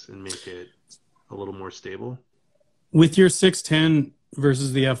mass and make it a little more stable. With your 610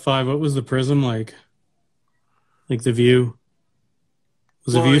 versus the F5, what was the prism like? Like the view?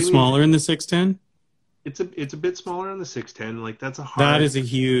 Was the view smaller in the 610? It's a bit smaller on the 610. Like that's that is a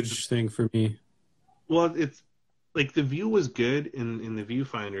huge thing for me. Well, it's like the view was good in the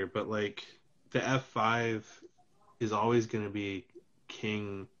viewfinder, but like the F5 is always going to be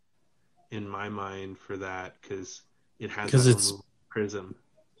king in my mind for that, because it has that prism.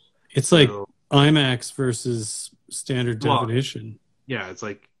 It's so, like IMAX versus standard definition. Yeah, it's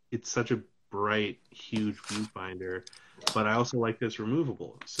like it's such a bright, huge viewfinder, but I also like this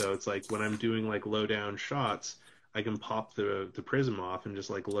removable. So it's like when I'm doing like low down shots, I can pop the prism off and just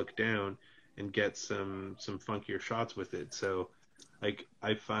like look down and get some funkier shots with it. So like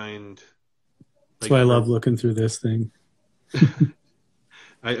I find that's why I love looking through this thing.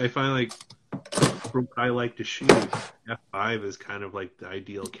 I find like what I like to shoot, F5 is kind of like the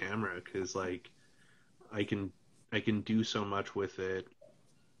ideal camera, because like I can do so much with it,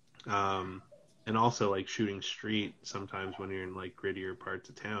 and also like shooting street sometimes when you're in like grittier parts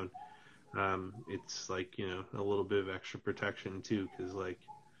of town, it's like, you know, a little bit of extra protection too, because like,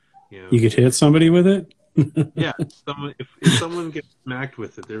 you know, you could hit somebody with it. Yeah, if someone gets smacked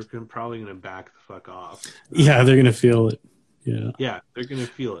with it, they're probably gonna back the fuck off. Yeah, they're gonna feel it. Yeah, they're gonna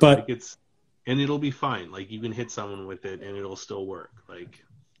feel it. But like and it'll be fine. Like you can hit someone with it and it'll still work. Like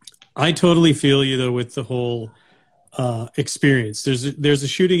I totally feel you though with the whole experience. There's a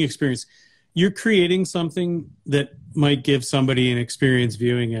shooting experience. You're creating something that might give somebody an experience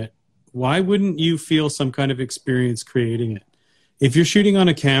viewing it. Why wouldn't you feel some kind of experience creating it? If you're shooting on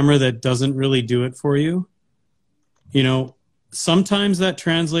a camera that doesn't really do it for you, you know, sometimes that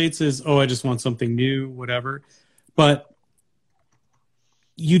translates as, oh, I just want something new, whatever. But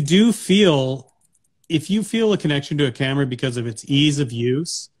you do feel, if you feel a connection to a camera because of its ease of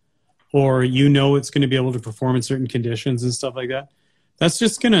use, or you know it's going to be able to perform in certain conditions and stuff like that, that's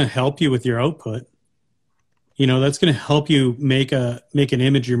just going to help you with your output. You know, that's going to help you make an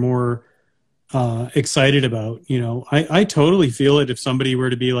image you're more excited about. You know, I totally feel it if somebody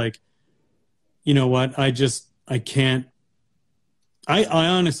were to be like, you know what, I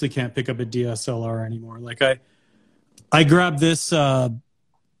honestly can't pick up a DSLR anymore. Like I grabbed this F100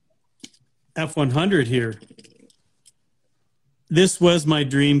 here. This was my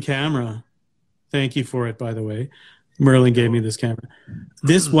dream camera. Thank you for it, by the way. Merlin gave me this camera.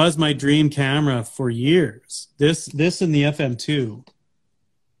 This was my dream camera for years. This and the FM2.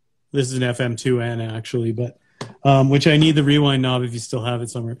 This is an FM2N actually, but which I need the rewind knob if you still have it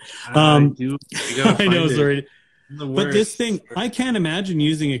somewhere. I do. I know, sorry. But this thing, I can't imagine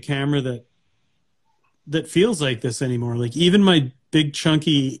using a camera that feels like this anymore. Like even my big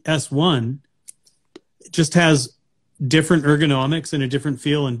chunky S1 just has different ergonomics and a different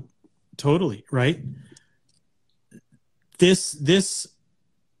feel, and totally right. This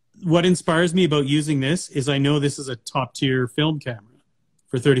what inspires me about using this is I know this is a top tier film camera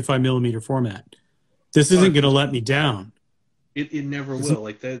for 35mm format. This isn't going to let me down. It never will.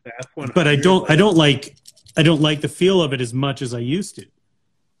 Like the F100. But I don't like the feel of it as much as I used to.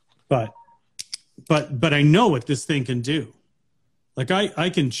 But I know what this thing can do. Like I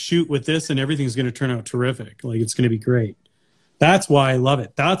can shoot with this and everything's going to turn out terrific. Like it's going to be great. That's why I love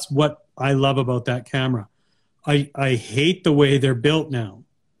it. That's what I love about that camera. I hate the way they're built now.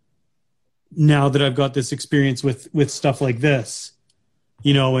 Now that I've got this experience with stuff like this,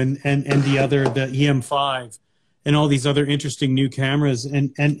 you know, and the EM5 and all these other interesting new cameras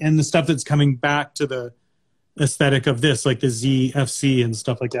and the stuff that's coming back to the aesthetic of this, like the ZFC and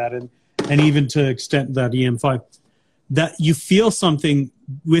stuff like that, and even to extent that EM5, that you feel something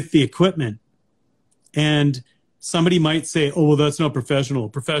with the equipment. And somebody might say, oh, well, that's not professional.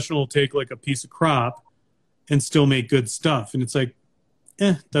 Professional will take like a piece of crap and still make good stuff. And it's like,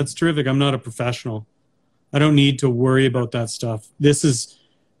 that's terrific. I'm not a professional. I don't need to worry about that stuff. This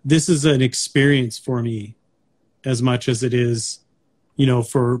is an experience for me as much as it is, you know,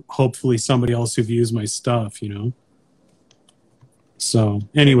 for hopefully somebody else who views my stuff, you know? So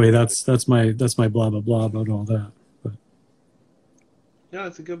anyway, that's my blah, blah, blah about all that. But no,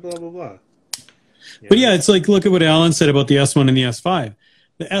 it's a good blah, blah, blah. Yeah. But yeah, it's like, look at what Alan said about the S1 and the S5.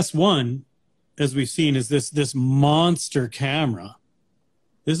 The S1, as we've seen, is this monster camera.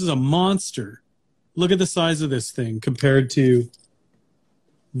 This is a monster. Look at the size of this thing compared to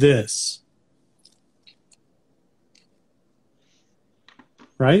this.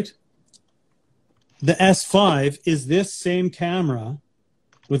 Right? The S5 is this same camera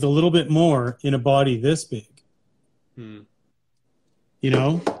with a little bit more in a body this big. You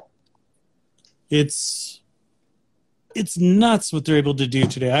know? It's nuts what they're able to do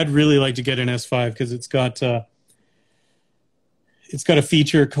today. I'd really like to get an S5 because it's got a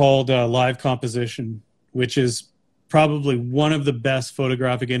feature called live composition, which is probably one of the best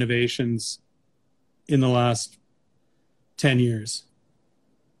photographic innovations in the last 10 years.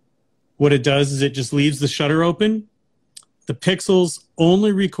 What it does is it just leaves the shutter open. The pixels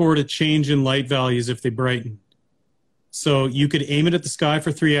only record a change in light values if they brighten. So you could aim it at the sky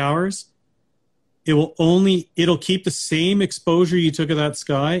for 3 hours. It'll keep the same exposure you took of that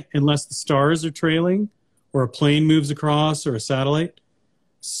sky unless the stars are trailing or a plane moves across or a satellite.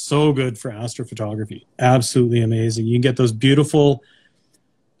 So good for astrophotography. Absolutely amazing. You can get those beautiful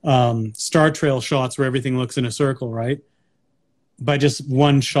star trail shots where everything looks in a circle, right? By just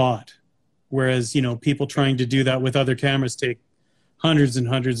one shot. Whereas, you know, people trying to do that with other cameras take hundreds and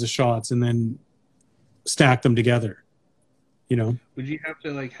hundreds of shots and then stack them together. You know, would you have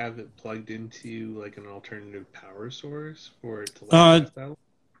to like have it plugged into like an alternative power source for it to like that?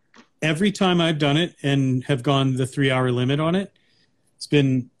 Every time I've done it and have gone the 3 hour limit on it, it's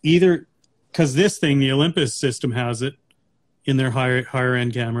been either because this thing, the Olympus system has it in their higher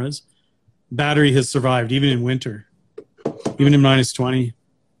end cameras. Battery has survived even in winter, even in -20.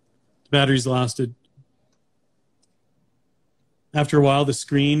 The batteries lasted. After a while, the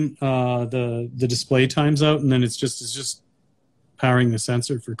screen, the display times out, and then it's just powering the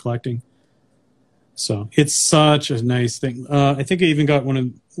sensor for collecting. So it's such a nice thing. I think I even got one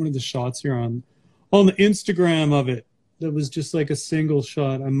of the shots here on the Instagram of it. That was just like a single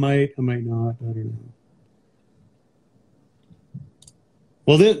shot. I might not. I don't know.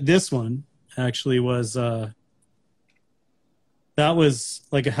 Well, this one actually was that was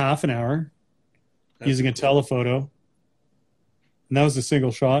like a half an hour using a telephoto, and that was a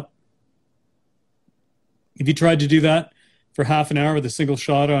single shot. If you tried to do that for half an hour with a single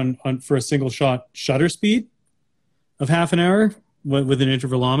shot for a single shot shutter speed of half an hour with an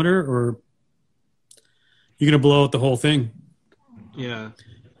intervalometer, or you're going to blow out the whole thing. Yeah.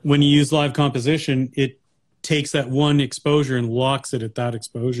 When you use live composition, it takes that one exposure and locks it at that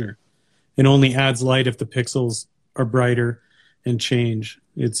exposure. It only adds light if the pixels are brighter and change.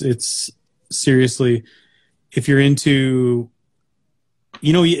 It's seriously, if you're into,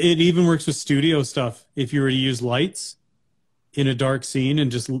 you know, it even works with studio stuff. If you were to use lights in a dark scene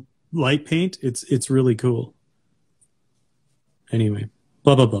and just light paint, it's really cool. Anyway,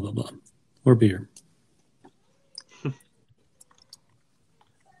 blah, blah, blah, blah, blah. Or beer.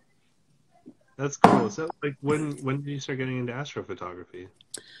 That's cool. So, like, when did you start getting into astrophotography?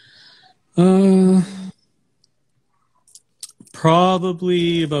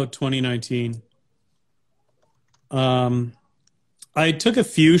 Probably about 2019. I took a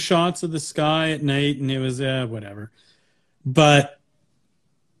few shots of the sky at night, and it was whatever. But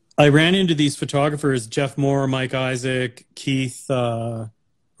I ran into these photographers: Jeff Moore, Mike Isaac, Keith.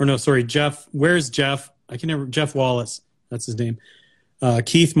 Jeff. Where's Jeff? Jeff Wallace. That's his name.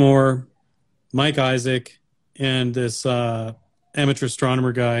 Keith Moore, Mike Isaac, and this amateur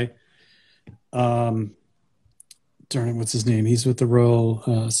astronomer guy, darn it, what's his name? He's with the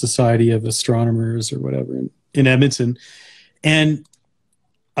Royal Society of Astronomers or whatever in Edmonton. And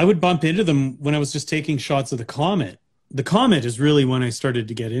I would bump into them when I was just taking shots of the comet. The comet is really when I started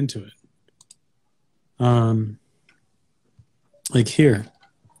to get into it. Like here.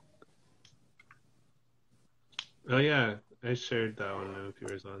 Oh yeah, I shared that one of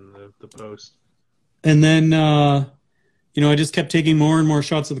yours on the post. And then, I just kept taking more and more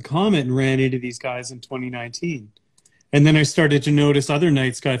shots of the comet and ran into these guys in 2019. And then I started to notice other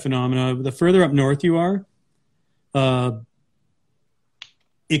night sky phenomena. The further up north you are,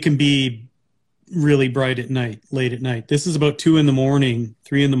 it can be really bright at night, late at night. This is about 2 in the morning,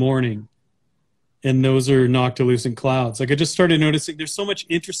 3 in the morning. And those are noctilucent clouds. Like I just started noticing there's so much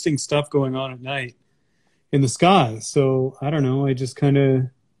interesting stuff going on at night in the sky. So I don't know. I just kind of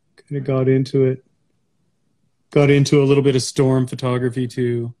got into it. Got into a little bit of storm photography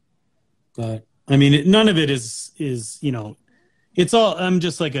too. But I mean, none of it is, it's all, I'm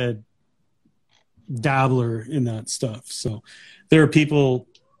just like a dabbler in that stuff. So there are people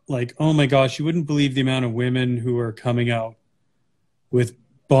like, oh my gosh, you wouldn't believe the amount of women who are coming out with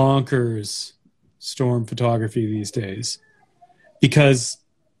bonkers storm photography these days, because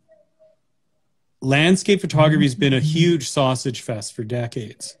landscape photography has been a huge sausage fest for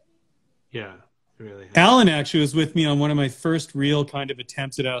decades. Yeah, it really has. Alan actually was with me on one of my first real kind of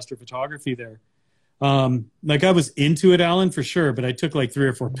attempts at astrophotography there. Like I was into it, Alan, for sure, but I took like 3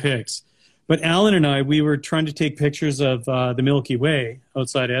 or 4 pics. But Alan and I, we were trying to take pictures of the Milky Way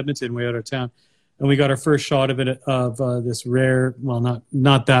outside Edmonton, way out of town. And we got our first shot of it, of this rare, well,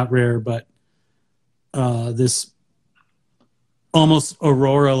 not that rare, but this almost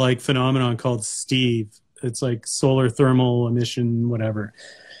aurora-like phenomenon called Steve. It's like solar thermal emission, whatever.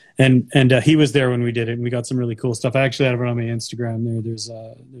 And he was there when we did it, and we got some really cool stuff. I actually have it on my Instagram there. There's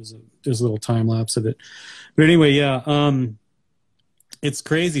a little time lapse of it. But anyway, yeah, it's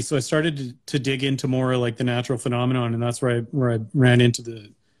crazy. So I started to dig into more like the natural phenomenon, and that's where I ran into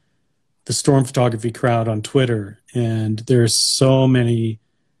the storm photography crowd on Twitter. And there's so many.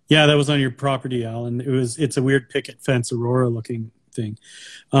 Yeah, that was on your property, Alan. It's a weird picket fence aurora looking thing.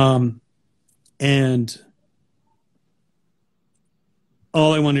 And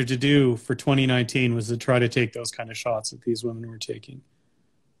all I wanted to do for 2019 was to try to take those kind of shots that these women were taking.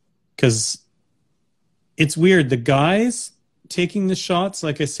 Because it's weird. The guys taking the shots,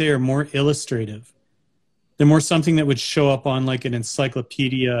 like I say, are more illustrative. They're more something that would show up on like an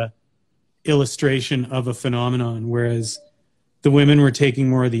encyclopedia illustration of a phenomenon, whereas the women were taking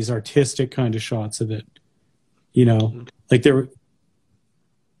more of these artistic kind of shots of it. Like there were,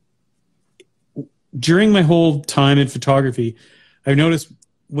 during my whole time in photography, I've noticed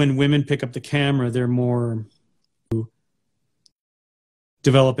when women pick up the camera, they're more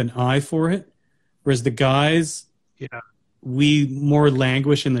develop an eye for it. Whereas the guys, we more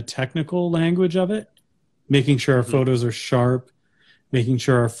languish in the technical language of it, making sure our photos are sharp, making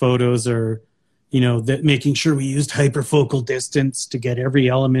sure our photos are, making sure we used hyperfocal distance to get every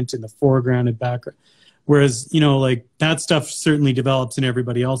element in the foreground and background. Whereas, like that stuff certainly develops in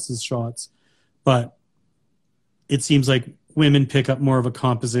everybody else's shots, but it seems like women pick up more of a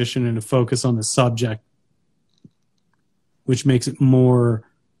composition and a focus on the subject, which makes it more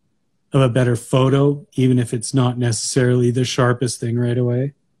of a better photo, even if it's not necessarily the sharpest thing right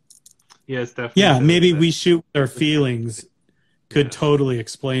away. Yes, definitely. Yeah, maybe we shoot with our feelings could totally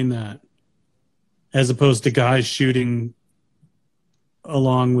explain that, as opposed to guys shooting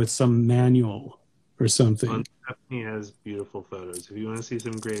along with some manual or something. Stephanie has beautiful photos. If you want to see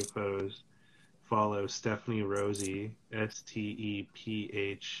some great photos, follow Stephanie Rosie,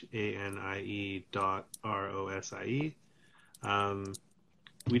 STEPHANIE.ROSIE.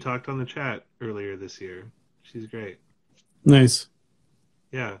 We talked on the chat earlier this year. She's great. Nice.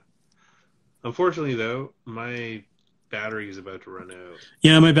 Yeah. Unfortunately, though, my battery is about to run out.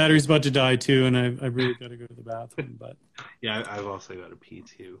 Yeah, my battery's about to die too, and I really got to go to the bathroom. But yeah, I've also got to pee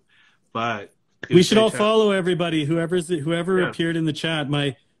too. But we should all follow everybody. Whoever appeared in the chat.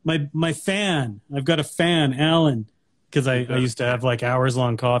 My fan. I've got a fan, Alan, because I used to have like hours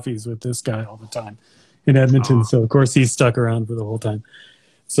long coffees with this guy all the time in Edmonton. So of course he's stuck around for the whole time.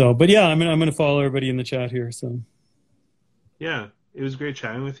 So, but yeah, I'm gonna follow everybody in the chat here. So yeah, it was great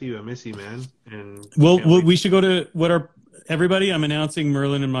chatting with you. I miss you, man. And we should go to everybody. I'm announcing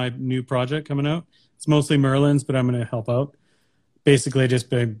Merlin and my new project coming out. It's mostly Merlin's, but I'm gonna help out. Basically, just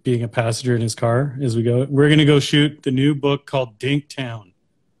being a passenger in his car as we go. We're gonna go shoot the new book called Dinktown,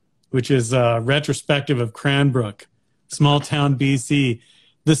 which is a retrospective of Cranbrook, small town BC,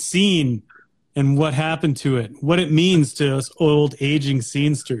 the scene and what happened to it, what it means to us old aging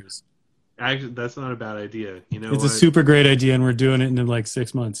scenesters. Actually, that's not a bad idea. You know It's what? a super great idea, and we're doing it in like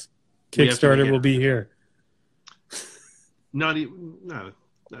 6 months. We have to make Kickstarter it will be happen. here. Not even no.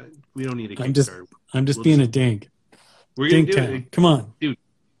 We don't need a I'm just Kickstarter. We'll being just- a dink. We're gonna Dink do town. it. Come on.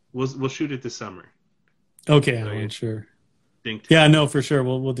 We'll shoot it this summer. Okay, So, Alan, sure. Dink. Yeah, no, for sure.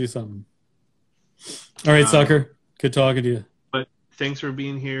 We'll do something. All right, Sucker. Good talking to you. But thanks for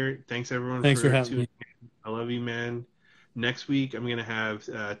being here. Thanks everyone. Thanks for having me. in. I love you, man. Next week I'm gonna have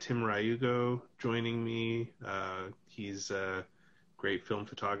Tim Ryugo joining me. He's a great film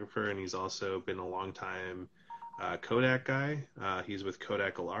photographer, and he's also been a long time Kodak guy. He's with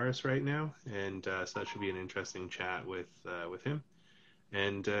Kodak Alaris right now, and so that should be an interesting chat with him.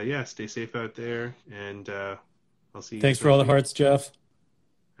 And yeah, stay safe out there, and I'll see you. Thanks for all the hearts, Jeff.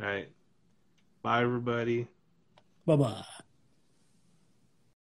 All right, bye everybody. Bye-bye.